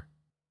anymore.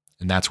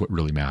 And that's what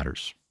really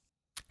matters.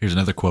 Here's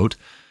another quote.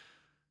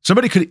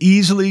 Somebody could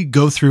easily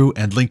go through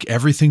and link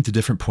everything to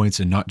different points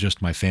in not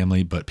just my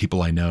family, but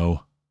people I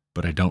know,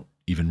 but I don't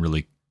even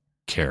really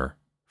care.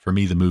 For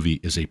me, the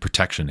movie is a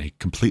protection, a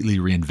completely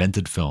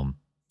reinvented film.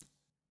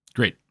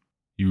 Great.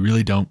 You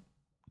really don't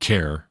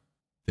care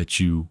that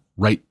you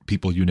write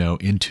people you know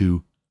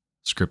into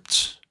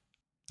scripts.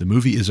 The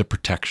movie is a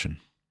protection.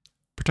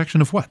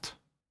 Protection of what?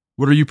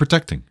 What are you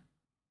protecting?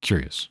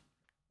 Curious.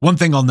 One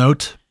thing I'll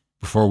note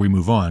before we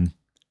move on,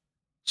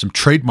 some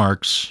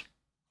trademarks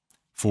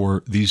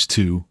for these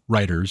two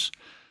writers.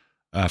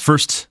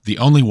 First, the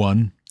only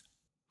one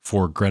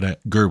for Greta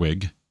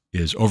Gerwig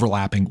is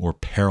overlapping or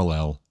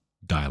parallel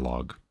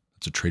dialogue.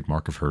 It's a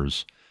trademark of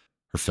hers.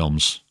 Her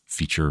films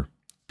feature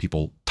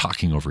people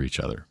talking over each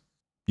other.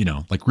 You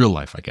know, like real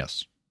life, I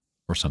guess,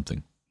 or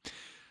something.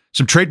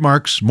 Some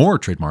trademarks, more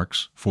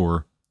trademarks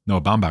for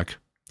Noah Baumbach.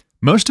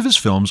 Most of his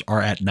films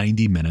are at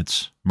 90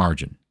 minutes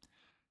margin.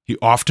 He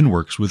often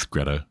works with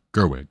Greta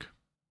Gerwig.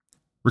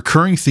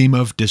 Recurring theme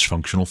of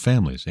dysfunctional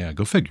families. Yeah,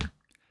 go figure.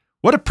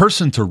 What a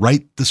person to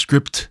write the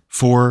script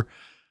for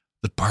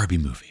the Barbie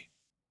movie.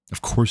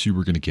 Of course you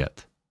were going to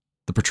get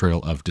the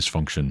portrayal of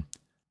dysfunction.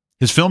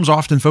 His films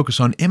often focus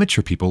on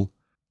immature people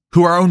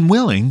who are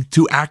unwilling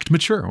to act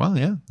mature. Well,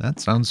 yeah, that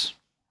sounds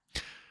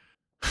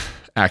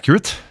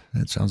accurate.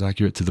 That sounds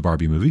accurate to the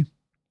Barbie movie.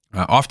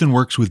 Often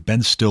works with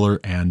Ben Stiller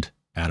and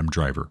Adam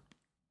Driver.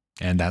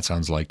 And that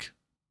sounds like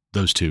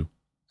those two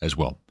as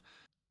well.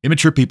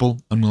 Immature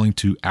people, unwilling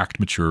to act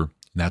mature.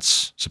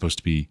 That's supposed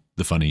to be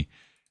the funny.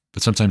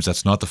 But sometimes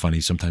that's not the funny.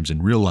 Sometimes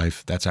in real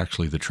life, that's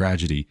actually the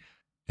tragedy.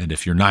 And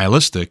if you're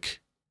nihilistic,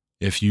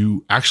 if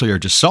you actually are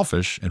just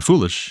selfish and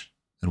foolish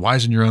and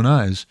wise in your own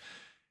eyes,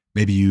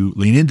 maybe you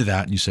lean into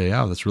that and you say,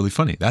 oh, that's really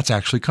funny. That's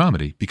actually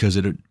comedy because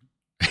it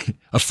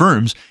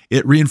affirms,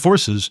 it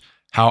reinforces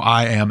how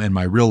I am in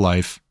my real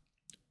life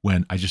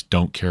when I just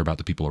don't care about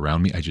the people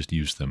around me. I just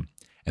use them.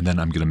 And then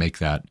I'm going to make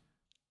that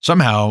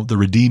somehow the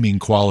redeeming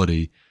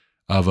quality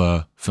of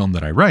a film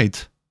that I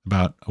write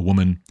about a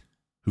woman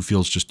who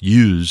feels just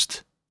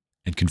used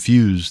and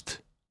confused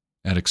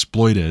and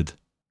exploited,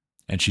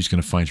 and she's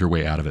going to find her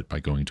way out of it by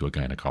going to a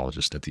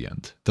gynecologist at the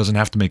end. Doesn't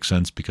have to make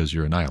sense because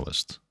you're a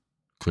nihilist,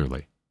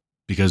 clearly.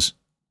 Because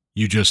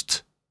you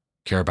just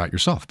care about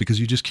yourself, because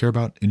you just care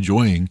about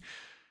enjoying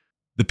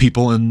the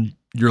people in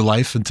your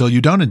life until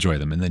you don't enjoy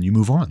them, and then you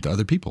move on to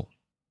other people.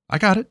 I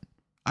got it.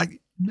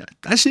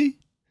 I see.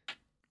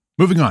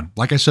 Moving on,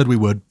 like I said we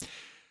would,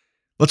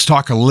 let's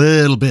talk a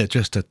little bit,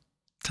 just a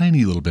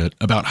tiny little bit,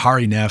 about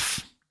Hari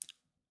Nef,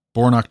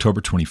 born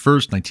October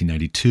 21st,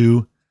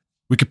 1992.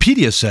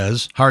 Wikipedia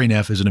says Hari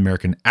Nef is an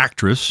American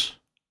actress,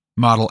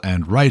 model,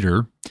 and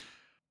writer.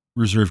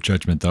 Reserve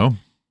judgment, though,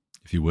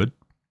 if you would.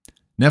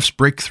 Nef's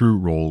breakthrough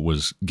role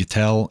was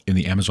Gitel in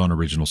the Amazon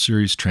original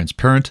series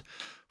Transparent,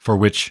 for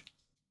which,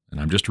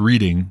 and I'm just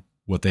reading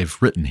what they've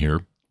written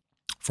here,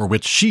 for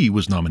which she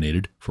was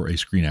nominated for a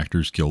Screen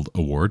Actors Guild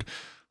Award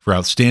for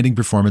outstanding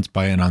performance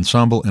by an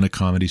ensemble in a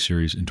comedy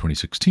series in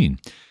 2016.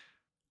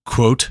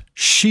 Quote,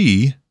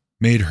 she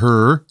made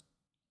her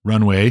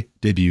runway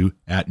debut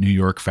at New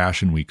York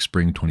Fashion Week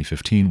Spring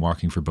 2015,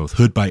 walking for both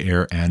Hood by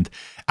Air and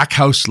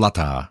Akhaus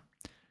Lata,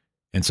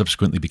 and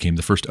subsequently became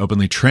the first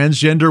openly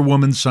transgender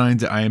woman signed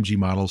to IMG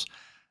Models.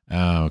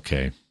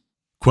 Okay.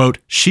 Quote,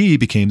 she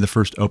became the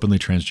first openly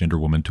transgender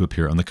woman to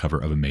appear on the cover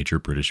of a major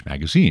British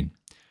magazine.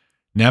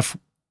 Nef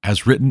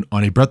has written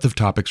on a breadth of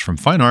topics from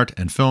fine art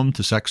and film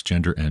to sex,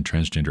 gender, and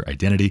transgender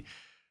identity.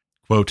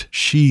 Quote,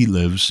 she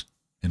lives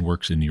and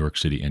works in New York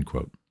City, end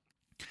quote.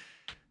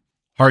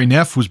 Hari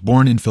Nef was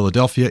born in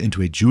Philadelphia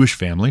into a Jewish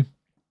family.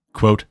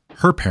 Quote,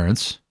 her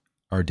parents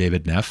are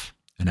David Neff,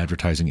 an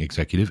advertising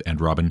executive,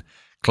 and Robin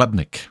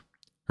Klebnik.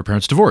 Her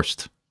parents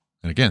divorced.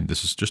 And again,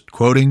 this is just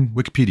quoting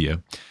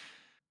Wikipedia.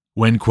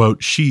 When,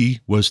 quote,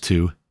 she was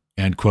 2,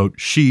 and, quote,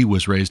 she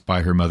was raised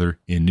by her mother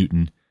in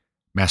Newton,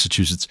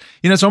 Massachusetts.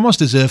 You know, it's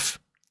almost as if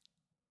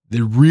they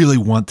really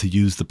want to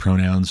use the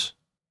pronouns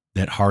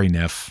that Hari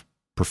Nef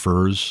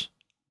prefers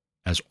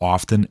as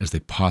often as they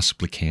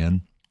possibly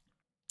can.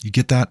 You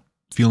get that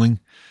feeling?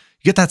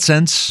 You get that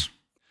sense?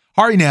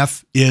 Hari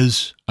Nef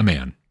is a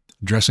man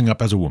dressing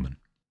up as a woman,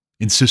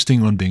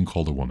 insisting on being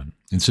called a woman,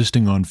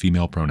 insisting on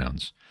female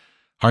pronouns.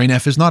 Hari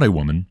Nef is not a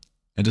woman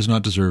and does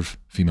not deserve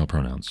female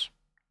pronouns.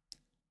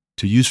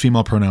 To use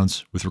female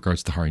pronouns with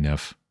regards to Hari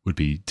Nef would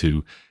be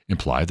to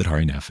imply that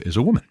Hari Nef is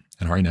a woman.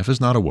 And Hari Nef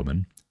is not a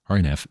woman.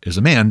 Hari Nef is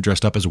a man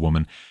dressed up as a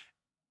woman.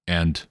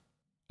 And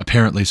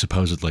apparently,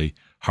 supposedly,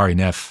 Hari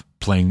Nef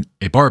playing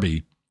a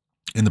Barbie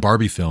in the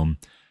Barbie film,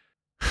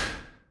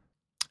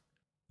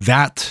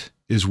 that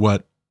is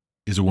what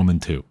is a woman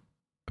too,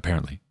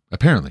 apparently.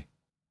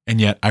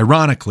 And yet,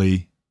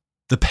 ironically,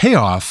 the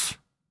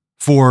payoff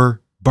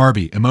for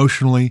Barbie,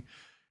 emotionally,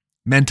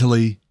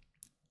 mentally,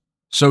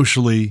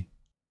 socially,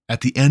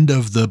 at the end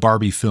of the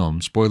Barbie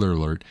film, spoiler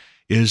alert,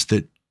 is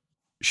that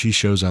she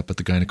shows up at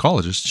the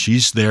gynecologist.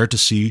 She's there to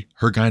see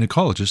her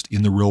gynecologist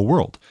in the real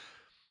world.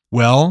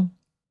 Well,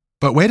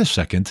 but wait a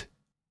second.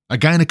 A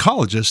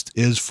gynecologist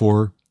is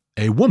for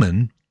a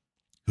woman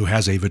who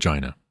has a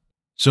vagina.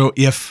 So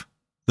if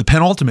the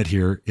penultimate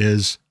here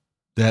is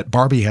that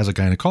Barbie has a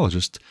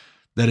gynecologist,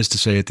 that is to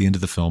say, at the end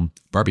of the film,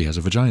 Barbie has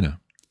a vagina,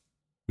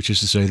 which is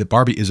to say that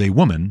Barbie is a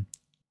woman.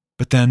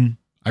 But then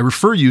I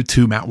refer you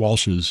to Matt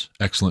Walsh's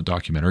excellent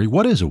documentary,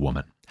 What is a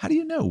Woman? How do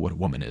you know what a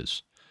woman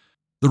is?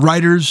 The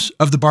writers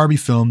of the Barbie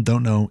film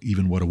don't know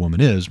even what a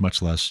woman is,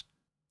 much less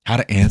how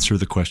to answer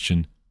the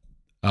question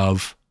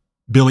of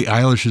Billie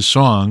Eilish's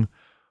song,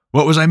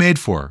 What Was I Made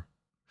For?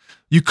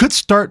 You could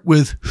start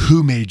with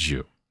who made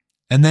you,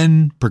 and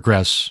then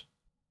progress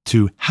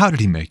to how did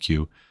he make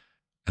you,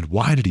 and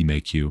why did he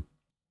make you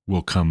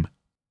will come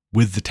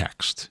with the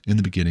text. In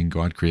the beginning,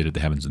 God created the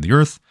heavens and the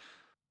earth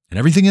and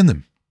everything in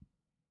them.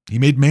 He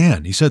made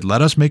man. He said,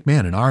 let us make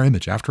man in our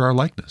image, after our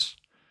likeness.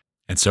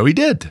 And so he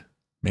did.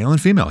 Male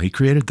and female, he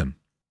created them.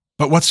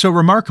 But what's so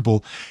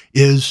remarkable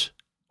is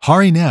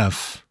Hari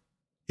Nef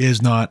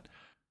is not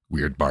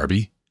Weird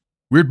Barbie.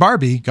 Weird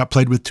Barbie got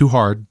played with too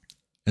hard.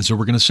 And so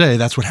we're going to say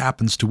that's what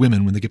happens to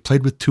women when they get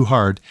played with too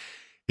hard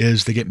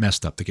is they get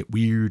messed up. They get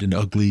weird and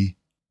ugly.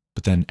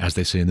 But then, as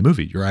they say in the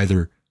movie, you're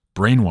either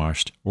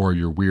brainwashed or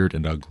you're weird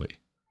and ugly.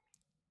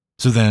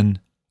 So then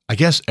I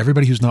guess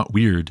everybody who's not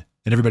weird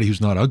and everybody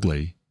who's not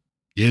ugly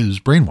is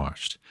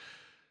brainwashed.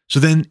 So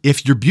then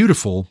if you're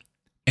beautiful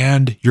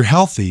and you're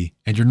healthy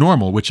and you're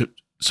normal, which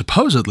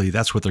supposedly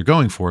that's what they're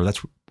going for,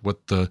 that's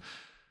what the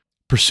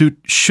pursuit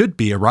should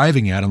be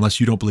arriving at, unless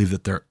you don't believe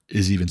that there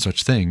is even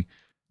such thing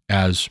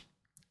as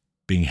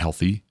being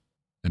healthy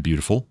and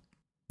beautiful,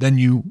 then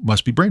you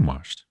must be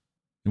brainwashed.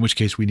 In which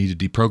case we need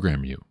to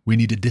deprogram you. We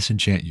need to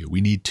disenchant you.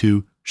 We need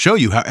to show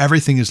you how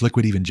everything is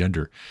liquid, even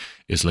gender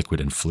is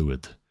liquid and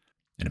fluid.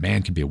 And a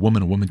man can be a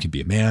woman can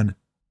be a man.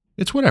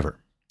 It's whatever.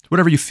 It's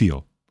whatever you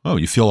feel. Oh,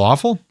 you feel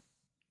awful?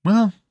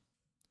 Well,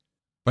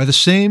 by the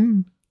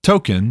same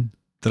token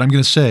that I'm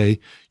going to say,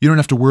 you don't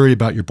have to worry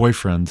about your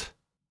boyfriend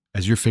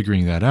as you're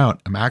figuring that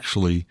out. I'm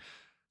actually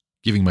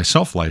giving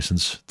myself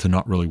license to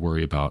not really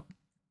worry about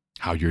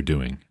how you're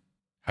doing,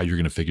 how you're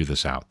going to figure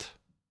this out.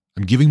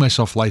 I'm giving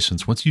myself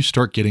license, once you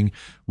start getting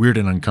weird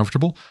and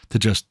uncomfortable, to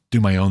just do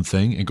my own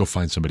thing and go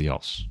find somebody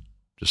else.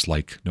 Just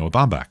like Noah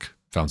Baumbach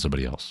found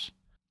somebody else.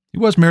 He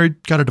was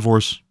married, got a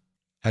divorce,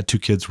 had 2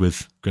 kids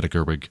with Greta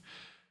Gerwig,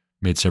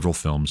 made several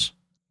films,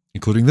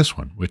 including this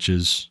one, which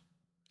is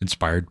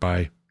inspired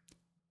by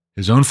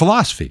his own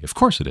philosophy. Of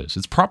course it is.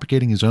 It's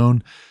propagating his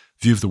own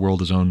view of the world,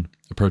 his own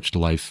approach to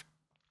life,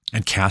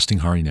 and casting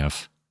Hari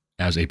Nef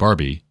as a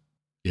Barbie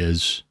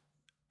is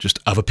just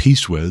of a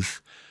piece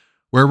with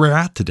where we're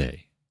at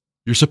today.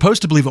 You're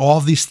supposed to believe all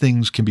of these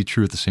things can be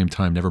true at the same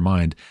time, never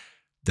mind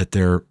that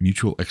their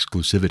mutual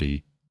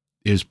exclusivity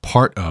is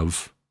part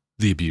of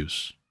the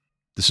abuse.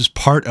 This is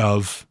part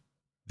of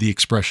the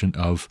expression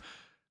of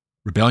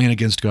rebellion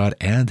against God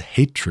and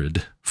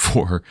hatred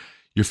for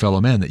your fellow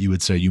man, that you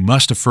would say you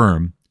must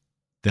affirm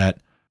that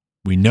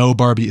we know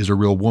Barbie is a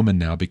real woman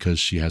now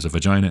because she has a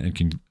vagina and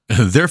can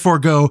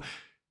therefore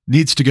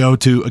needs to go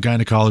to a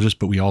gynecologist,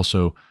 but we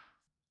also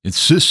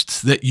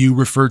insist that you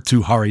refer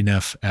to Hari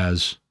Nef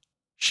as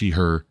she,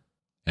 her,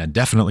 and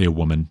definitely a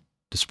woman,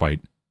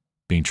 despite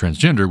being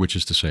transgender, which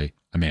is to say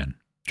a man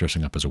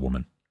dressing up as a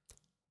woman.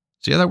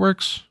 See how that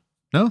works?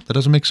 No, that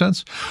doesn't make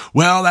sense?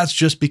 Well, that's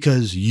just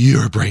because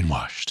you're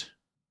brainwashed,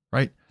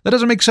 right? That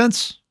doesn't make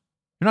sense.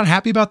 You're not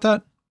happy about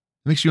that?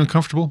 It makes you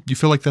uncomfortable? You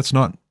feel like that's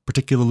not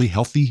particularly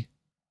healthy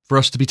for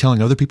us to be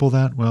telling other people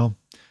that? Well,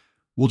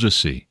 we'll just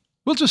see.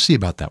 We'll just see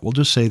about that. We'll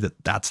just say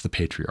that that's the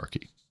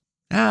patriarchy.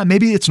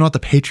 Maybe it's not the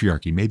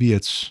patriarchy. Maybe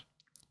it's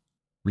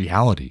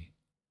reality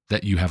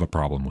that you have a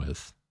problem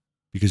with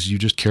because you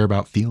just care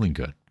about feeling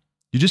good.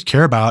 You just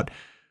care about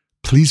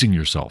pleasing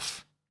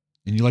yourself.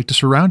 And you like to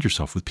surround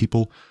yourself with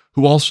people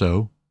who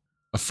also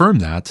affirm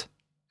that,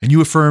 and you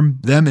affirm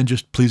them in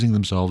just pleasing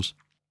themselves.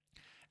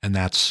 And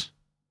that's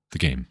the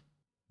game.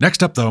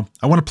 Next up, though,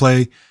 I want to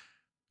play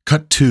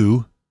cut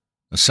 2,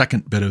 a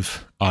second bit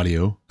of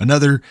audio,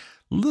 another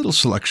little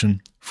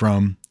selection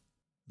from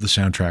the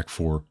soundtrack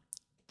for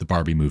the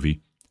Barbie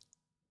movie.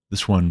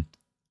 This one,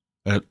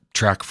 a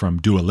track from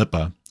Dua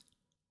Lipa,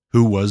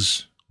 who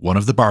was one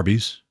of the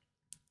Barbies.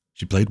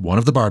 She played one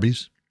of the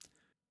Barbies.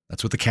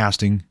 That's what the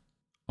casting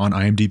on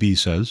IMDb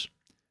says.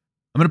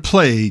 I'm going to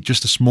play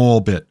just a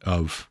small bit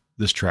of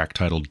this track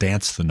titled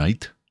Dance the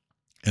Night,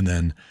 and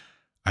then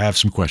I have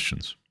some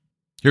questions.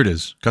 Here it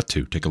is, cut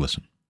 2. Take a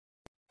listen.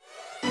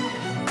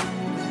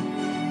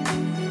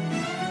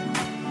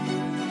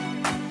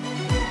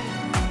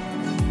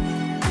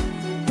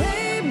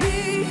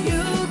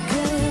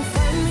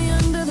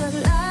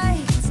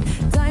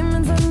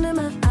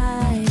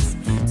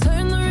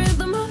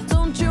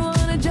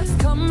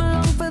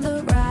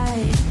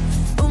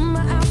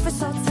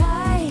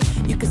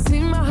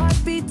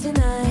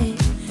 Tonight,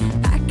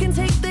 I can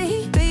take the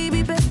heat.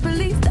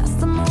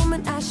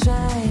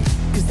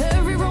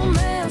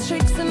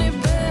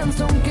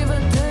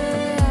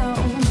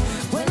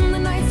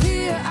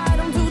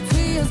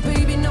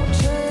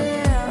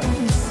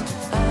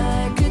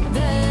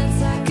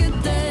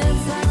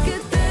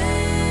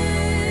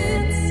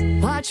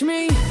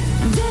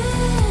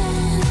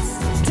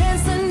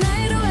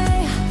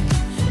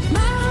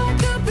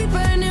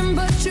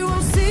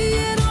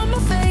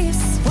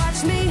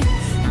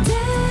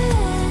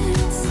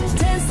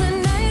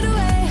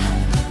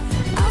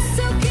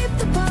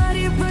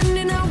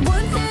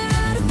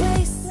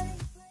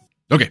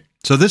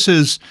 So this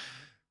is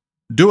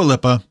Dua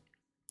Lipa.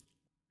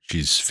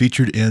 She's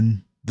featured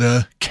in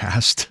the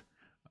cast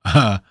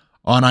on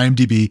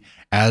IMDb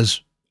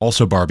as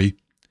also Barbie.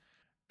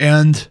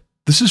 And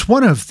this is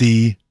one of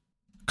the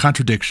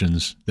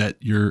contradictions that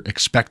you're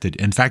expected,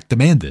 in fact,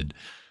 demanded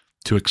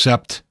to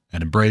accept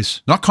and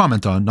embrace, not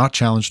comment on, not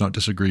challenge, not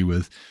disagree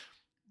with,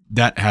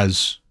 that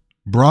has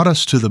brought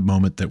us to the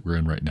moment that we're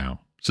in right now.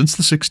 Since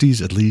the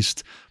 60s, at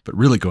least, but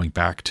really going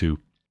back to,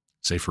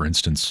 say, for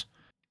instance,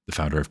 the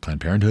founder of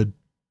Planned Parenthood,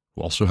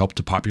 who also helped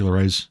to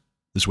popularize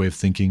this way of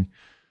thinking.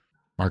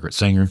 Margaret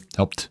Sanger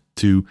helped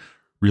to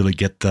really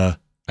get the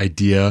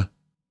idea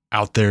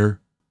out there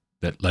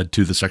that led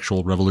to the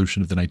sexual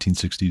revolution of the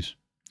 1960s.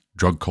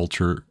 Drug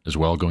culture as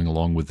well going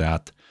along with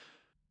that.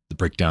 The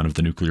breakdown of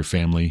the nuclear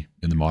family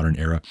in the modern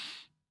era.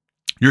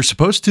 You're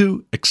supposed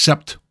to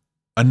accept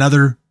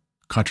another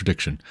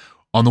contradiction.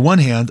 On the one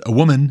hand, a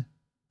woman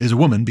is a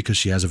woman because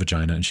she has a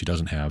vagina and she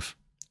doesn't have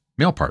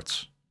male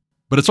parts.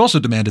 But it's also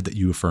demanded that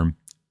you affirm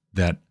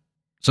that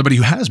somebody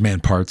who has man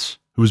parts,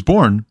 who is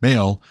born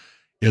male,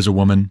 is a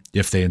woman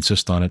if they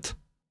insist on it.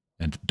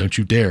 And don't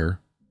you dare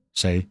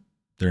say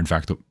they're in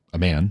fact a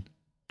man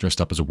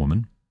dressed up as a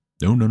woman.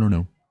 No, no, no,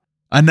 no.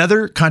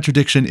 Another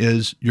contradiction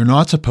is you're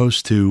not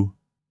supposed to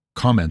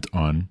comment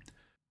on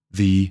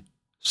the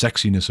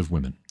sexiness of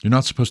women. You're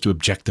not supposed to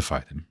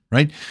objectify them,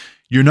 right?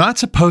 You're not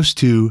supposed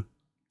to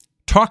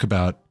talk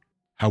about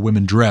how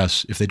women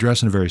dress if they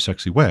dress in a very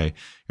sexy way.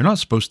 You're not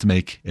supposed to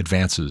make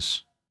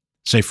advances.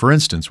 Say, for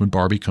instance, when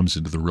Barbie comes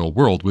into the real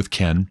world with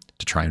Ken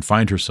to try and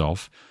find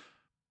herself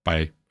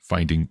by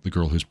finding the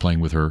girl who's playing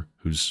with her,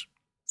 who's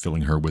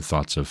filling her with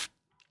thoughts of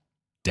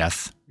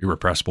death,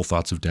 irrepressible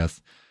thoughts of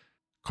death,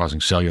 causing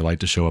cellulite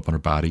to show up on her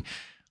body.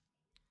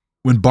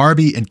 When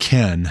Barbie and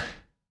Ken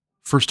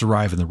first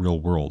arrive in the real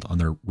world on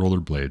their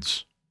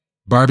rollerblades,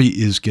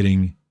 Barbie is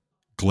getting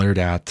glared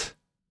at,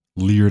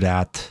 leered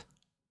at,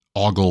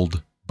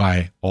 ogled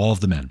by all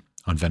of the men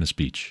on Venice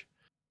Beach.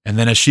 And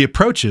then as she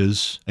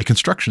approaches a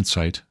construction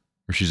site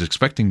where she's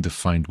expecting to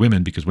find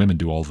women because women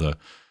do all the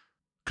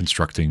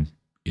constructing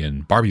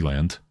in Barbie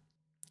Land,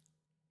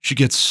 she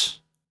gets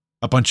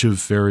a bunch of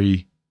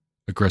very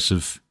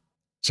aggressive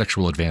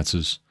sexual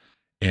advances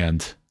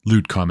and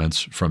lewd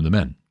comments from the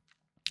men.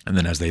 And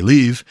then as they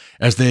leave,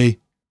 as they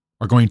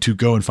are going to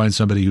go and find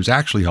somebody who's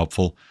actually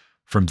helpful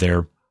from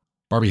there,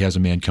 Barbie has a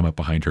man come up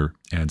behind her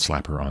and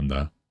slap her on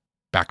the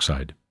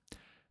backside.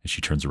 And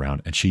she turns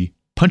around and she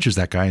punches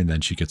that guy, and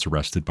then she gets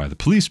arrested by the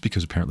police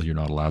because apparently you're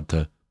not allowed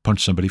to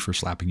punch somebody for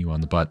slapping you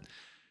on the butt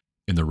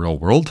in the real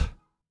world.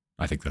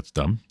 I think that's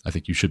dumb. I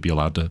think you should be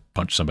allowed to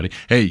punch somebody.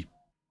 Hey,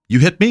 you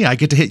hit me, I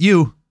get to hit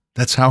you.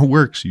 That's how it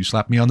works. You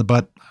slap me on the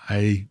butt,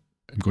 I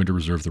am going to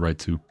reserve the right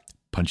to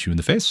punch you in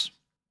the face.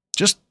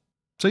 Just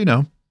so you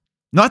know.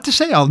 Not to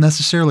say I'll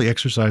necessarily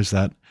exercise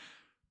that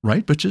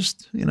right, but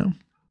just,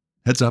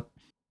 heads up.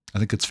 I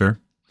think it's fair,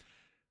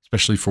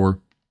 especially for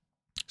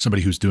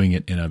somebody who's doing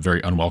it in a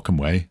very unwelcome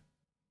way.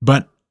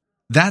 But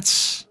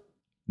that's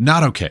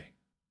not okay,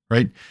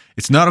 right?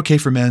 It's not okay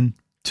for men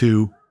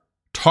to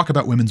talk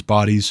about women's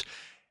bodies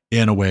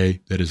in a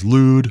way that is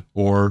lewd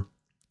or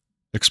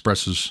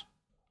expresses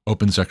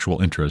open sexual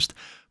interest.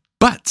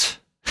 But,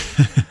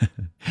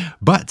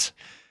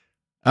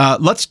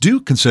 let's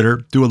consider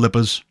Dua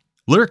Lipa's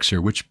lyrics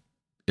here, which,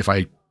 if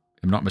I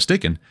am not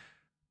mistaken,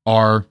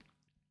 are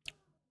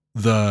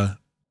the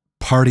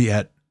party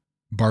at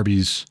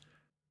Barbie's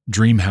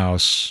dream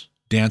house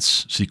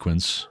dance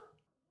sequence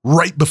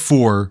right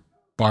before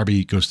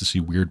Barbie goes to see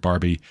Weird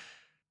Barbie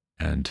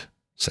and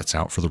sets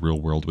out for the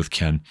real world with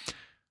Ken.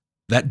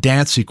 That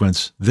dance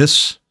sequence,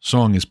 this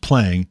song is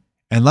playing,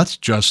 and let's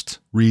just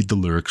read the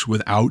lyrics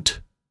without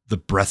the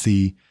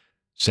breathy,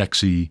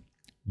 sexy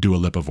Dua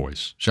Lipa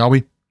voice, shall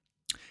we?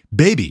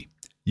 Baby,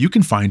 you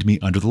can find me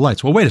under the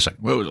lights. Well, wait a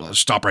second. Whoa,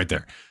 stop right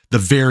there. The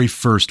very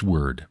first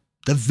word.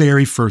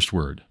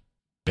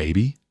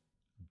 Baby.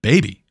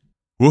 Baby.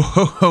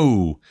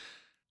 Whoa.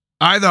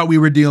 I thought we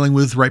were dealing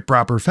with right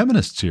proper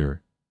feminists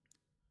here.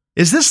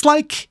 Is this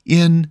like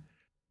in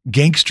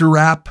gangster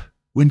rap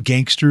when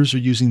gangsters are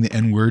using the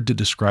N-word to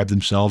describe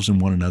themselves and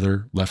one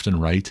another left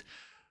and right?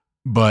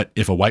 But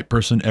if a white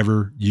person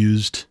ever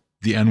used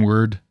the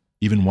N-word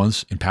even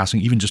once in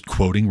passing, even just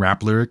quoting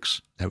rap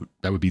lyrics,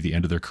 that would be the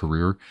end of their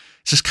career.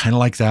 It's just kind of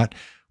like that,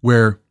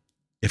 where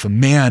if a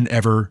man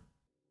ever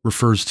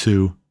refers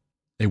to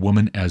a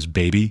woman as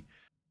baby,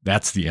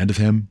 that's the end of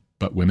him.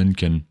 But women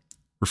can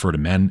refer to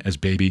men as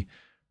baby.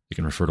 They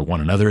can refer to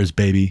one another as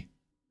baby.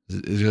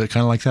 Is it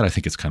kind of like that? I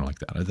think it's kind of like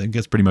that. I think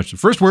that's pretty much the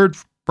first word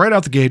right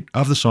out the gate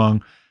of the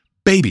song.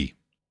 Baby.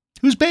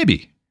 Who's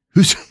baby?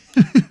 Who's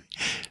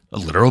a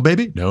literal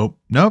baby? Nope.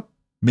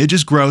 Midge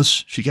is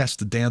gross. She has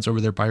to dance over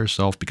there by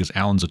herself because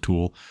Alan's a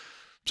tool.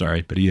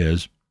 Sorry, but he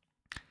is.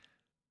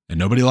 And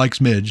nobody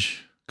likes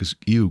Midge because,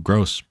 ew,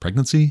 gross.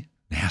 Pregnancy?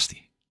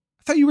 Nasty.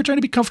 I thought you were trying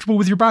to be comfortable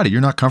with your body.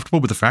 You're not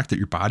comfortable with the fact that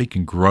your body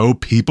can grow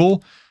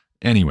people?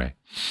 Anyway.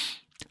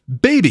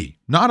 Baby.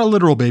 Not a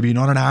literal baby,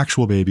 not an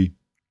actual baby.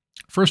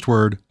 First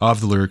word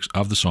of the lyrics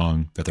of the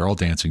song that they're all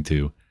dancing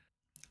to.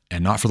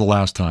 and not for the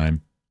last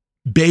time,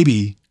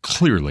 baby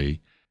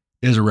clearly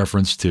is a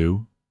reference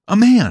to a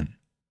man.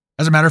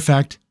 As a matter of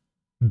fact,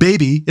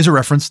 baby is a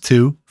reference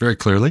to, very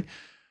clearly,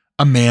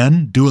 a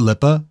man, Dua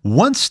Lipa,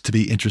 wants to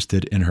be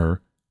interested in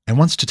her and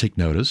wants to take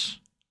notice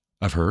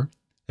of her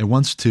and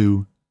wants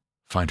to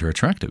find her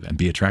attractive and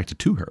be attracted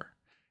to her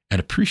and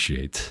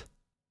appreciate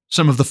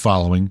some of the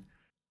following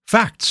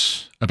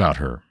facts about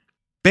her.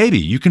 Baby,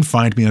 you can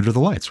find me under the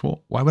lights.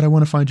 Well, why would I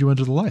want to find you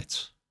under the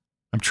lights?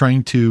 I'm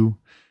trying to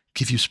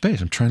give you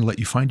space. I'm trying to let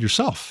you find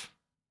yourself.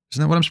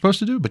 Isn't that what I'm supposed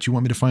to do? But you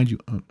want me to find you?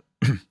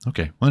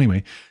 Okay. Well,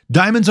 anyway,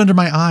 diamonds under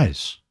my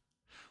eyes.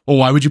 Well,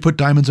 why would you put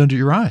diamonds under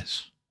your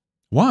eyes?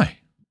 Why?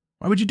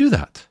 Why would you do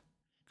that?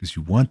 Because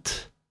you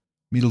want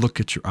me to look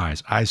at your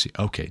eyes. I see.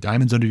 Okay.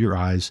 Diamonds under your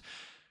eyes.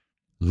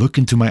 Look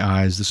into my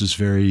eyes. This is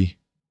very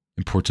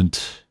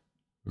important.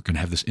 We're going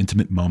to have this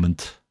intimate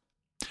moment.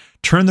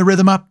 Turn the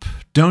rhythm up.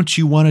 Don't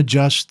you want to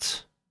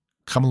just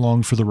come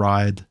along for the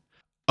ride?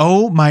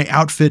 Oh, my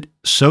outfit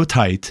so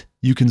tight,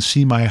 you can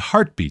see my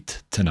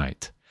heartbeat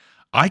tonight.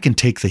 I can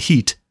take the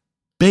heat.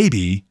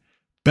 Baby,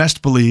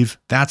 best believe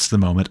that's the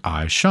moment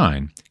I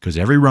shine. Because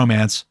every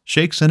romance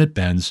shakes and it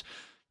bends.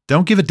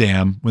 Don't give a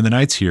damn when the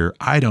night's here.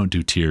 I don't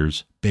do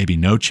tears. Baby,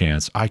 no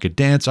chance. I could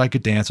dance, I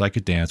could dance, I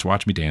could dance.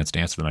 Watch me dance,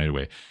 dance the night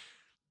away.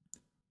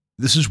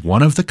 This is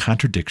one of the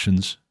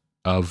contradictions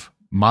of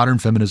modern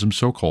feminism,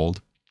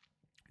 so-called,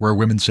 where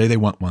women say they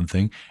want one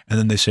thing, and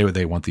then they say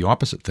they want the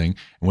opposite thing.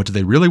 And what do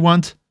they really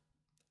want?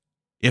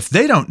 If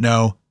they don't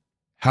know,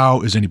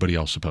 how is anybody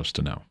else supposed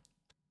to know?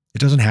 It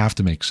doesn't have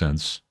to make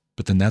sense,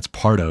 but then that's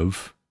part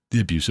of the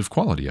abusive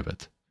quality of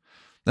it.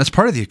 That's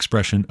part of the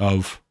expression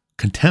of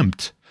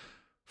contempt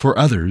for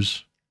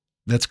others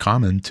that's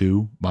common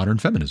to modern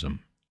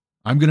feminism.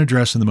 I'm going to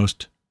dress in the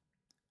most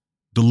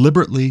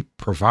deliberately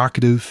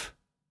provocative,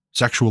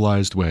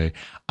 sexualized way.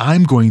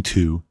 I'm going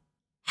to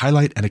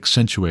highlight and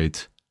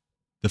accentuate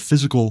the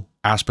physical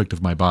aspect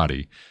of my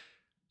body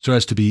so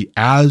as to be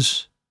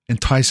as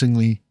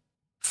enticingly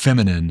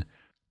feminine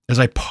as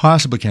I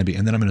possibly can be.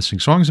 And then I'm going to sing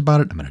songs about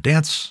it. I'm going to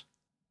dance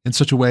in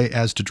such a way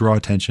as to draw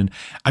attention.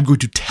 I'm going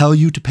to tell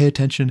you to pay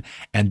attention.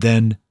 And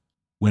then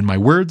when my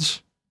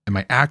words and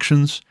my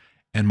actions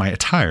and my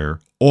attire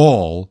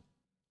all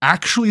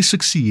actually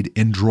succeed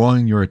in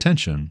drawing your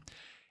attention,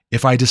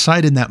 if I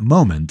decide in that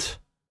moment,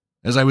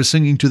 as I was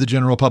singing to the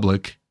general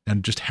public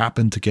and just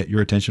happened to get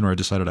your attention, or I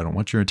decided I don't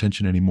want your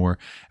attention anymore,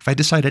 if I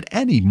decide at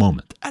any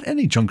moment, at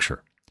any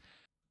juncture,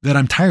 that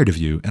I'm tired of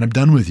you and I'm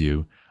done with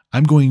you,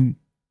 I'm going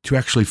to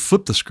actually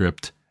flip the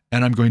script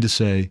and I'm going to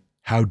say,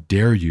 how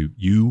dare you,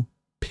 you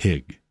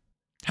pig?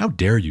 How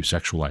dare you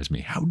sexualize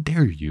me? How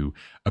dare you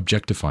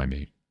objectify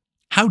me?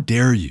 How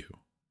dare you?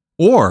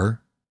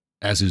 Or,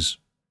 as is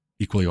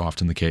equally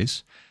often the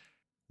case,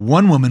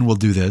 one woman will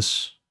do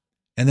this,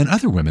 and then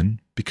other women,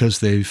 because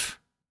they've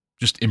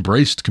just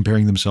embraced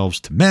comparing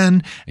themselves to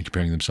men and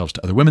comparing themselves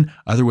to other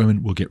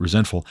women will get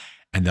resentful,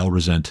 and they'll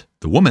resent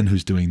the woman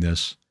who's doing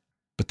this.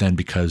 But then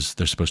because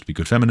they're supposed to be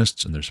good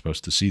feminists and they're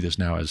supposed to see this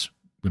now as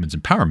women's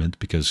empowerment,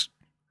 because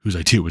whose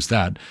idea was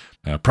that?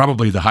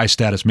 Probably the high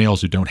status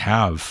males who don't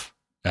have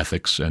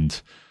ethics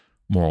and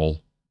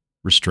moral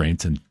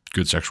restraint and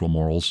good sexual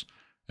morals,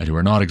 and who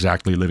are not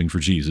exactly living for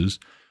Jesus,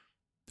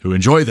 who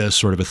enjoy this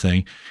sort of a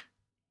thing.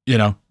 You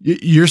know,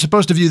 you're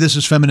supposed to view this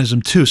as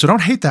feminism too. So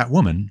don't hate that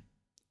woman.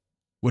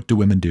 What do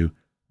women do?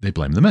 They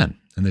blame the men.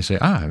 And they say,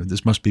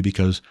 this must be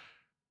because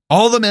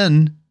all the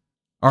men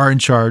are in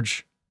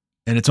charge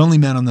and it's only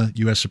men on the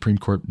U.S. Supreme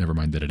Court. Never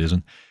mind that it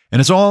isn't. And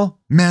it's all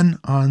men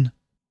on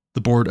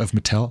the board of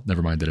Mattel.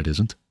 Never mind that it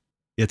isn't.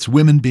 It's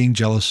women being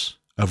jealous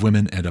of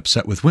women and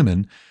upset with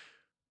women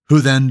who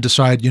then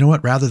decide, you know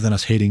what, rather than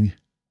us hating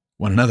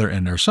one another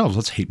and ourselves,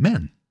 let's hate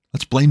men.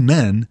 Let's blame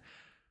men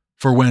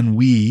for when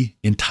we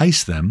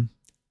entice them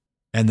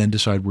and then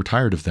decide we're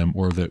tired of them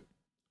or that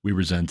we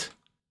resent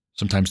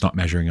sometimes not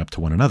measuring up to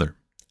one another.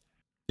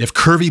 If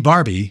curvy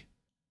Barbie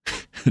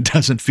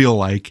doesn't feel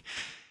like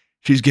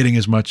she's getting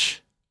as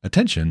much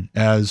attention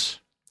as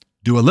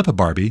Dua Lipa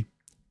Barbie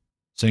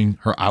saying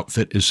her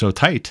outfit is so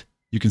tight,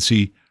 you can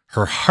see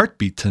her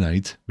heartbeat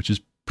tonight, which is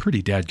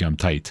pretty dadgum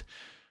tight,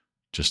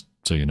 just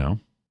so you know.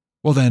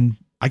 Well then,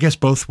 I guess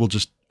both will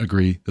just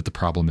agree that the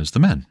problem is the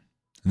men.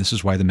 And this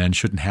is why the men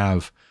shouldn't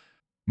have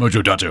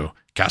Mojo Dato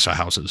Casa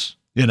houses.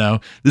 You know,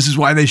 this is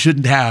why they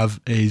shouldn't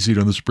have a seat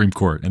on the Supreme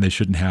Court and they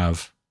shouldn't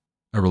have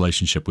a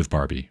relationship with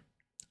Barbie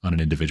on an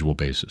individual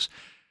basis.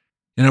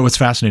 You know, what's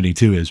fascinating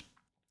too is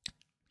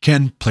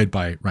Ken, played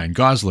by Ryan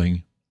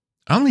Gosling,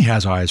 only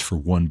has eyes for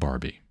one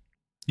Barbie.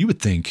 You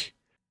would think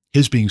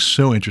his being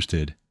so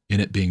interested in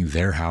it being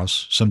their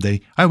house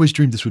someday, I always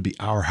dreamed this would be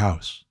our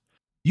house.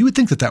 You would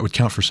think that that would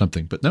count for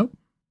something, but nope.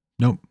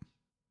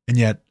 And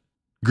yet,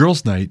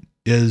 Girls' Night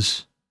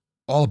is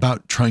all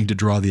about trying to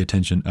draw the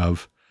attention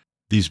of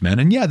these men.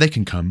 And yeah, they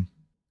can come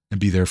and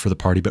be there for the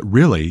party, but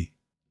really,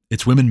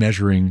 it's women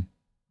measuring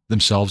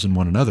themselves and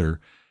one another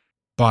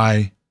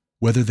by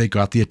whether they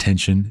got the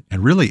attention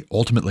and really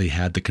ultimately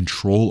had the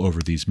control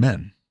over these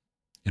men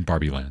in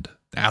Barbie Land.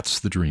 That's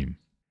the dream.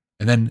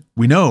 And then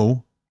we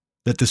know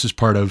that this is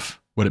part of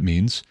what it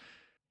means,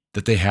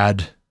 that they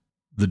had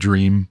the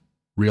dream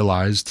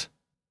realized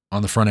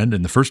on the front end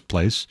in the first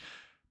place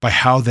by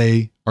how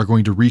they are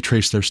going to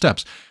retrace their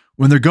steps.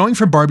 When they're going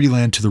from Barbie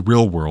Land to the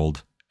real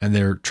world and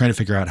they're trying to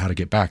figure out how to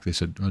get back, they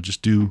said, well,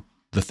 just do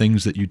the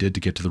things that you did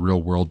to get to the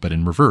real world, but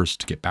in reverse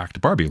to get back to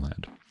Barbie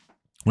Land.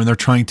 When they're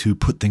trying to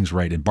put things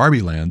right in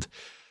Barbie Land,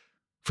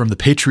 from the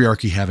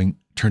patriarchy having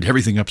turned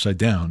everything upside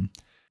down,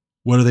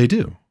 what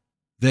do?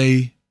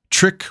 They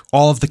trick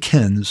all of the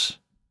Kens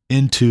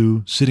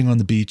into sitting on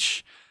the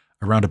beach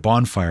around a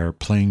bonfire,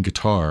 playing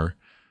guitar,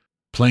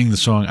 playing the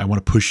song, I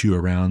Want to Push You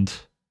Around.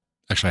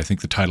 Actually, I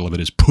think the title of it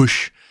is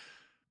Push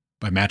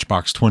by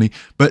Matchbox 20.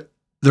 But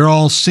they're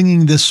all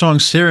singing this song,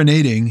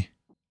 serenading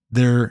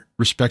their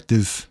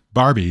respective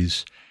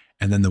Barbies.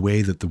 And then the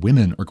way that the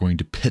women are going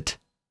to pit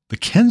the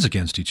Kens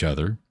against each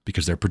other,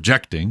 because they're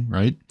projecting,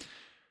 right?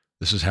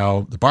 This is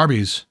how the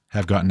Barbies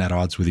have gotten at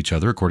odds with each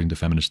other, according to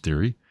feminist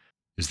theory,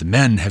 is the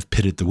men have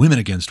pitted the women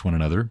against one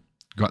another,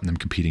 gotten them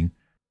competing.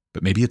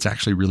 But maybe it's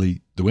actually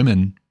really the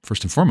women,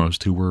 first and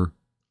foremost, who were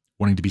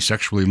wanting to be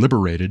sexually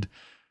liberated,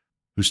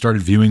 who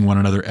started viewing one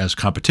another as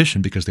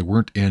competition because they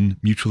weren't in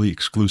mutually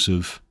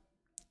exclusive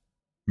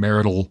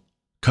marital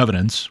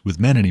covenants with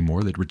men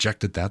anymore. They'd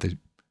rejected that. They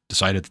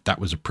decided that that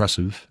was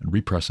oppressive and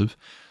repressive.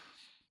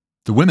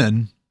 The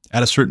women,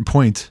 at a certain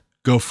point,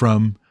 go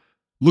from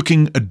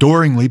looking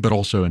adoringly, but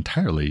also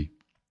entirely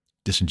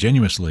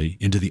disingenuously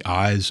into the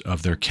eyes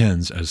of their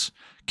Kens as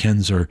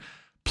Kens are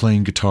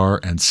playing guitar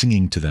and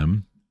singing to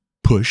them,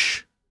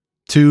 push,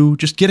 to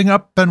just getting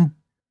up and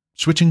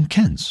switching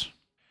Kens.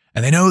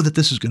 And they know that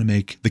this is going to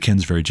make the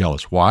Kens very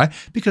jealous. Why?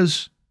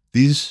 Because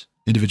these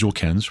individual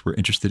Kens were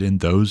interested in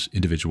those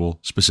individual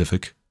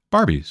specific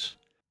Barbies.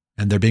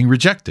 And they're being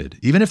rejected.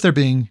 Even if they're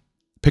being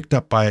picked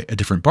up by a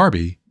different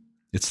Barbie,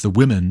 it's the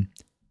women,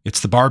 it's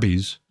the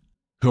Barbies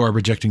who are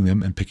rejecting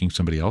them and picking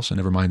somebody else. And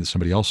never mind that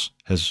somebody else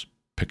has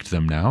picked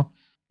them now.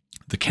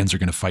 The Kens are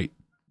going to fight.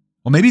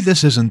 Well, maybe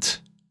this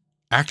isn't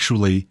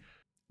actually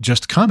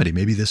just comedy.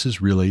 Maybe this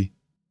is really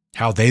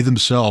how they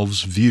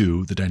themselves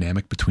view the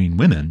dynamic between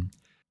women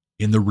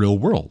in the real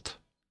world.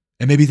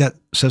 And maybe that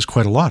says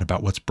quite a lot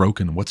about what's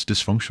broken, what's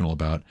dysfunctional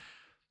about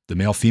the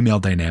male-female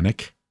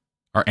dynamic,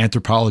 our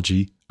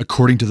anthropology,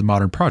 according to the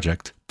modern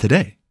project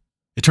today.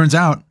 It turns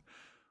out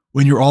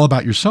when you're all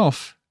about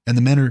yourself and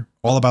the men are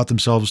all about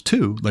themselves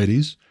too,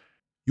 ladies,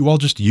 you all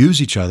just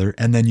use each other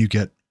and then you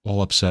get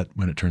all upset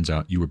when it turns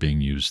out you were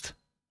being used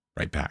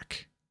right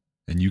back.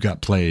 And you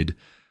got played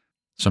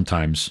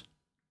sometimes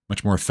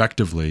much more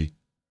effectively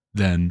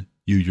than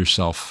you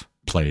yourself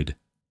played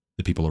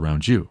the people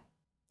around you.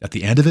 At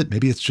the end of it,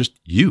 maybe it's just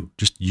you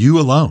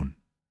alone,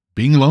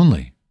 being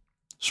lonely,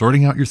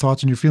 sorting out your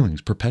thoughts and your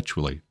feelings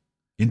perpetually,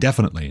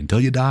 indefinitely, until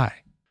you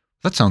die.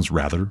 That sounds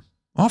rather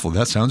awful.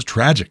 That sounds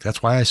tragic.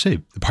 That's why I say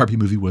the Barbie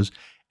movie was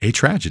a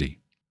tragedy.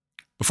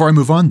 Before I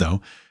move on,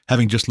 though,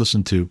 having just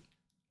listened to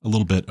a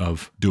little bit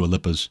of Dua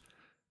Lipa's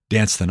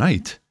Dance the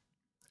Night,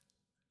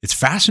 it's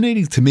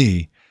fascinating to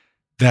me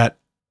that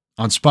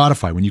on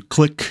Spotify, when you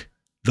click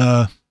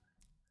the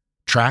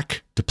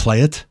track to play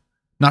it,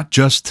 not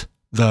just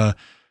the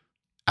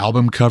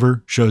album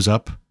cover shows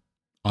up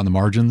on the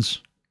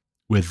margins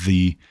with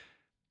the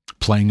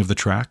playing of the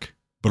track,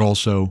 but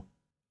also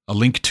a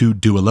link to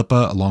Dua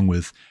Lipa along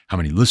with how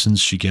many listens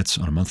she gets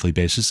on a monthly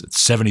basis. It's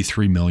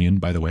 73 million,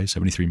 by the way,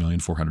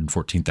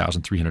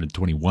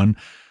 73,414,321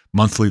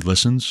 monthly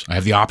listens. I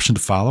have the option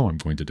to follow. I'm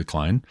going to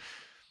decline.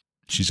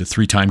 She's a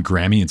 3-time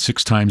Grammy and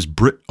 6 times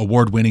Brit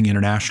Award-winning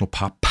international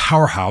pop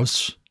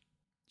powerhouse.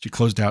 She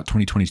closed out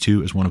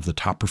 2022 as one of the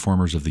top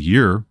performers of the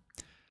year.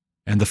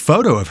 And the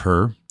photo of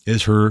her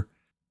is her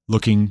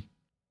looking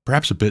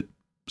perhaps a bit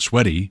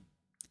sweaty,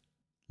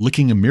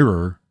 licking a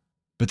mirror,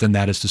 but then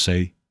that is to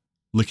say,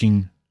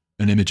 licking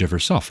an image of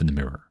herself in the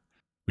mirror,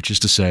 which is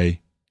to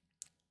say,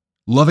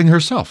 loving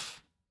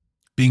herself,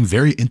 being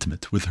very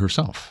intimate with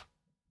herself.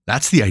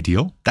 That's the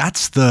ideal.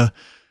 That's the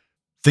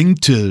thing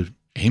to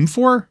aim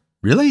for,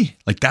 really?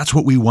 Like that's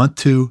what we want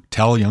to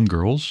tell young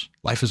girls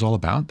life is all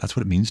about? That's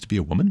what it means to be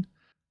a woman?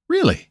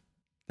 Really?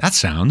 That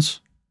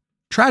sounds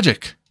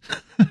tragic.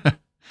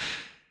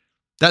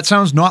 That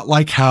sounds not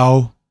like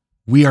how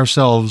we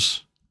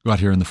ourselves got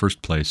here in the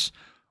first place.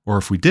 Or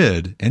if we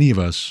did, any of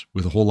us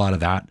with a whole lot of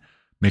that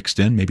mixed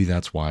in, maybe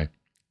that's why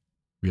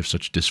we have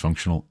such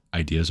dysfunctional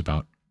ideas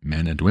about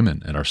men and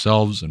women and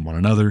ourselves and one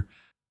another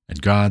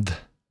and God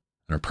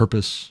and our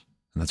purpose.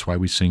 And that's why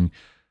we sing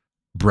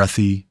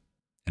breathy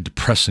and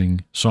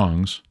depressing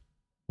songs.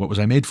 What was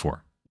I made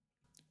for?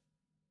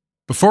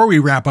 Before we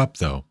wrap up,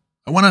 though,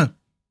 I want to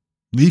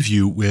leave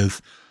you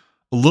with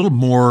a little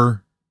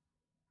more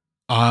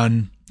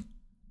on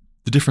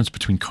the difference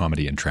between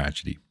comedy and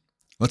tragedy.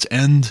 Let's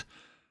end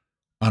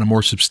on a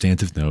more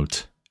substantive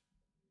note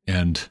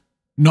and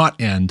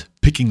not end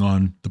picking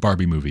on the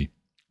Barbie movie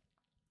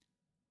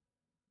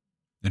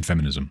and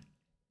feminism.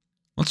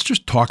 Let's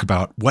just talk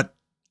about what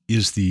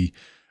is the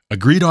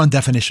agreed on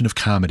definition of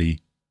comedy,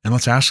 and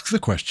let's ask the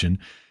question,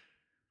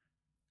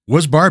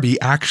 was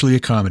Barbie actually a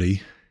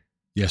comedy?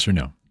 Yes or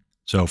no?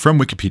 So from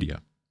Wikipedia,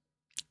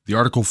 the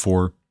article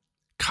for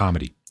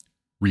comedy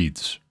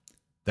reads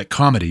that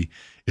comedy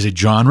is a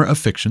genre of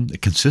fiction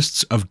that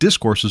consists of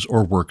discourses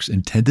or works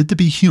intended to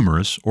be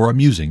humorous or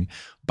amusing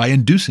by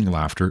inducing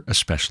laughter,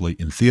 especially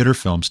in theater,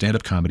 film,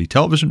 stand-up comedy,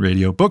 television,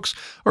 radio, books,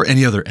 or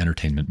any other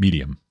entertainment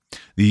medium.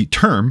 The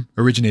term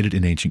originated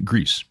in ancient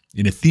Greece.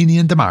 In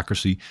Athenian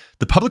democracy,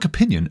 the public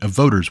opinion of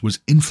voters was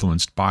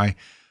influenced by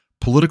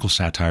political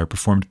satire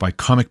performed by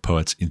comic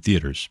poets in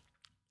theaters.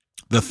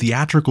 The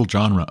theatrical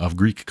genre of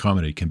Greek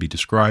comedy can be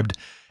described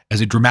as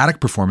a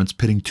dramatic performance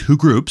pitting two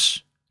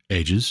groups,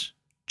 ages,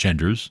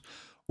 genders,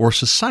 or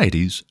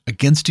societies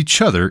against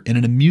each other in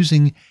an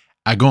amusing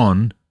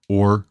agon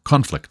or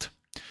conflict.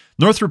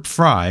 Northrop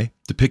Frye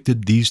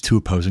depicted these two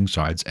opposing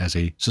sides as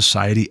a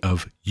society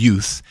of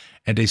youth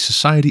and a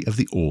society of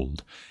the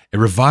old. A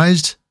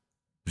revised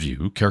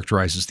view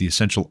characterizes the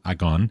essential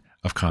agon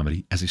of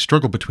comedy as a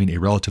struggle between a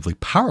relatively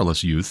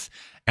powerless youth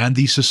and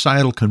the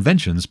societal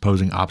conventions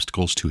posing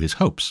obstacles to his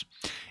hopes.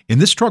 In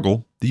this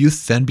struggle, the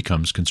youth then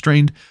becomes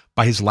constrained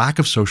by his lack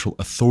of social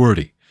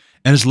authority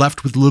and is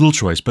left with little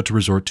choice but to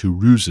resort to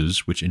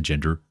ruses which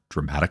engender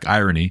dramatic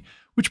irony,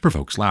 which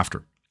provokes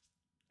laughter.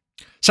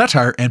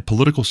 Satire and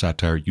political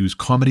satire use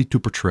comedy to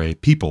portray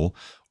people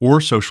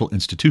or social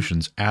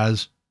institutions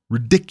as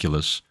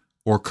ridiculous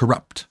or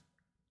corrupt,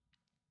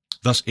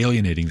 thus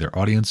alienating their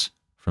audience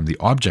from the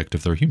object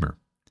of their humor.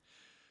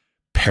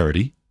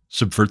 Parody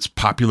subverts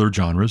popular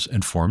genres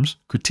and forms,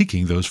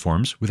 critiquing those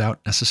forms without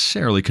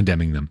necessarily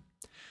condemning them.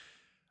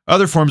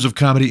 Other forms of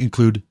comedy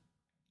include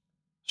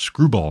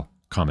screwball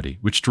comedy,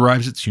 which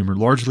derives its humor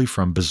largely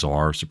from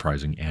bizarre,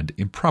 surprising, and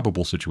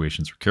improbable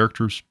situations or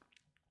characters,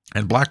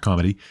 and black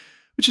comedy,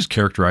 which is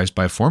characterized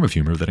by a form of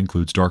humor that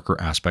includes darker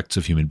aspects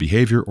of human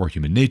behavior or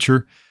human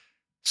nature.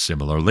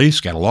 Similarly,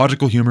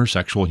 scatological humor,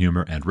 sexual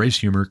humor, and race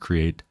humor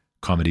create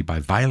comedy by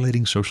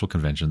violating social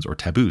conventions or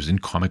taboos in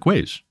comic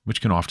ways,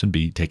 which can often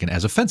be taken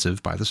as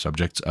offensive by the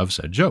subjects of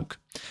said joke.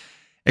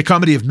 A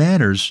comedy of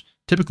manners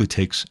typically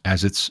takes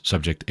as its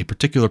subject a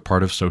particular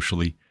part of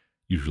socially,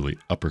 usually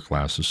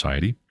upper-class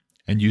society,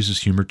 and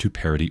uses humor to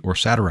parody or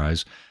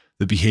satirize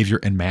the behavior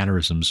and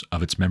mannerisms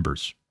of its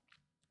members.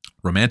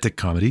 Romantic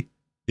comedy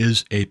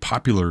is a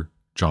popular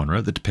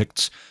genre that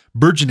depicts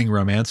burgeoning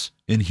romance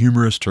in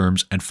humorous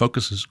terms and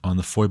focuses on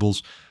the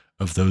foibles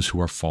of those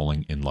who are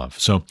falling in love.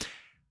 So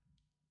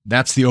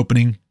that's the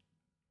opening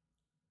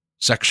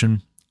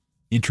section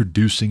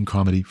introducing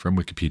comedy from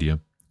Wikipedia.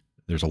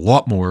 There's a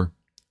lot more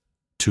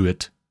to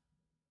it,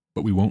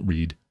 but we won't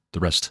read the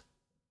rest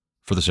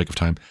for the sake of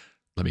time.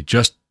 Let me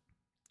just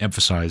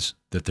emphasize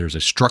that there's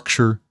a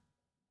structure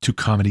to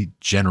comedy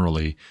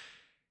generally.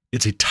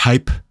 It's a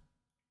type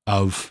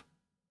of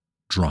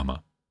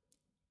drama.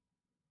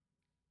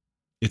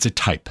 It's a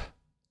type.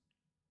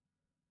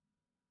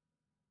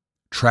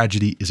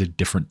 Tragedy is a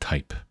different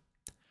type.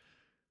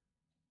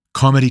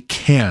 Comedy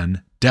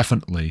can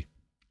definitely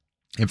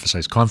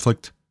emphasize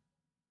conflict,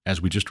 as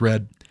we just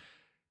read.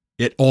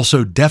 It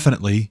also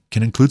definitely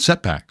can include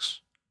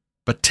setbacks.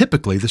 But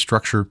typically, the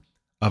structure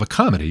of a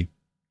comedy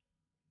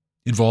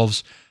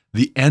involves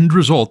the end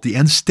result, the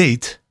end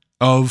state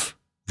of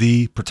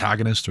the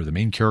protagonist or the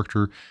main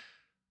character,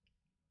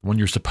 the one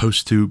you're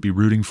supposed to be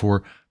rooting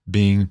for,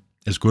 being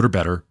as good or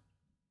better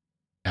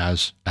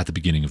as at the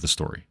beginning of the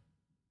story.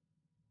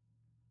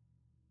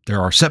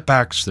 There are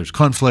setbacks, there's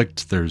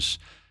conflict, there's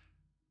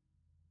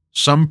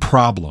some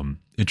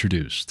problem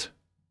introduced,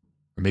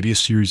 or maybe a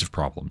series of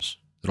problems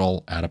that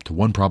all add up to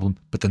one problem,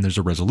 but then there's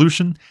a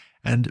resolution,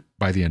 and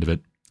by the end of it,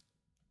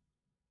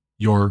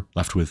 you're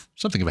left with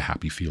something of a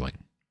happy feeling,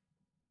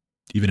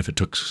 even if it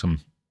took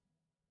some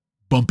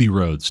bumpy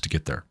roads to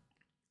get there.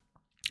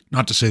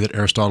 Not to say that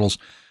Aristotle's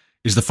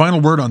is the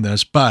final word on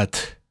this,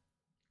 but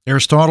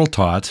Aristotle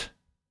taught,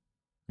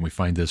 and we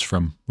find this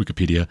from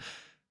Wikipedia,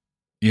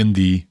 in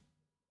the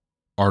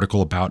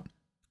article about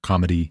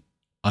comedy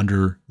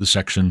under the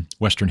section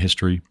Western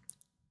History,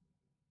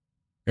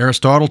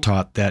 Aristotle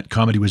taught that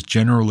comedy was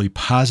generally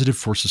positive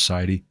for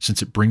society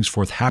since it brings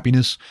forth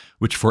happiness,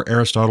 which for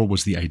Aristotle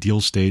was the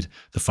ideal state,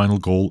 the final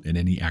goal in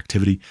any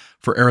activity.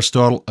 For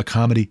Aristotle, a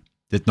comedy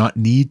did not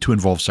need to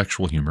involve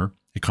sexual humor.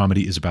 A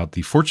comedy is about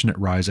the fortunate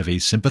rise of a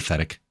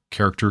sympathetic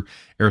character.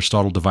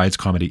 Aristotle divides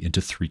comedy into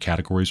three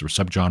categories or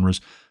subgenres: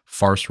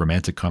 farce,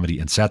 romantic comedy,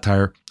 and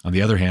satire. On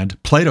the other hand,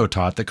 Plato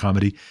taught that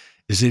comedy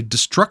is a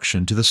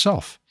destruction to the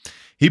self.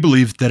 He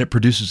believed that it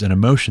produces an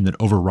emotion that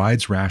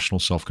overrides rational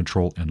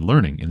self-control and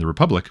learning. In the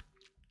Republic,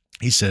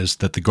 he says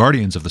that the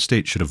guardians of the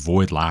state should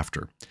avoid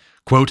laughter.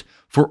 Quote,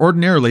 "For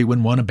ordinarily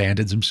when one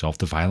abandons himself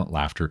to violent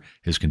laughter,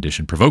 his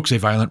condition provokes a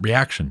violent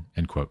reaction,"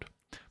 end quote.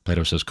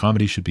 Plato says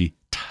comedy should be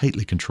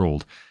tightly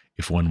controlled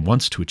if one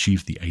wants to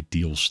achieve the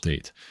ideal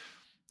state.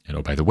 And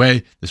oh, by the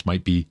way, this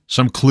might be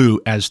some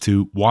clue as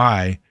to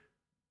why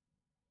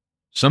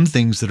some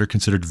things that are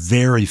considered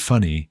very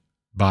funny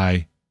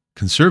by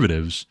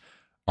conservatives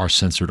are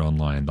censored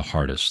online the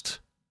hardest.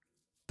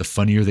 The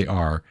funnier they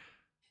are,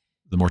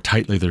 the more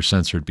tightly they're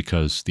censored,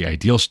 because the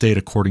ideal state,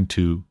 according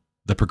to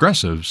the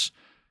progressives,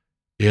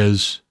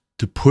 is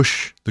to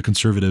push the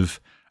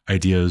conservative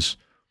ideas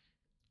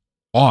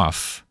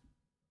off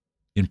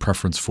in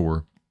preference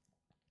for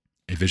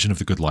a vision of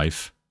the good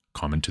life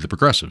common to the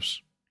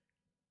progressives.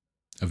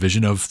 A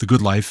vision of the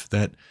good life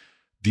that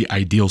the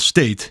ideal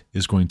state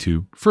is going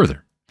to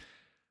further.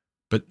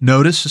 But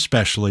notice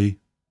especially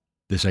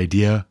this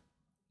idea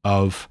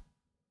of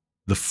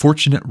the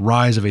fortunate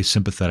rise of a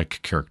sympathetic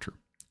character.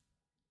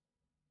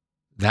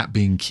 That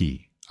being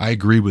key. I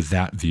agree with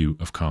that view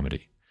of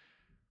comedy.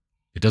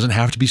 It doesn't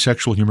have to be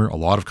sexual humor. A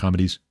lot of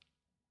comedies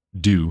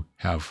do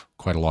have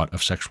quite a lot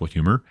of sexual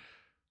humor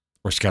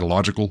or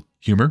scatological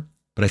humor,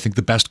 but I think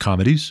the best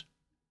comedies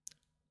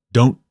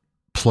don't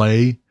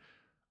play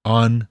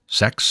on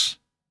sex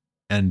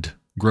and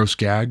gross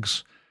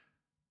gags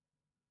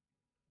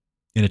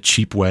in a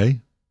cheap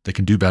way. They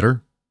can do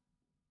better.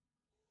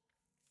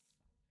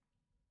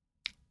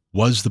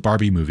 Was the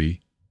Barbie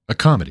movie a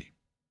comedy?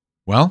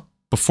 Well,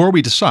 before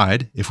we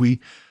decide, if we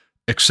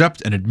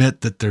accept and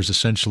admit that there's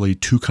essentially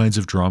two kinds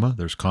of drama,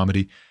 there's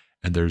comedy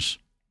and there's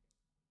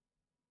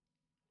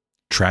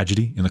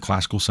tragedy in the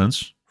classical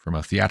sense from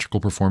a theatrical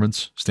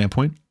performance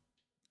standpoint,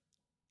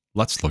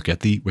 let's look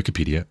at the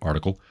Wikipedia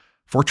article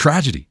for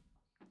tragedy.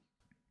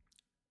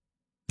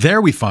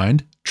 There we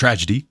find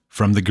tragedy,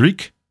 from the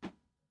Greek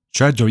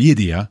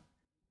tragedia,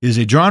 is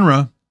a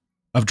genre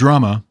of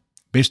drama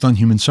based on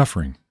human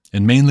suffering,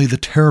 and mainly the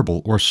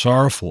terrible or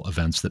sorrowful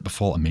events that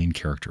befall a main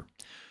character.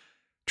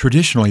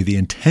 Traditionally, the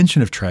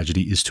intention of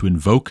tragedy is to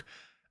invoke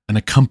an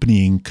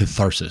accompanying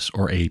catharsis,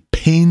 or a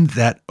pain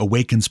that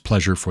awakens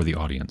pleasure for the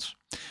audience.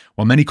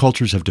 While many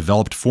cultures have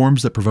developed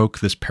forms that provoke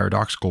this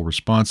paradoxical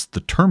response,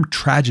 the term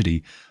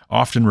tragedy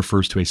often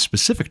refers to a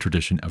specific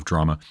tradition of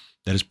drama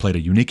that has played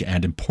a unique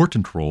and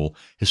important role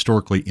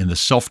historically in the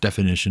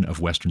self-definition of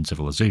Western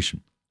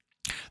civilization.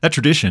 That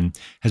tradition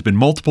has been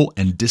multiple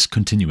and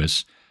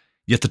discontinuous,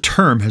 yet the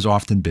term has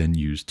often been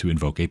used to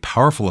invoke a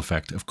powerful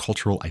effect of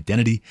cultural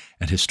identity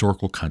and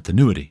historical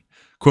continuity.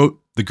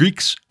 Quote, the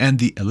Greeks and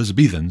the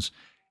Elizabethans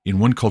in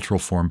one cultural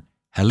form,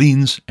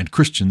 Hellenes and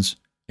Christians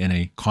in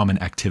a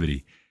common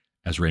activity,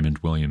 as Raymond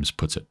Williams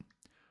puts it.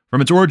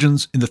 From its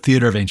origins in the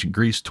theater of ancient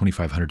Greece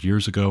 2,500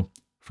 years ago,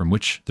 from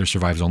which there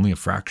survives only a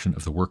fraction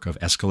of the work of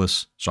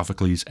Aeschylus,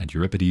 Sophocles, and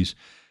Euripides,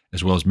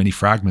 as well as many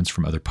fragments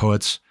from other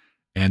poets,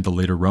 and the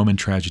later Roman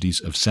tragedies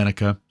of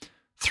Seneca,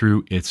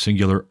 through its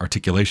singular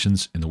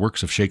articulations in the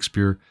works of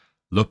Shakespeare,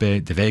 Lope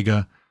de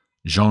Vega,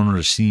 Jean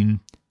Racine,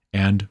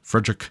 and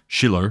Friedrich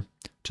Schiller,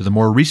 to the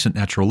more recent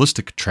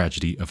naturalistic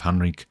tragedy of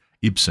Henrik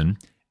Ibsen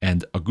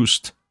and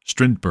August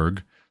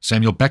Strindberg,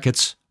 Samuel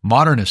Beckett's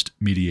modernist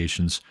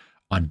mediations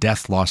on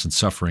death, loss, and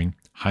suffering,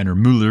 Heiner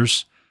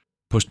Müller's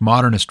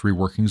postmodernist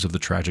reworkings of the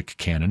tragic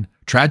canon,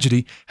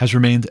 tragedy has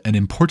remained an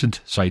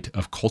important site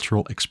of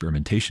cultural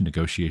experimentation,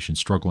 negotiation,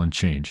 struggle, and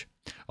change.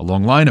 A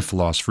long line of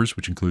philosophers,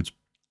 which includes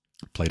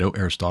Plato,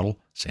 Aristotle,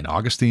 St.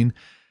 Augustine,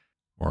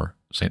 or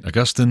St.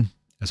 Augustine,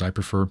 as I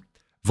prefer,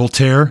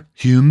 Voltaire,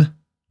 Hume,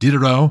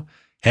 Diderot,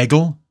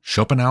 Hegel,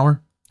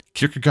 Schopenhauer,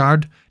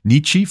 Kierkegaard,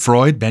 Nietzsche,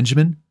 Freud,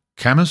 Benjamin,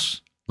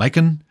 Camus,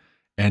 Lacan,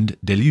 and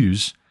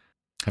Deleuze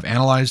have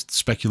analyzed,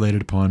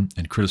 speculated upon,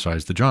 and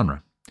criticized the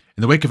genre.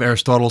 In the wake of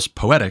Aristotle's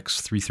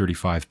Poetics,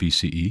 335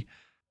 BCE,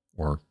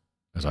 or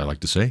as I like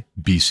to say,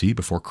 BC,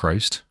 before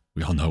Christ,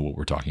 we all know what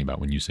we're talking about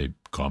when you say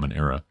Common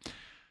Era,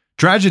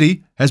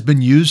 tragedy has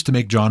been used to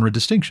make genre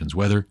distinctions,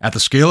 whether at the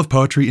scale of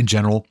poetry in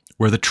general,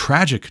 where the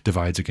tragic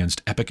divides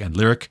against epic and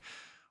lyric,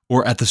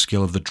 or at the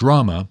scale of the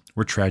drama,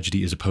 where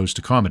tragedy is opposed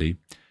to comedy.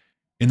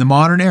 In the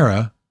modern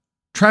era,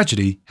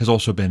 tragedy has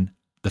also been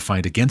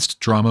defined against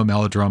drama,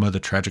 melodrama, the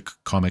tragic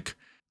comic,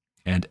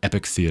 and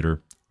epic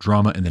theater.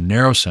 Drama, in the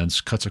narrow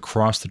sense, cuts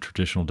across the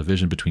traditional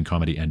division between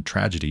comedy and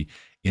tragedy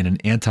in an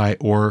anti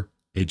or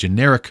a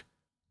generic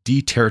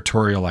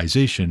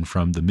deterritorialization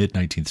from the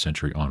mid-19th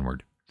century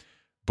onward.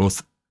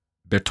 Both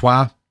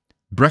Bertolt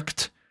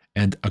Brecht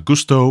and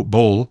Augusto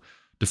Boll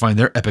define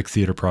their epic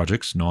theater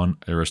projects,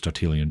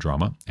 non-Aristotelian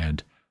drama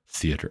and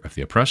theater of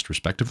the oppressed,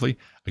 respectively,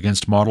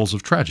 against models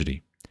of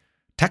tragedy.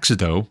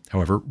 Taxido,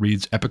 however,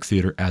 reads epic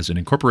theater as an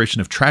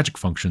incorporation of tragic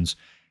functions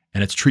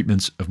and its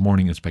treatments of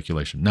mourning and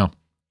speculation. Now,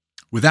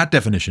 with that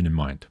definition in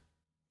mind,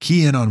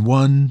 key in on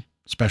one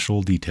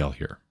special detail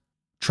here.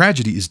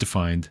 Tragedy is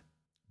defined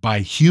by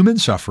human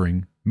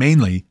suffering,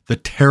 mainly the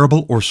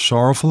terrible or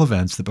sorrowful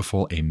events that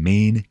befall a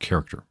main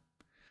character.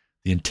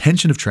 The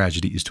intention of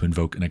tragedy is to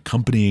invoke an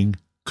accompanying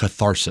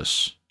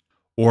catharsis,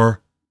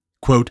 or,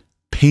 quote,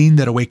 pain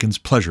that awakens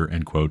pleasure,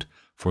 end quote,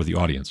 for the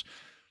audience.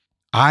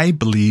 I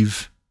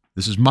believe,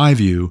 this is my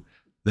view,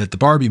 that the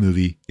Barbie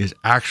movie is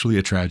actually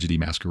a tragedy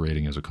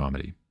masquerading as a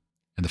comedy.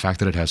 And the fact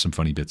that it has some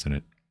funny bits in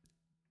it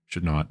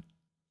should not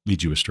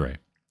lead you astray.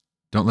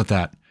 Don't let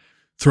that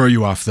throw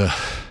you off the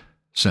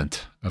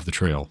scent of the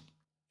trail.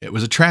 It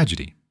was a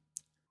tragedy.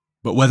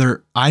 But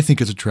whether I think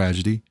it's a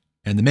tragedy,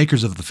 and the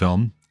makers of the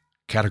film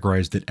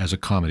categorized it as a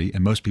comedy,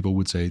 and most people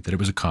would say that it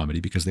was a comedy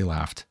because they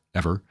laughed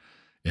ever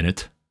in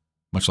it,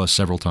 much less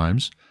several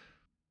times,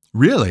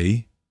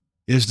 really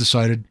is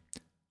decided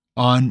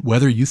on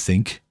whether you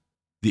think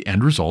the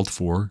end result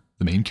for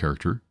the main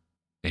character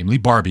namely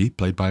Barbie,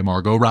 played by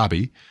Margot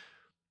Robbie,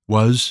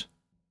 was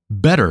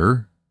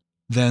better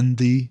than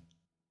the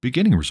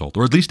beginning result,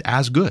 or at least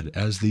as good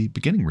as the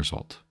beginning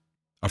result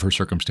of her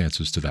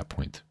circumstances to that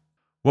point.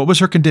 What was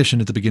her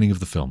condition at the beginning of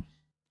the film?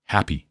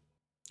 Happy.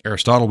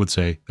 Aristotle would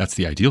say that's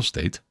the ideal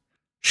state.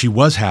 She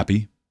was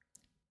happy,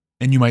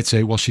 and you might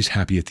say, well, she's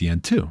happy at the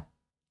end too.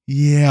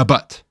 Yeah,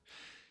 but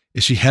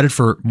is she headed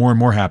for more and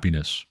more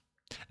happiness?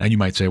 And you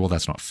might say, well,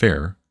 that's not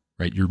fair,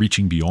 right? You're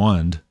reaching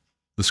beyond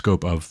the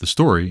scope of the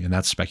story, and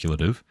that's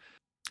speculative.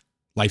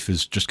 Life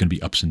is just going to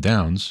be ups and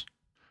downs.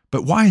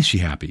 But why is she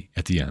happy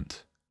at the end?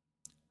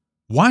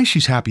 Why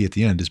she's happy at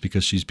the end is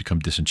because she's become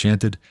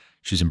disenchanted.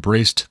 She's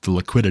embraced the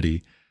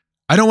liquidity.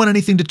 I don't want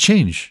anything to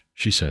change,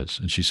 she says.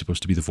 And she's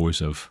supposed to be the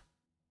voice of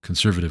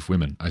conservative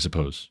women, I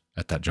suppose,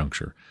 at that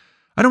juncture.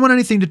 I don't want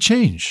anything to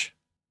change.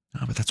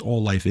 Oh, but that's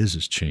all life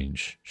is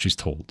change, she's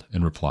told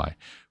in reply.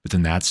 But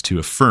then that's to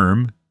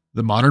affirm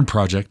the modern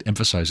project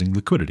emphasizing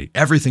liquidity.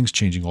 Everything's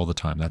changing all the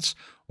time. That's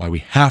why we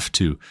have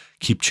to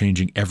keep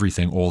changing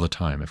everything all the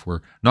time. If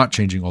we're not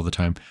changing all the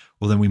time,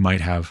 well, then we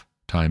might have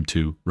time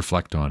to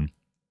reflect on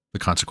the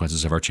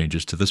consequences of our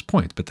changes to this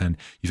point. But then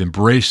you've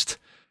embraced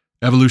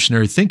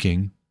evolutionary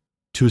thinking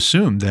to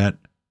assume that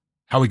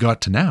how we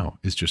got to now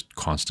is just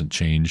constant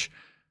change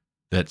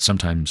that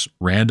sometimes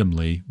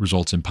randomly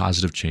results in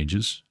positive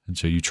changes. And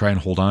so you try and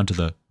hold on to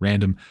the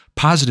random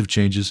positive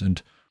changes.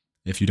 And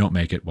if you don't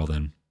make it, well,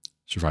 then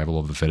survival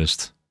of the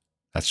fittest.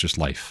 That's just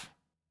life.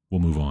 We'll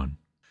move on.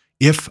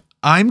 If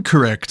I'm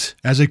correct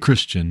as a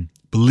Christian,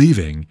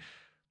 believing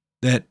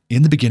that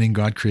in the beginning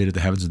God created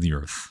the heavens and the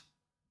earth,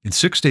 in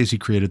 6 days he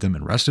created them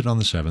and rested on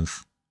the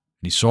seventh,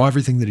 and he saw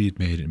everything that he had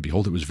made, and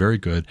behold, it was very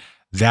good,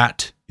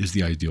 that is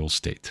the ideal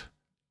state.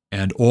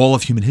 And all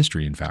of human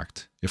history, in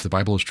fact, if the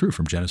Bible is true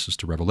from Genesis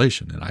to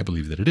Revelation, and I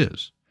believe that it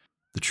is,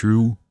 the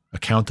true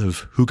account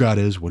of who God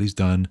is, what he's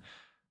done,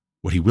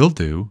 what he will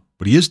do,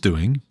 what he is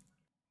doing,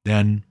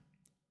 then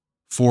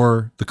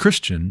for the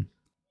Christian,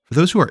 for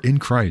those who are in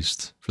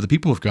Christ, for the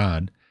people of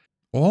God,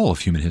 all of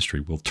human history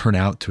will turn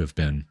out to have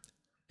been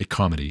a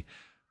comedy.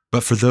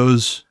 But for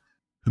those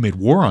who made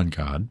war on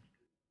God,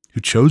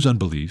 who chose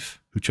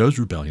unbelief, who chose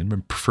rebellion,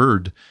 and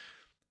preferred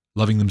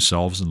loving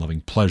themselves and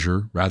loving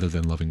pleasure rather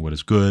than loving what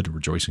is good,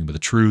 rejoicing with the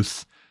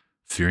truth,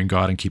 fearing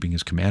God and keeping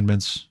his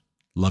commandments,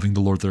 loving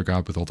the Lord their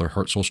God with all their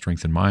heart, soul,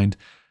 strength, and mind,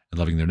 and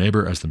loving their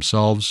neighbor as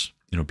themselves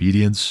in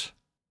obedience,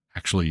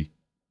 actually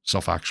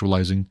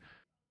self-actualizing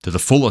to the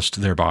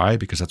fullest thereby,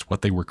 because that's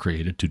what they were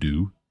created to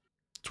do.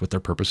 That's what their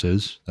purpose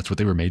is. That's what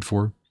they were made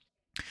for.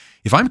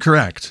 If I'm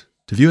correct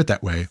to view it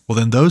that way, well,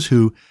 then those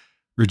who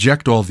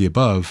reject all of the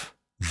above,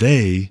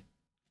 they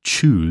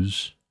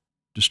choose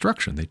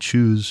destruction. They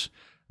choose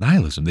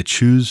nihilism. They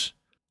choose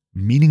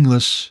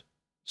meaningless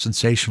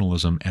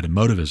sensationalism and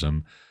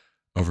emotivism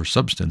over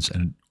substance,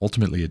 and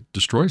ultimately it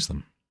destroys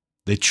them.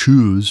 They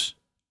choose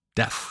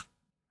death.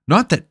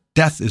 Not that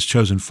death is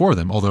chosen for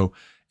them, although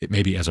it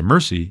may be as a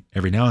mercy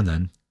every now and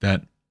then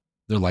that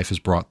their life is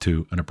brought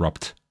to an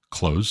abrupt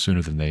close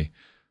sooner than they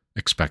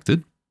expected.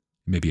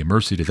 It may be a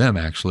mercy to them,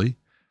 actually,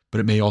 but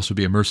it may also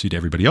be a mercy to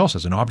everybody else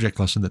as an object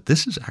lesson that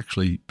this is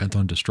actually bent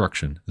on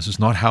destruction. This is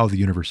not how the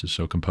universe is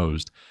so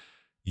composed.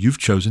 You've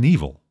chosen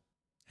evil,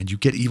 and you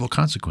get evil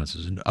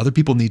consequences, and other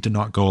people need to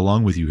not go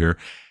along with you here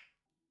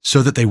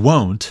so that they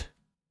won't.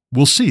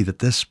 We'll see that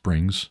this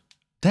brings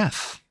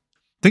death.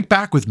 Think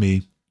back with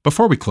me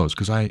before we close,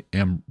 because I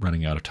am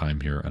running out of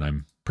time here, and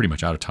I'm pretty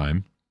much out of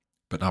time,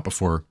 but not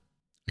before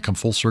I come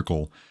full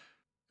circle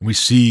and we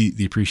see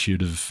the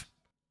appreciative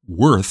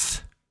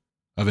worth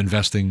of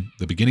investing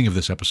the beginning of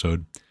this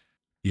episode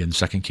in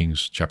 2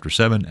 Kings chapter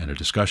 7 and a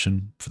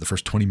discussion for the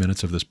first 20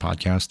 minutes of this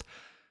podcast,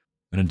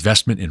 an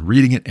investment in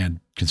reading it and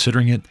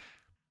considering it.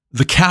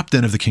 The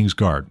captain of the king's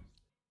guard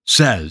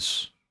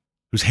says,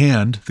 whose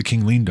hand the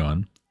king leaned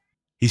on,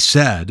 he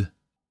said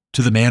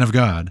to the man of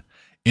God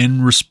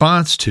in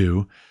response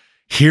to,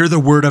 "Hear the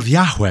word of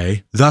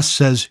Yahweh, thus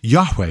says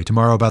Yahweh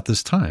tomorrow about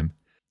this time.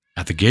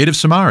 At the gate of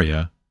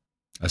Samaria,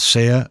 a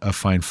seah of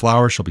fine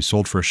flour shall be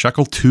sold for a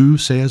shekel, 2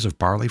 seahs of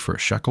barley for a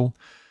shekel."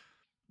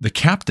 The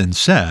captain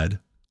said,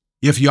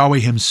 if Yahweh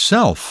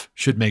himself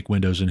should make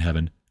windows in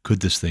heaven,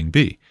 could this thing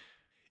be?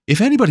 If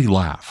anybody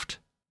laughed,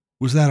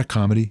 was that a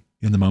comedy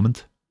in the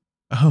moment?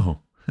 Oh,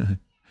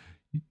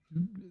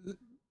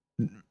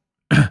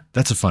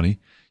 that's a funny.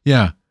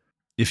 Yeah,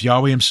 if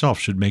Yahweh himself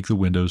should make the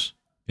windows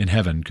in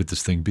heaven, could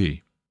this thing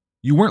be?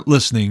 You weren't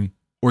listening,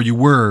 or you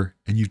were,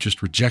 and you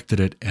just rejected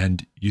it,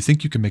 and you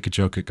think you can make a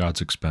joke at God's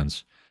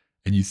expense,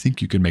 and you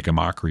think you can make a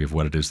mockery of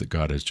what it is that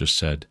God has just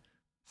said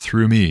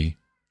through me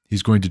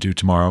he's going to do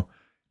tomorrow.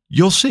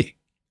 You'll see.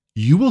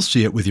 You will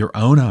see it with your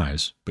own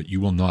eyes, but you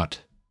will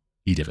not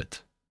eat of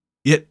it.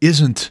 It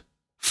isn't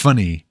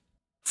funny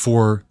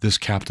for this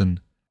captain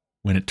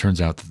when it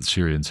turns out that the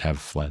Syrians have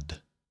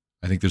fled.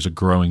 I think there's a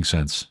growing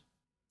sense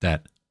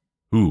that,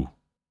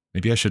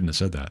 maybe I shouldn't have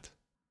said that.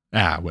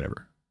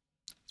 Whatever.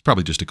 It's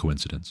probably just a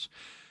coincidence.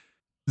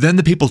 Then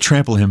the people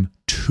trample him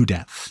to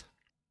death.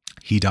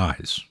 He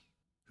dies.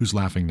 Who's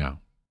laughing now?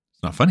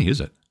 It's not funny,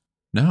 is it?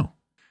 No.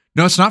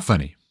 No, it's not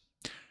funny.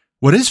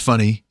 What is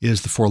funny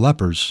is the four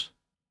lepers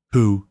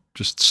who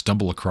just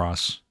stumble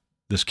across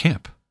this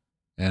camp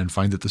and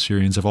find that the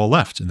Syrians have all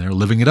left and they're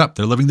living it up.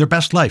 They're living their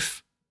best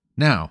life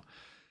now.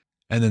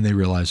 And then they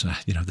realize,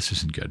 this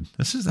isn't good.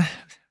 This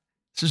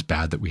is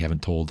bad that we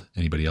haven't told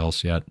anybody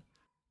else yet.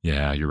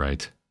 Yeah, you're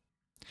right.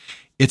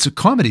 It's a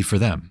comedy for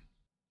them,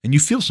 and you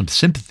feel some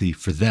sympathy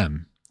for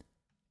them.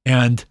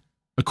 And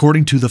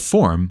according to the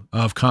form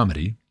of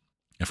comedy,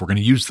 if we're going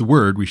to use the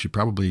word, we should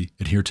probably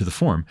adhere to the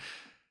form.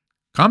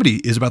 Comedy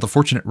is about the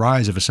fortunate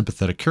rise of a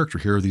sympathetic character.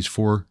 Here are these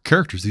four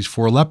characters, these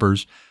four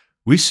lepers.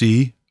 We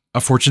see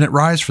a fortunate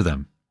rise for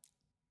them.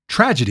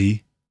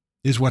 Tragedy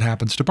is what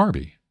happens to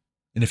Barbie.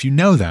 And if you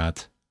know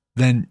that,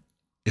 then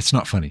it's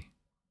not funny.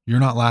 You're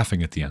not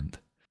laughing at the end.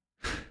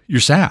 You're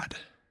sad.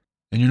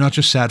 And you're not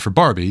just sad for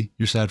Barbie,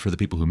 you're sad for the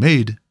people who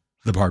made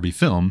the Barbie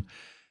film,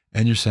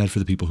 and you're sad for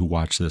the people who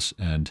watch this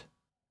and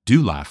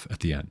do laugh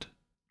at the end.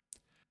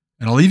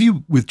 And I'll leave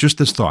you with just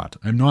this thought.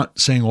 I'm not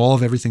saying all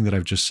of everything that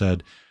I've just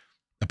said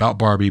about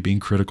Barbie, being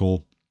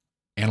critical,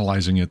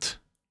 analyzing it,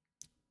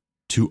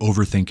 to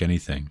overthink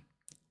anything.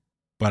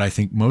 But I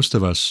think most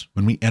of us,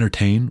 when we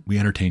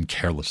entertain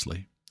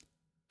carelessly.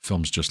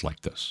 Films just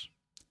like this.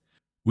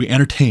 We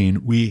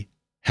entertain, we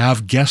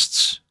have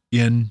guests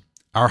in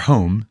our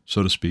home,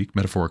 so to speak,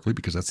 metaphorically,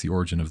 because that's the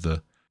origin of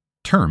the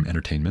term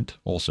entertainment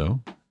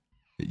also.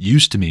 It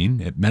used to mean,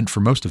 it meant for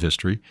most of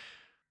history,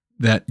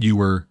 that you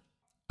were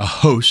a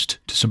host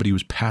to somebody who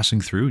was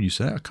passing through and you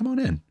said, come on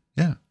in.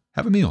 Yeah,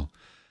 have a meal.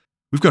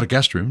 We've got a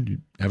guest room. Do you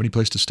have any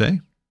place to stay?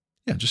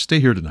 Yeah, just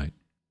stay here tonight.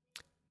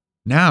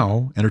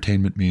 Now,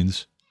 entertainment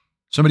means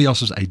somebody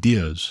else's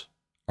ideas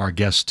are a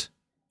guest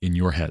in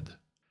your head.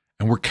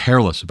 And we're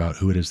careless about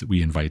who it is that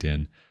we invite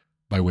in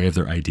by way of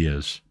their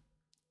ideas.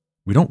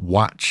 We don't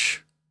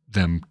watch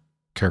them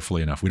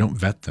carefully enough. We don't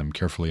vet them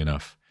carefully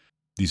enough,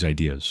 these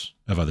ideas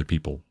of other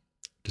people,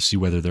 to see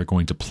whether they're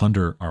going to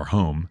plunder our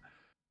home,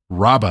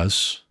 rob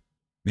us,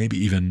 maybe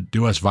even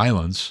do us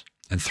violence,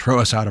 and throw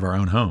us out of our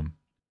own home.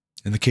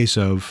 In the case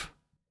of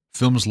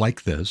films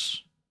like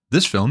this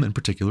film in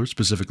particular,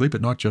 specifically,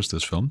 but not just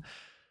this film,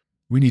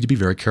 we need to be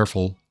very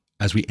careful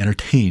as we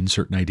entertain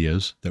certain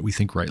ideas that we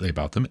think rightly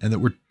about them and that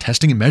we're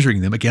testing and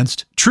measuring them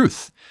against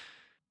truth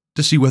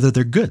to see whether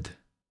they're good.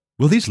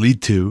 Will these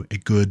lead to a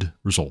good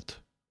result?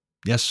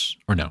 Yes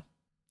or no?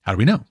 How do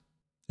we know?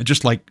 And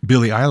just like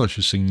Billie Eilish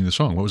is singing the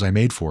song, What Was I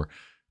Made For?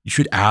 You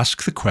should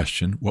ask the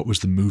question, what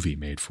was the movie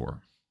made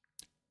for?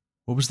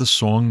 What was the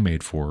song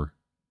made for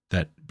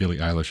that Billie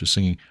Eilish is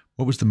singing?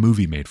 What was the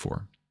movie made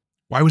for?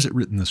 Why was it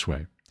written this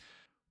way?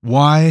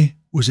 Why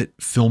was it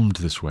filmed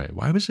this way?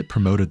 Why was it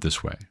promoted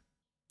this way?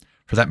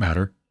 For that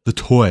matter, the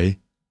toy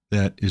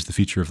that is the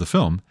feature of the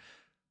film,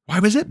 why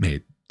was it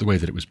made the way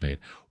that it was made?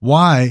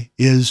 Why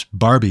is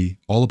Barbie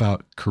all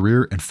about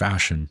career and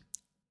fashion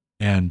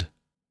and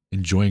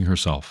enjoying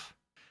herself?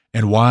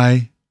 And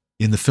why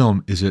in the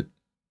film is it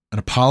an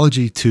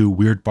apology to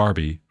Weird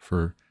Barbie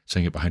for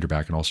saying it behind her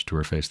back and also to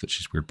her face that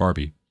she's Weird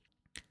Barbie?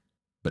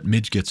 But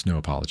Midge gets no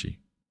apology.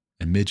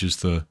 And Midge is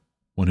the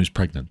one who's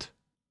pregnant.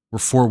 We're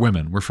for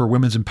women. We're for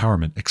women's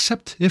empowerment,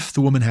 except if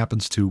the woman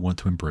happens to want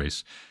to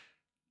embrace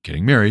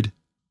getting married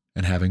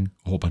and having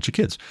a whole bunch of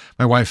kids.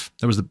 My wife,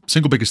 that was the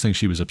single biggest thing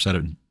she was upset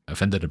and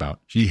offended about.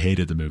 She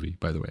hated the movie,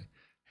 by the way.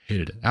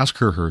 Hated it. Ask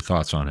her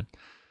thoughts on it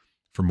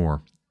for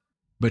more.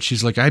 But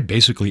she's like, I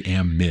basically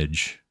am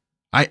Midge.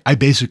 I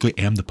basically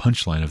am the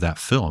punchline of that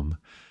film.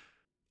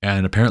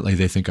 And apparently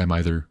they think I'm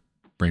either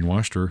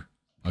brainwashed or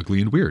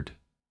ugly and weird.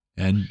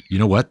 And you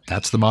know what?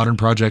 That's the Modern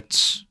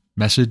Project's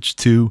message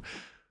to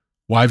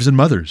wives and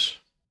mothers.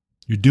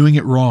 You're doing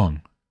it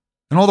wrong.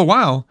 And all the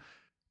while,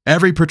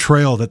 every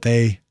portrayal that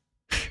they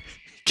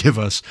give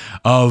us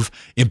of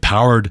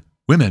empowered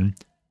women,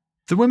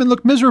 the women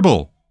look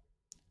miserable.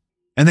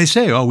 And they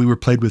say, oh, we were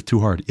played with too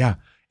hard. Yeah.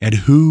 And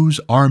whose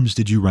arms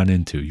did you run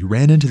into? You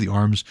ran into the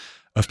arms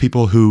of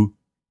people who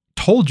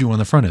told you on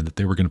the front end that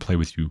they were going to play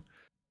with you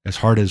as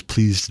hard as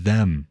pleased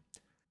them.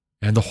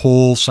 And the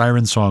whole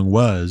siren song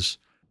was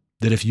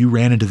that if you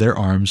ran into their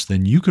arms,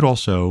 then you could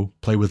also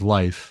play with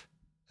life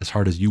as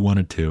hard as you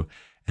wanted to.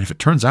 And if it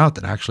turns out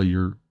that actually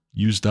you're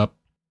used up,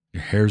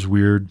 your hair's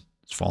weird,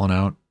 it's fallen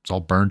out, it's all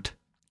burnt,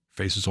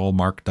 face is all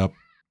marked up,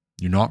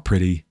 you're not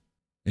pretty,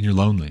 and you're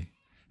lonely.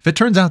 If it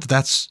turns out that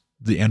that's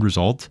the end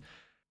result,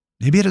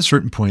 maybe at a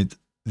certain point,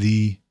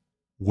 the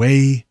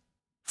way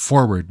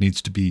forward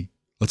needs to be,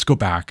 let's go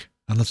back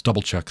and let's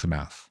double check the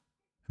math.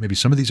 Maybe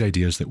some of these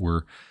ideas that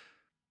were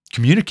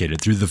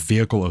communicated through the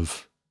vehicle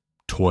of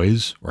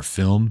toys or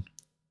film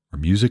or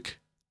music,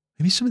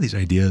 maybe some of these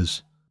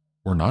ideas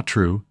were not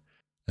true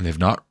and they've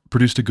not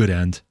produced a good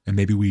end. And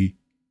maybe we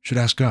should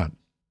ask God.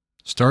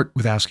 Start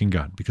with asking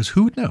God, because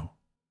who would know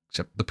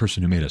except the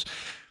person who made us?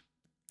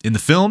 In the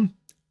film,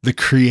 the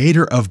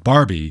creator of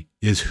Barbie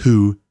is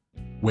who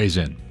weighs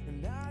in.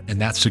 And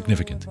that's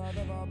significant.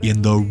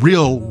 In the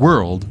real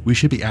world, we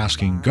should be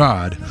asking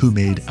God who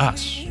made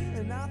us.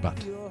 But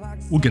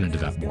we'll get into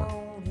that more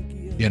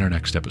in our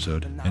next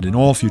episode. And in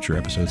all future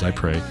episodes, I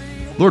pray,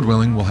 Lord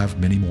willing, we'll have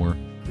many more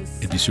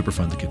It'd be super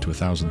fun to get to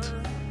 1,000.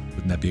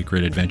 Wouldn't that be a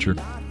great adventure,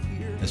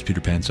 as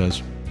Peter Pan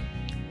says?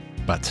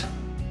 But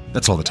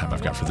that's all the time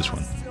I've got for this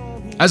one.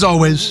 As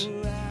always,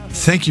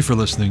 thank you for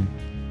listening.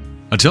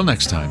 Until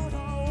next time,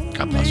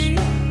 God bless.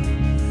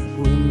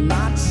 We're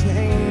not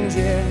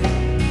changing.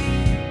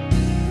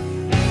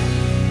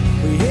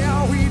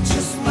 Yeah, we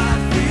just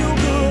might feel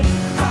good.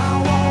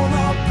 I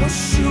wanna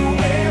push you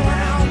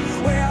around.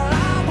 Well,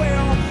 I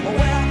will.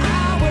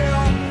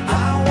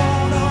 I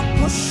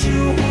wanna push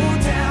you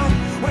down.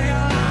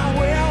 Well, I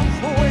will.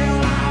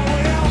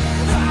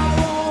 I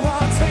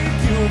wanna take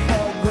you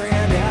for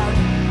granted.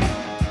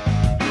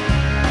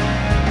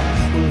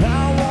 Well, I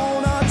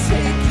wanna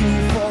take you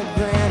for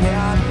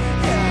granted.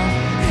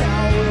 I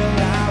will.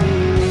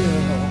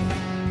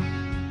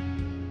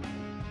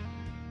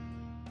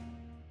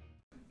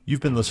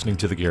 You've been listening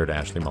to The Garrett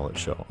Ashley Mullet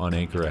Show on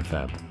Anchor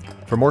FM.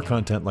 For more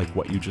content like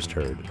what you just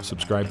heard,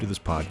 subscribe to this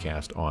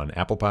podcast on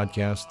Apple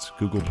Podcasts,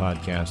 Google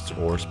Podcasts,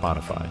 or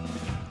Spotify.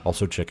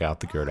 Also check out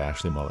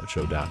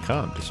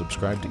thegarrettashleymulletshow.com to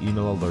subscribe to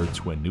email alerts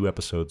when new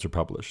episodes are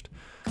published.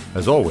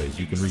 As always,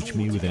 you can reach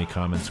me with any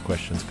comments,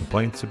 questions,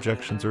 complaints,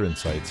 objections, or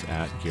insights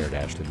at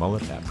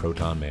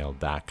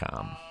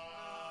garrettashleyMullet@protonmail.com.